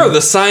 man. where are the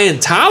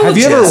Scientologists? Have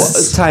you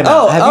ever time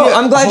out?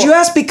 I'm glad you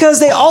asked because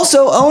they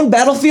also own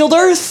Battlefield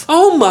Earth.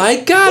 Oh my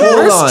God, Hold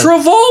where's on.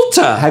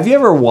 Travolta? Have you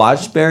ever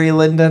watched Barry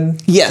Lyndon?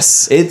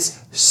 Yes. It's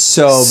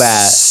so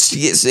bad.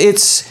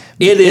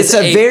 It's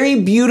a very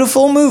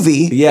beautiful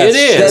movie. Yes. It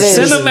is,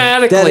 That is-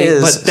 cinematically, that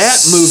is but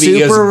that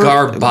movie is super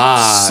garbage.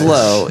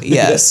 Slow,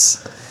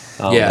 yes.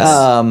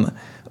 Yes.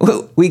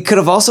 We could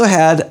have also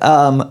had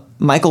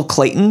Michael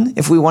Clayton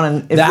if we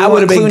want to. That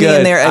would have been Clooney good.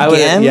 in there I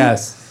would've- again.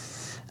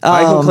 Yes.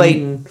 Michael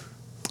Clayton.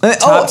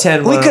 Top 10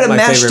 We one of could have my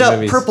matched favorite up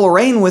movies. Purple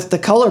Rain with The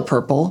Color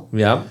Purple.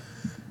 Yeah.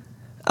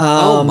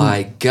 Oh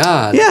my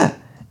God. Yeah.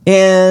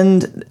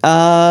 And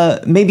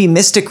maybe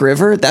Mystic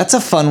River. That's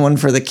a fun one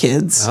for the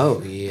kids.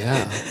 Oh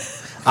yeah.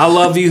 I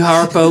love you,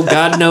 Harpo.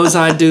 God knows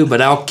I do,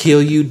 but I'll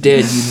kill you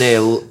dead.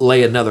 You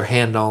lay another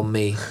hand on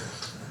me.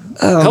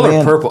 Color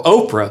man. Purple.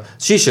 Oprah.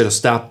 She should have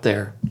stopped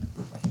there.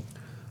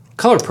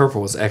 Color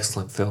Purple was an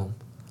excellent film.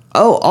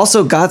 Oh,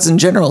 also Gods and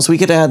Generals. We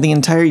could have had the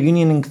entire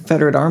Union and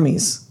Confederate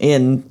armies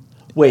in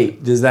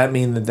Wait, does that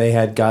mean that they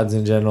had Gods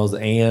and Generals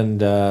and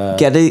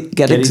Gettysburg.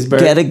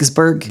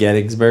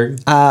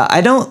 Gettysburg?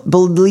 I don't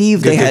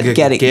believe they had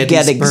Gettysburg?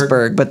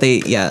 Gettysburg, but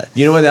they, yeah.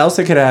 You know what else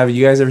they could have?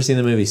 You guys ever seen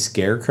the movie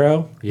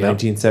Scarecrow? Yep.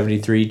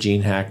 1973,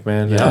 Gene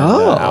Hackman, Yeah.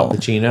 Al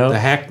Pacino. The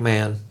Hack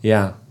Man.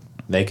 Yeah,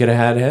 they could have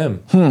had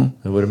him.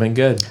 It would have been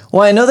good.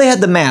 Well, I know they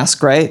had The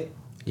Mask, right?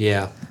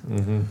 Yeah.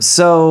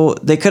 So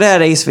they could have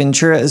had Ace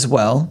Ventura as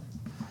well.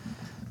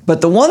 But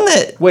the one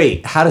that,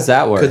 Wait, how does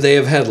that work? Could they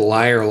have had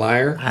Liar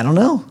Liar? I don't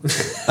know.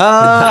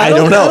 I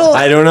don't know.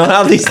 I don't know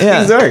how these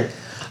Yeah. things work.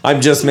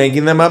 I'm just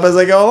making them up as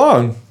I go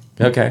along.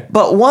 Okay.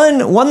 But one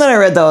that I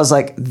read that I was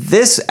like,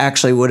 this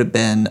actually would have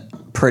been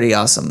pretty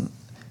awesome.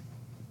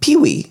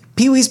 Pee-wee.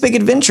 Pee-wee's Big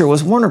Adventure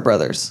was Warner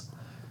Brothers.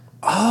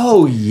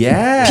 Oh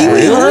yeah.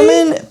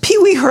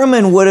 Pee-wee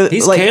Herman would have.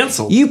 He's like,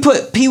 canceled. You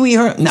put Pee-wee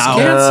Herman. No,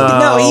 canceled.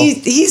 no,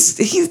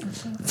 he's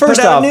First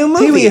put out off, a new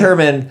movie. Pee Wee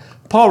Herman,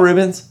 Paul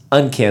Rubens,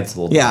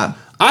 uncancelable. Yeah.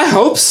 I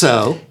hope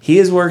so. He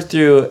has worked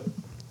through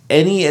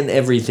any and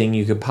everything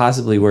you could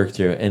possibly work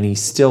through, and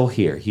he's still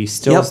here. He's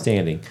still Yep.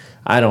 standing.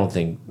 I don't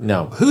think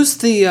no. Who's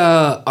the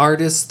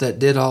artist that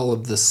did all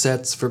of the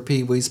sets for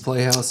Pee Wee's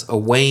Playhouse?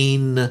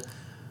 Wayne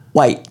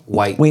White.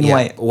 White. Wayne Yeah.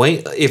 White.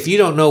 Wayne. If you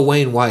don't know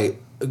Wayne White,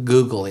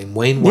 Google him.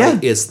 Wayne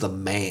White Yeah. is the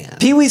man.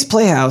 Pee-wee's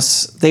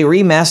Playhouse. They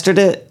remastered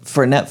it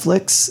for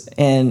Netflix,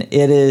 and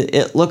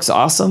it looks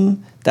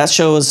awesome. That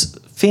show is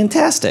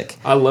fantastic.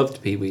 I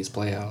loved Pee Wee's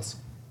Playhouse.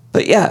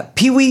 But yeah,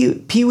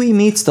 Pee-wee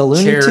meets the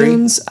Looney Cherry.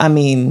 Tunes. I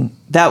mean,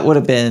 that would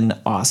have been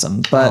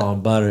awesome. But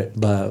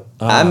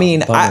I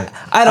mean, I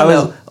don't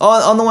know.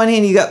 On the one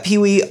hand, you got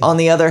Pee-wee. On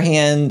the other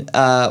hand,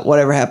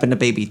 whatever happened to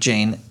Baby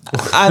Jane?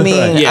 I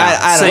mean, Yeah,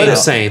 I don't same, know.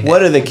 same. What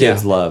do the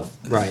kids Yeah. love?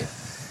 Right.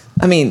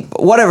 I mean,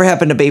 whatever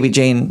happened to Baby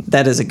Jane?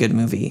 That is a good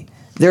movie.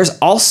 There's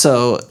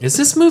also Is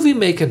this movie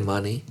making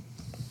money?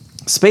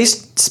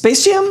 Space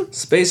Jam.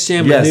 Space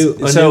Jam, Yes.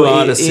 a new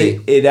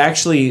Odyssey. It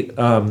actually,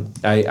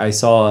 I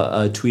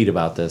saw a tweet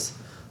about this.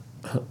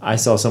 I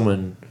saw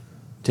someone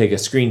take a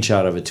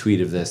screenshot of a tweet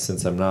of this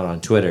since I'm not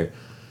on Twitter.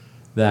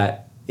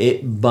 That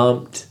it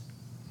bumped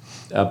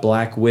a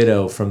Black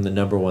Widow from the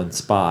 #1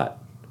 spot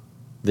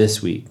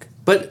this week.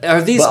 But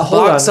are these But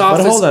hold box on, but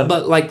office? hold on.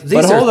 But like these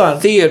But hold are on.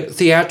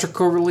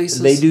 theatrical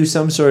releases. They do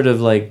some sort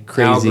of like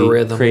crazy,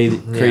 Algorithm.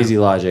 crazy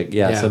logic.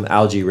 Yeah, Yeah. some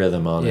algae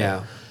rhythm on it.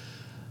 Yeah.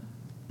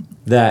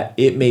 That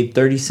it made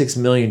 $36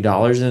 million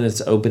in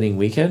its opening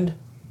weekend,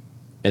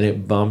 and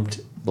it bumped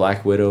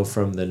Black Widow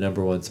from the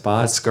 #1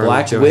 spot. That's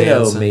Scarlett Black Widow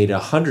Johansson. made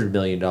 $100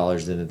 million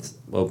in its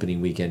opening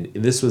weekend.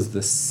 This was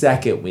the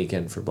second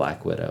weekend for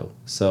Black Widow,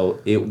 so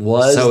it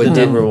was So the it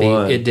didn't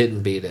 #1. beat. It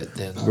didn't beat it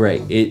then.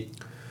 Right.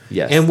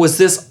 Yes. And was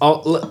this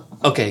all?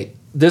 Okay,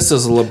 this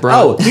is LeBron.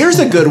 Oh, here's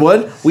a good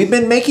one. We've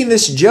been making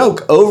this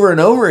joke over and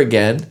over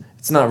again.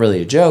 It's not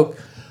really a joke,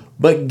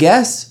 but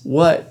guess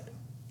what?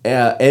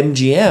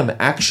 MGM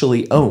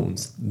actually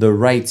owns the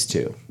rights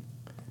to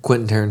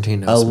Quentin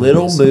Tarantino. a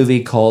little movie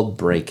called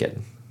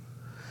Breakin'.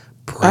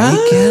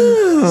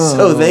 Breakin'.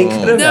 So they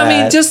could have. I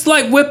mean, just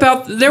like whip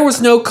out. There was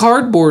no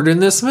cardboard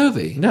in this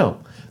movie. no,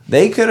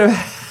 they could have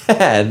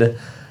had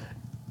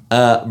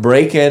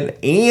Breakin'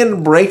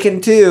 and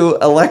Breakin' 2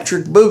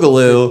 Electric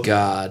Boogaloo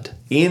God.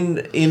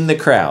 in the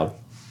crowd,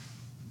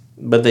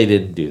 but they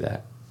didn't do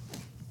that.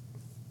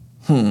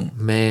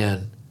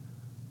 Man.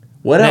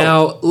 What else?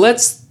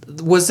 Now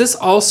was this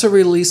also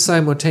released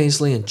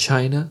simultaneously in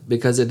China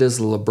because it is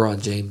a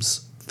LeBron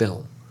James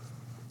film?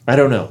 I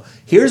don't know.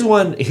 Here's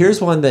one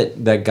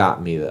that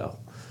got me though,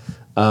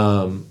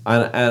 and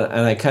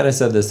I kind of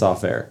said this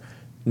off air.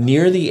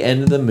 Near the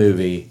end of the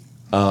movie,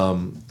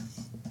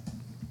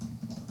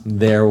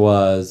 there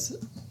was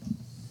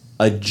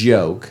a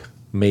joke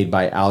made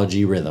by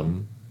Algae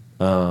Rhythm.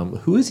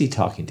 Who is he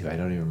talking to? I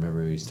don't even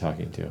remember who he's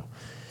talking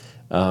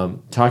to.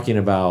 Talking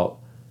about,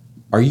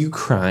 are you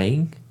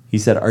crying? He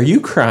said, "Are you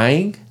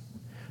crying?"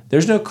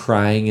 There's no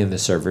crying in the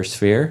server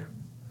sphere.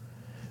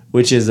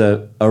 which is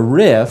a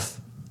riff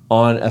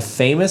on a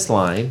famous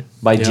line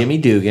by Yep. Jimmy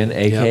Dugan,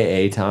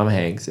 aka Tom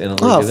Hanks, in A League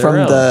Oh, of Their from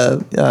Own.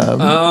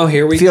 the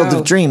Here we Field go.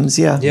 of Dreams.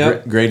 Yeah.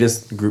 Yep.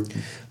 Greatest group,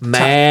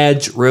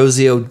 Madge,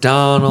 Rosie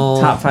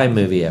O'Donnell. top 5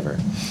 movie ever.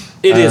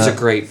 It is a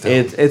great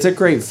film. It's a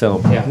great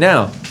film. Yeah.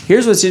 Now,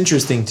 here's what's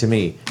interesting to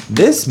me.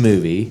 This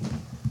movie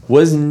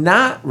was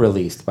not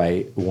released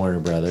by Warner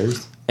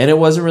Brothers, and it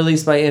wasn't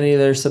released by any of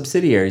their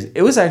subsidiaries.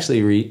 It was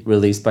actually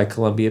released by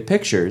Columbia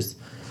Pictures,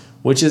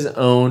 which is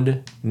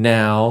owned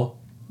now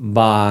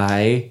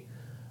by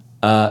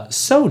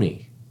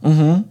Sony.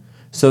 Mm-hmm.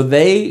 So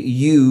they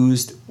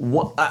used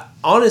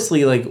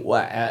honestly, like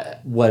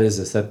what is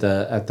this at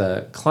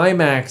the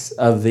climax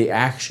of the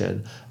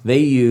action? They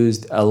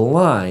used a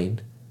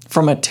line.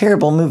 From a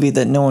terrible movie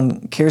that no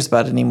one cares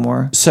about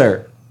anymore.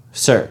 Sir,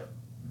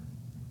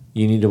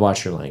 you need to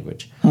watch your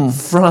language.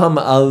 From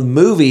a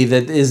movie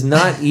that is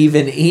not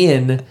even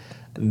in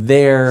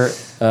their,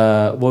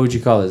 what would you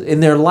call this?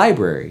 In their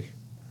library,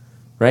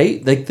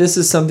 right? Like this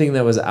is something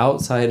that was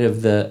outside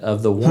of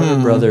the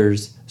Warner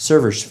Brothers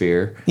server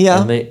sphere.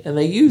 Yeah. And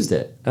they used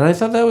it. And I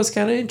thought that was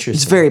kind of interesting.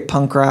 It's very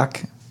punk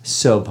rock.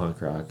 So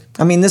punk rock.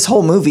 I mean, this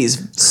whole movie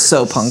is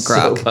so punk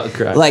rock. So punk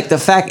rock. Like the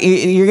fact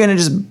you're gonna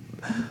just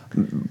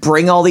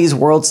bring all these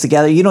worlds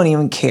together. You don't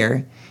even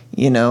care,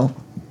 you know.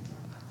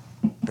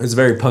 It's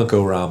very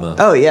punkorama.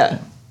 Oh yeah.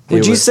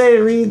 Would you was- say,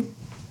 Reed,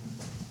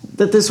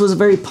 that this was a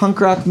very punk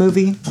rock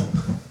movie?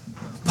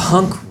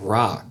 Punk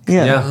rock.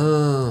 Yeah.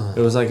 Yeah. It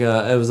was like a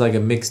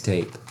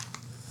mixtape.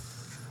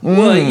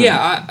 Well,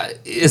 yeah.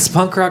 Is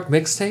punk rock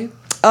mixtape?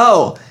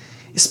 Oh,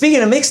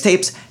 speaking of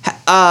mixtapes,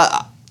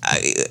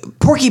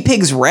 Porky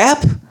Pig's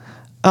rap.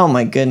 Oh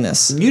my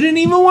goodness. You didn't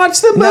even watch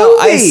the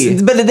movie.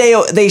 No, but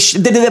they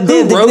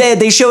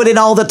showed it in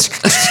all the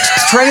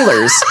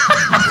trailers,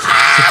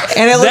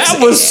 and it looks That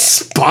was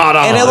spot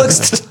on. and it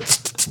looks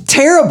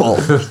terrible.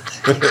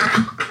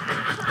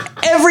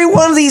 Every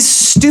one of these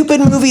stupid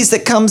movies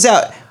that comes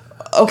out.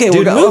 Okay,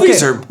 Dude,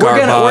 movies are we're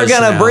gonna garbage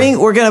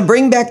now.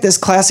 bring back this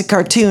classic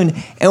cartoon,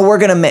 and we're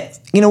gonna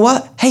you know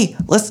what? Hey,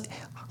 let's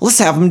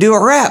have them do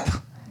a rap.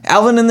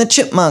 Alvin and the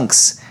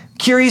Chipmunks,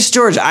 Curious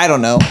George. I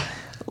don't know.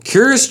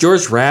 Curious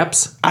George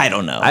raps. I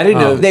don't know. I didn't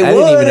know. They I didn't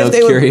would even know if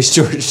they would- Curious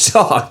George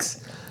talks.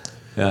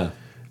 Yeah.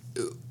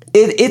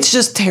 It's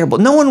just terrible.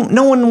 No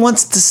one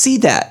wants to see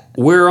that.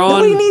 We're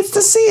Nobody on needs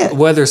to see it.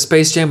 whether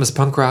Space Jam is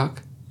punk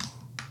rock.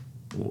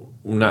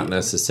 Not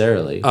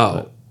necessarily. Oh.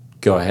 but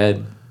go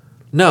ahead.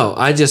 No,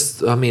 I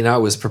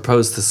was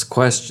proposed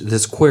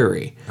this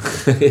query.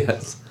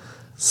 Yes.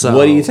 So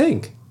What do you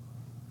think?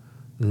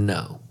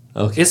 No.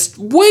 Okay. It's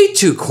way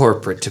too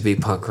corporate to be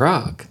punk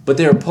rock. But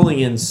they're pulling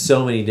in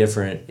so many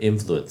different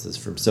influences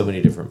from so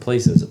many different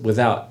places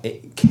without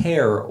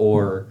care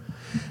or.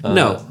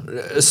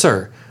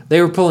 Sir.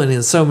 They were pulling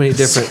in so many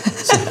different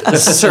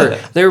Sir,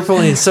 they were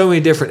pulling in so many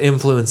different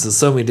influences,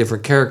 so many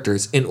different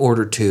characters in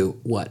order to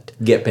what?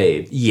 Get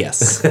paid.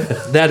 Yes.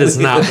 That is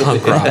not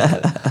punk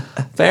rock.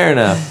 Fair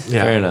enough.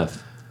 Yeah. Fair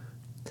enough.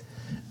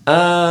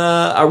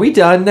 Are we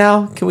done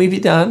now? Can we be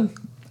done?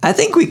 I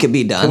think we could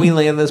be done. Can we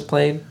land this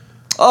plane?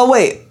 Oh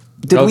wait,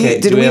 did Okay,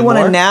 do we we have want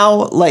to more?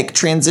 now like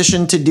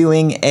transition to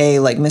doing a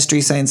like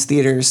Mystery Science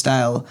Theater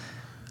style?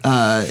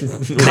 Now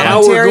we're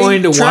commentary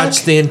going to track?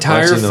 watch the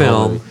entire Watching the whole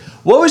film. movie.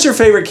 What was your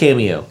favorite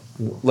cameo?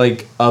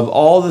 Like, of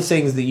all the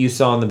things that you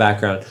saw in the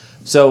background.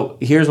 So,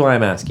 here's why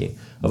I'm asking.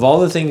 Of all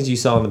the things you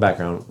saw in the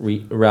background,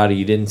 Rowdy,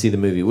 you didn't see the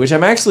movie, which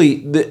I'm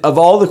actually, of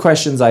all the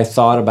questions I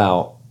thought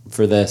about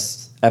for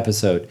this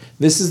episode,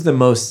 this is the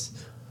most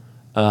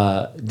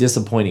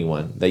disappointing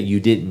one, that you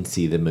didn't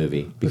see the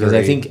movie. Because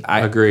I think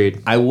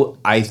Agreed. I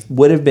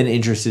would have been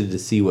interested to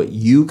see what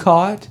you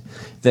caught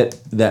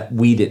that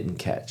we didn't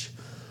catch.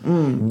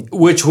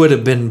 Which would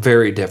have been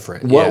very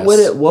different. What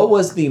yes. What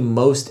was the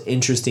most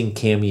interesting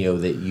cameo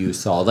that you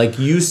saw? Like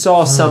you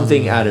saw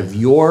something out of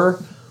your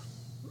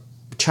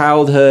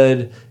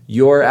childhood,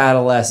 your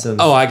adolescence.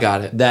 Oh, I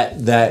got it.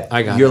 that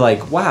I got you're it.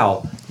 like,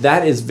 wow,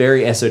 that is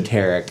very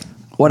esoteric.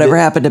 Whatever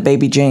happened to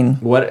Baby Jane?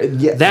 What?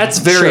 Yeah, That's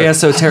very sure.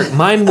 esoteric.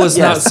 Mine was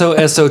Yes. not so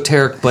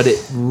esoteric, but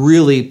it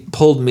really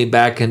pulled me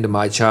back into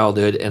my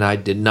childhood, and I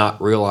did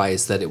not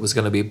realize that it was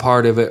going to be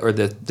part of it or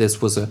that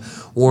this was a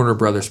Warner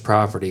Brothers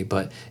property,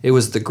 but it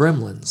was the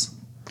Gremlins.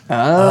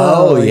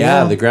 Oh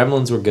yeah, the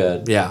Gremlins were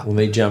good. Yeah. when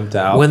they jumped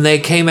out. When they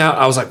came out,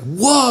 I was like,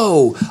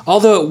 whoa!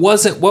 Although it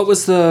wasn't, what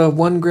was the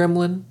one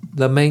gremlin?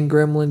 The main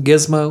gremlin?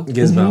 Gizmo?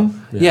 Gizmo.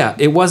 Yeah,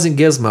 it wasn't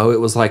Gizmo. It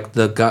was like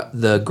the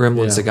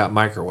gremlins that got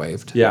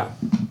microwaved. Yeah.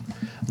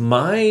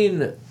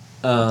 Mine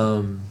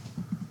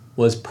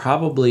was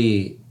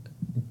probably,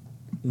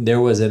 there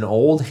was an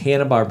old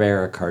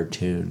Hanna-Barbera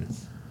cartoon.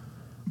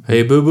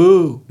 Hey, boo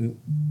boo.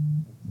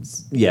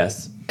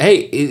 Yes.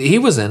 Hey, he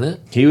was in it.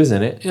 He was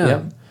in it. Yeah.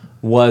 Yep.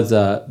 Was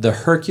the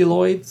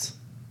Herculoids.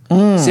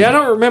 See, I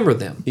don't remember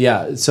them.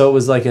 Yeah, so it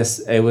was like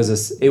it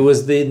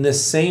was in the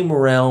same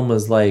realm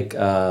as like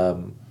what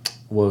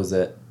was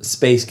it?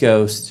 Space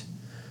Ghost,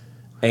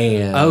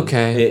 and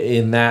Okay.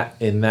 in that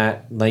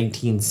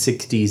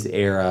 1960s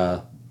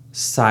era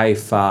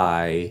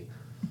sci-fi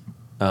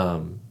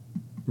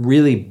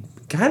really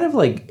kind of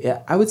like,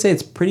 I would say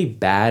it's pretty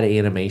bad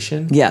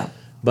animation. Yeah.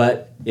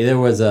 But there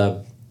was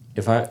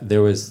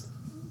there was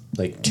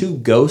like two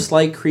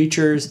ghost-like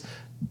creatures.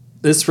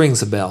 This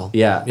rings a bell.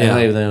 Yeah, Yeah.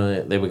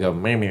 and they would go.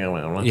 Meh, meh,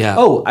 meh, meh. Yeah.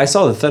 Oh, I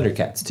saw the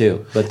Thundercats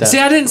too, but that, See,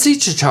 I didn't see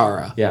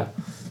Chitara. yeah,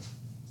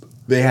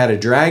 they had a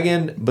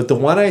dragon, but the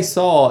one I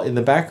saw in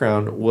the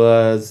background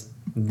was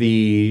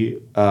the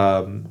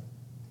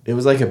it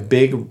was like a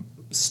big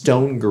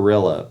stone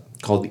gorilla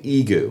called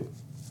Egu,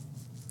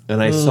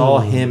 and I saw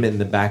him in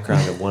the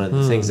background of one of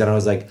the things, and I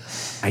was like,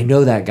 I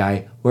know that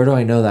guy. Where do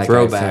I know that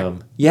Throwback. guy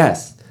from?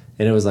 Yes,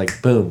 and it was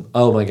like boom.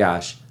 Oh my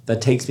gosh,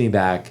 that takes me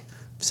back.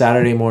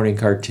 Saturday morning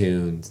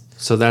cartoons.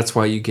 So that's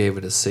why you gave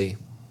it a C.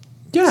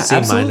 Yeah, C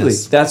absolutely.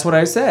 minus. That's what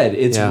I said.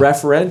 It's Yeah.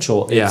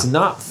 referential. Yeah.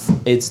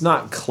 It's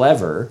not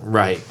clever.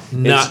 Right.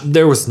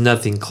 There was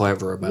nothing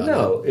clever about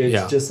No, it.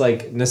 it's just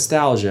like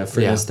nostalgia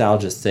for Yeah.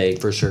 nostalgia's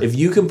sake. For sure. If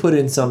you can put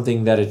in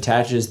something that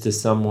attaches to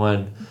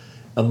someone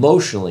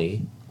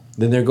emotionally,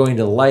 then they're going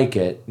to like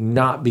it,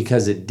 not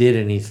because it did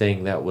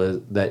anything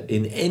that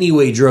in any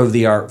way drove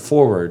the art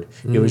forward.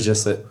 It was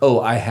just that,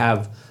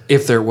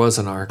 If there was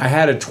an arc. I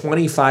had a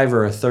 25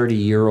 or a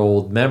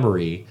 30-year-old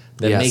memory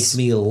that Yes. makes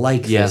me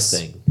like Yes. this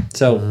thing.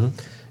 So,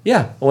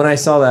 yeah, when I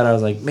saw that, I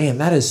was like, man,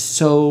 that is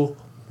so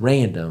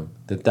random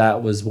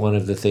that was one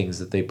of the things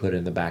that they put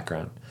in the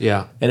background.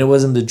 Yeah. And it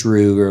wasn't the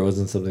Droog or it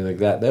wasn't something like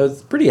that. That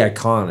was pretty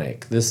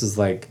iconic. This is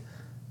like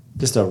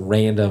just a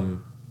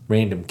random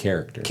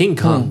character. King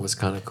Kong was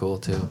kind of cool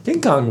too. King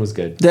Kong was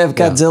good. They have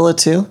Godzilla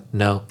too.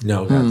 No.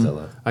 No,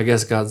 Godzilla. I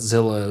guess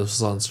Godzilla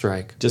was on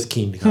strike. Just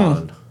King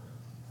Kong.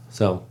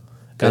 So,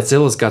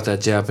 Godzilla's got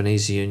that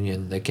Japanese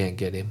union. They can't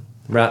get him.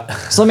 right.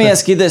 So let me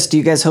ask you this: do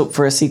you guys hope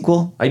for a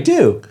sequel? I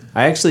do.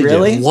 I actually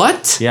Really? do.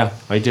 What? Yeah,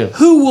 I do.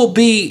 Who will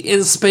be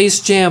in Space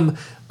Jam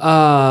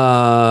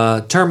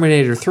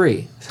Terminator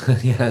 3?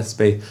 Yeah,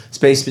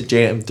 Space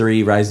Jam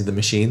 3 Rise of the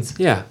Machines.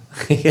 Yeah.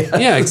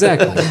 Yeah,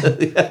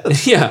 exactly.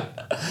 Yeah.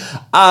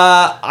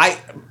 I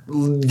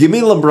give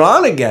me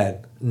LeBron again.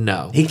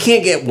 No. He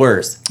can't get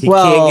worse. He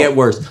Well- can't get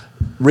worse.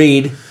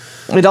 Reed,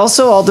 It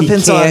also all he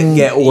depends can't on.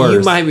 get worse.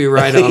 You might be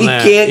right on He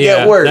that. can't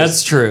get worse.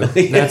 That's true.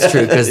 That's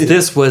true. Because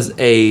this was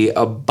a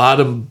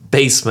bottom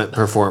basement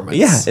performance.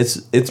 Yeah,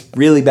 it's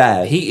really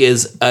bad. He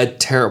is a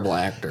terrible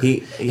actor. Yeah.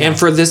 And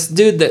for this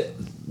dude that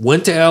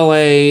went to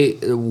LA,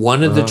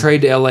 wanted to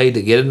trade to LA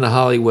to get into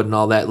Hollywood and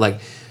all that, like,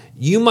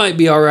 you might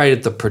be all right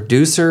at the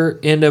producer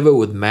end of it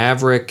with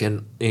Maverick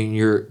and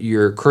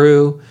your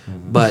crew,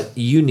 but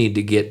you need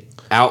to get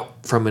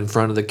out from in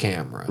front of the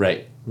camera.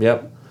 Right.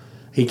 Yep.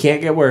 He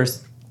can't get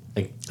worse.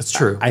 Like, That's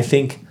true. I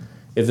think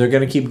if they're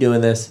going to keep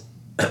doing this,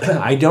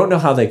 I don't know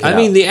how they could. I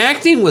mean, the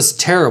acting was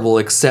terrible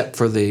except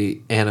for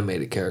the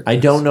animated character. I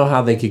don't know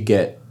how they could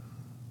get.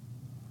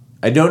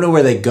 I don't know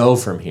where they go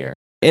from here.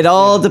 It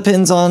all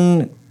depends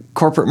on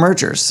corporate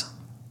mergers.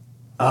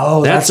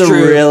 Oh, that's true.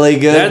 a really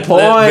good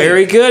point.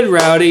 Very good,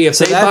 Rowdy. If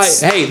they buy,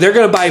 that's- hey, they're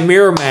going to buy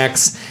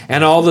Miramax,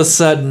 and all of a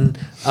sudden,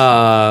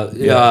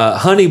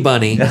 Honey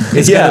Bunny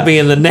is Yeah. going to be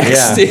in the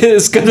next. Yeah.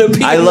 It's going to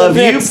be. I in love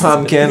the you, next,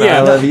 Pumpkin.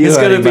 I love you, It's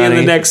going to Honey be in the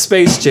Bunny. next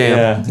Space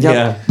Jam.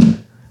 Yeah.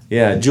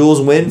 Yeah.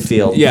 Jules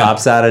Winfield Yeah.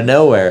 pops out of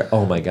nowhere.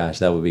 Oh my gosh,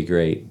 that would be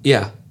great.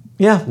 Yeah.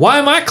 Yeah. Why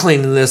am I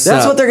cleaning this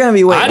That's up? what they're gonna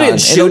be waiting I didn't on.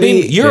 shoot It'll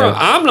him. be- Yeah.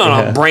 I'm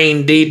not a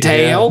brain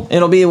detail.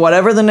 It'll be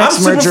whatever the I'm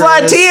next merger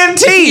Superfly is.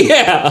 TNT.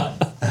 Yeah.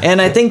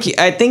 And I think the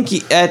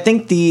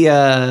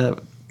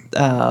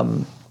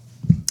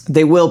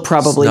they will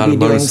probably It's not be a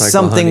doing motorcycle,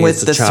 something honey, with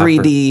it's a the chopper.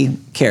 3D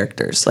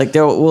characters. Like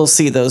we'll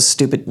see those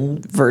stupid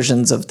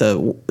versions of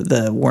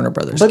the Warner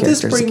Brothers But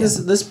this characters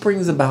again.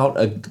 brings about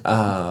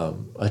a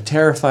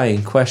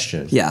terrifying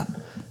question. Yeah.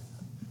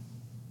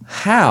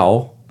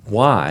 How,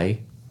 why,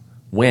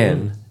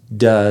 when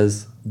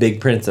does Big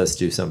Princess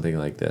do something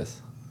like this?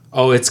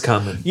 Oh, it's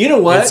coming. You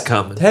know what? It's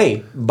coming.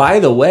 Hey, by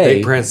the way,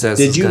 Big Princess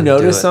did is you gonna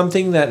notice do it.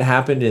 something that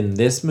happened in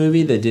this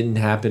movie that didn't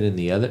happen in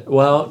the other?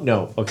 Well,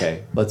 no.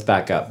 Okay, let's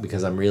back up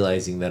because I'm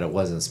realizing that it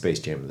wasn't Space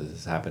Jam that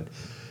this happened.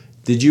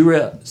 Did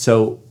you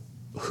so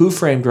Who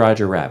Framed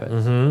Roger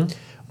Rabbit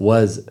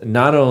was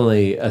not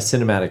only a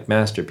cinematic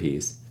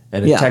masterpiece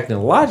and a Yeah.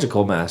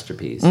 technological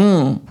masterpiece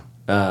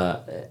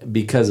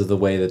because of the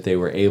way that they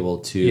were able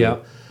to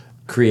Yep.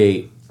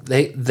 create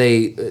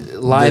They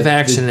live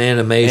action and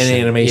animation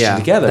and animation Yeah,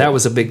 together. That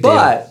was a big deal.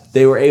 But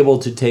they were able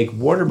to take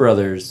Warner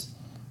Brothers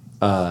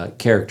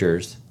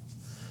characters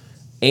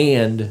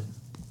and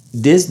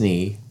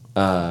Disney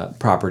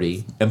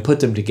property and put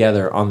them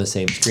together on the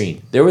same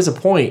screen. There was a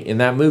point in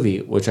that movie,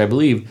 which I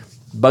believe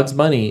Bugs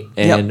Bunny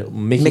and Yep.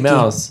 Mickey Mickey.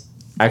 Mouse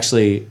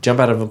actually jump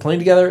out of a plane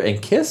together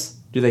and kiss.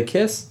 Do they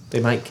kiss? They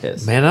might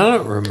kiss. Man, I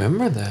don't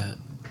remember that.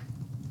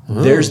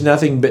 There's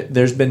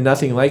been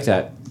nothing like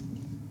that.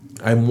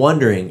 I'm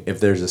wondering if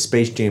there's a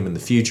Space Jam in the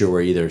future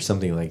where either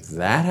something like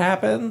that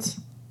happens,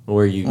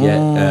 where you get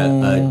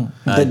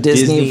The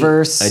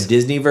Disneyverse. a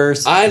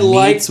Disneyverse I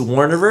meets like-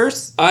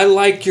 Warnerverse, I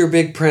like your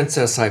Big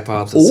Princess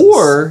hypothesis.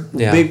 or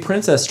Yeah. Big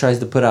Princess tries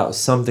to put out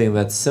something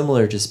that's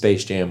similar to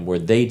Space Jam, where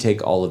they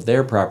take all of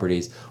their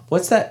properties.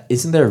 What's that?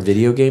 Isn't there a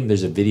video game?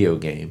 There's a video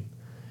game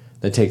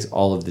that takes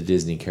all of the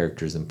Disney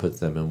characters and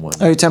puts them in one.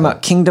 Are you talking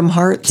about Kingdom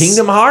Hearts?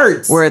 Kingdom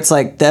Hearts. Where it's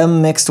like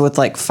them mixed with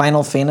like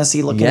Final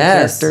Fantasy looking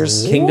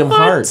characters. Kingdom What?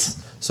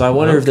 Hearts. So I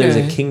wonder if there's a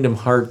Okay. Kingdom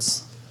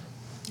Hearts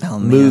Oh,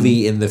 man.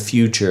 movie in the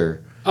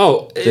future.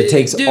 Oh, That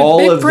takes dude, all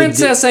Big of the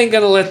Princess ain't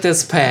gonna let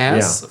this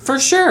pass Yeah. for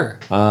sure.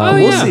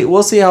 We'll see.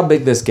 We'll see how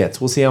big this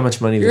gets. We'll see how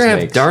much money You're this gonna have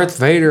makes. Darth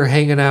Vader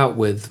hanging out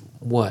with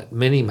what?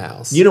 Minnie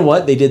Mouse. You know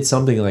what? They did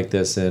something like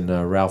this in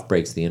Ralph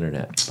Breaks the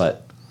Internet,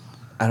 but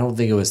I don't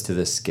think it was to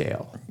this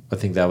scale. I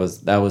think that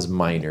was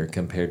minor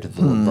compared to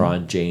the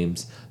LeBron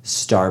James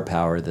star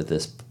power that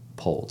this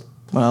pulled.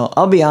 Well,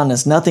 I'll be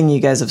honest. Nothing you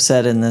guys have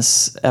said in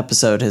this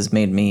episode has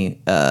made me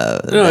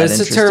that it's a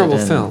interested terrible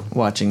in film.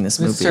 watching this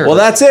movie. terrible. Well,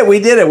 that's it. We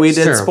did it. We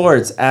did terrible.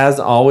 sports. As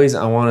always,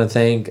 I want to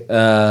thank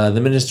the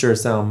Minister of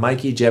Sound,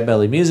 Mikey, Jet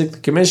Belly Music, the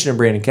Commissioner,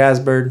 Brandon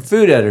Casbird,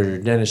 Food Editor,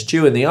 Dennis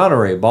Chu, and the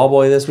Honorary Ball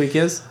Boy this week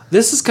is...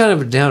 This is kind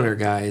of a downer,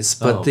 guys,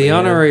 but Oh, the man.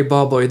 honorary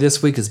ball boy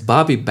this week is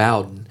Bobby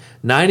Bowden.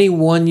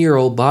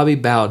 91-year-old Bobby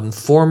Bowden,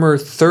 former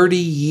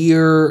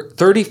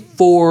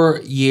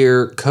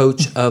 34-year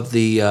coach of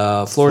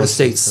the Florida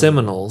State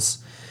Seminoles,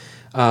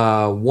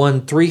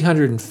 won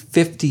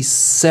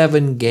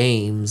 357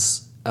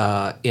 games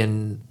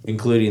in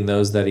Including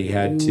those that he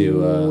had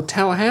to...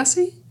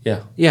 Tallahassee?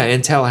 yeah. Yeah,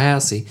 in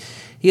Tallahassee.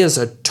 He has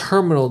a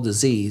terminal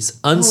disease,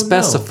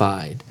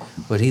 unspecified,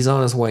 but he's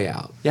on his way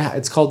out. Yeah,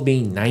 it's called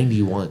being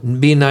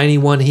 91. Being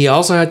 91, he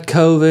also had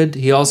COVID.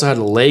 He also had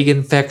a leg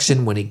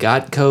infection when he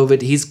got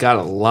COVID. He's got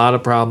a lot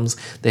of problems.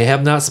 They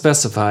have not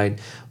specified,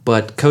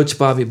 but Coach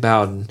Bobby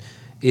Bowden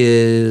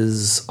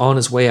is on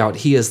his way out.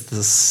 He is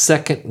the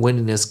second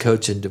winningest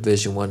coach in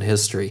Division I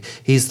history.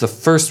 He's the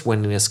first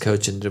winningest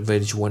coach in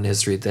Division I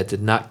history that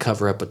did not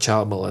cover up a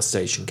child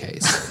molestation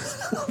case.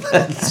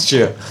 That's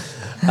true.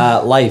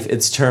 Life,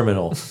 it's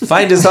terminal.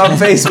 Find us on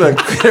Facebook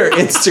or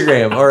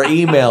Instagram or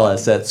email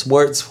us at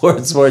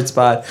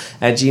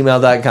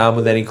sportspod@gmail.com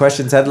with any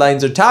questions,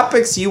 headlines, or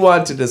topics you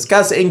want to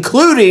discuss,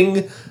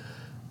 including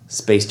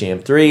Space Jam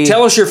 3,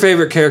 Tell us your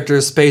favorite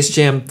characters, Space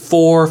Jam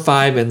 4,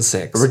 5, and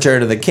 6.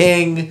 Return of the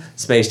King,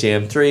 Space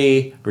Jam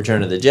 3,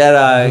 Return of the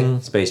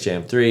Jedi, Space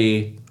Jam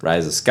 3,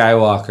 Rise of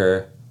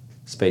Skywalker,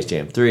 Space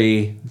Jam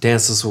 3.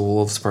 Dances with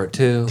Wolves Part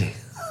 2.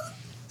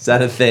 Is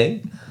that a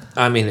thing?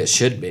 I mean, it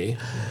should be.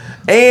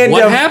 And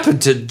What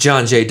happened to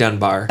John J.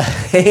 Dunbar?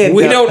 And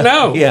We don't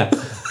know. Yeah.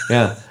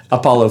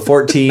 Apollo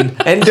 14.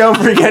 And don't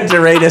forget to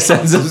rate us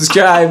and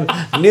subscribe.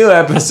 New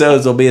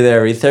episodes will be there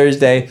every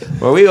Thursday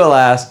where we will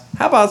ask,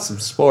 how about some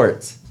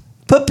sports?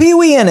 Put Pee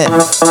Wee in it.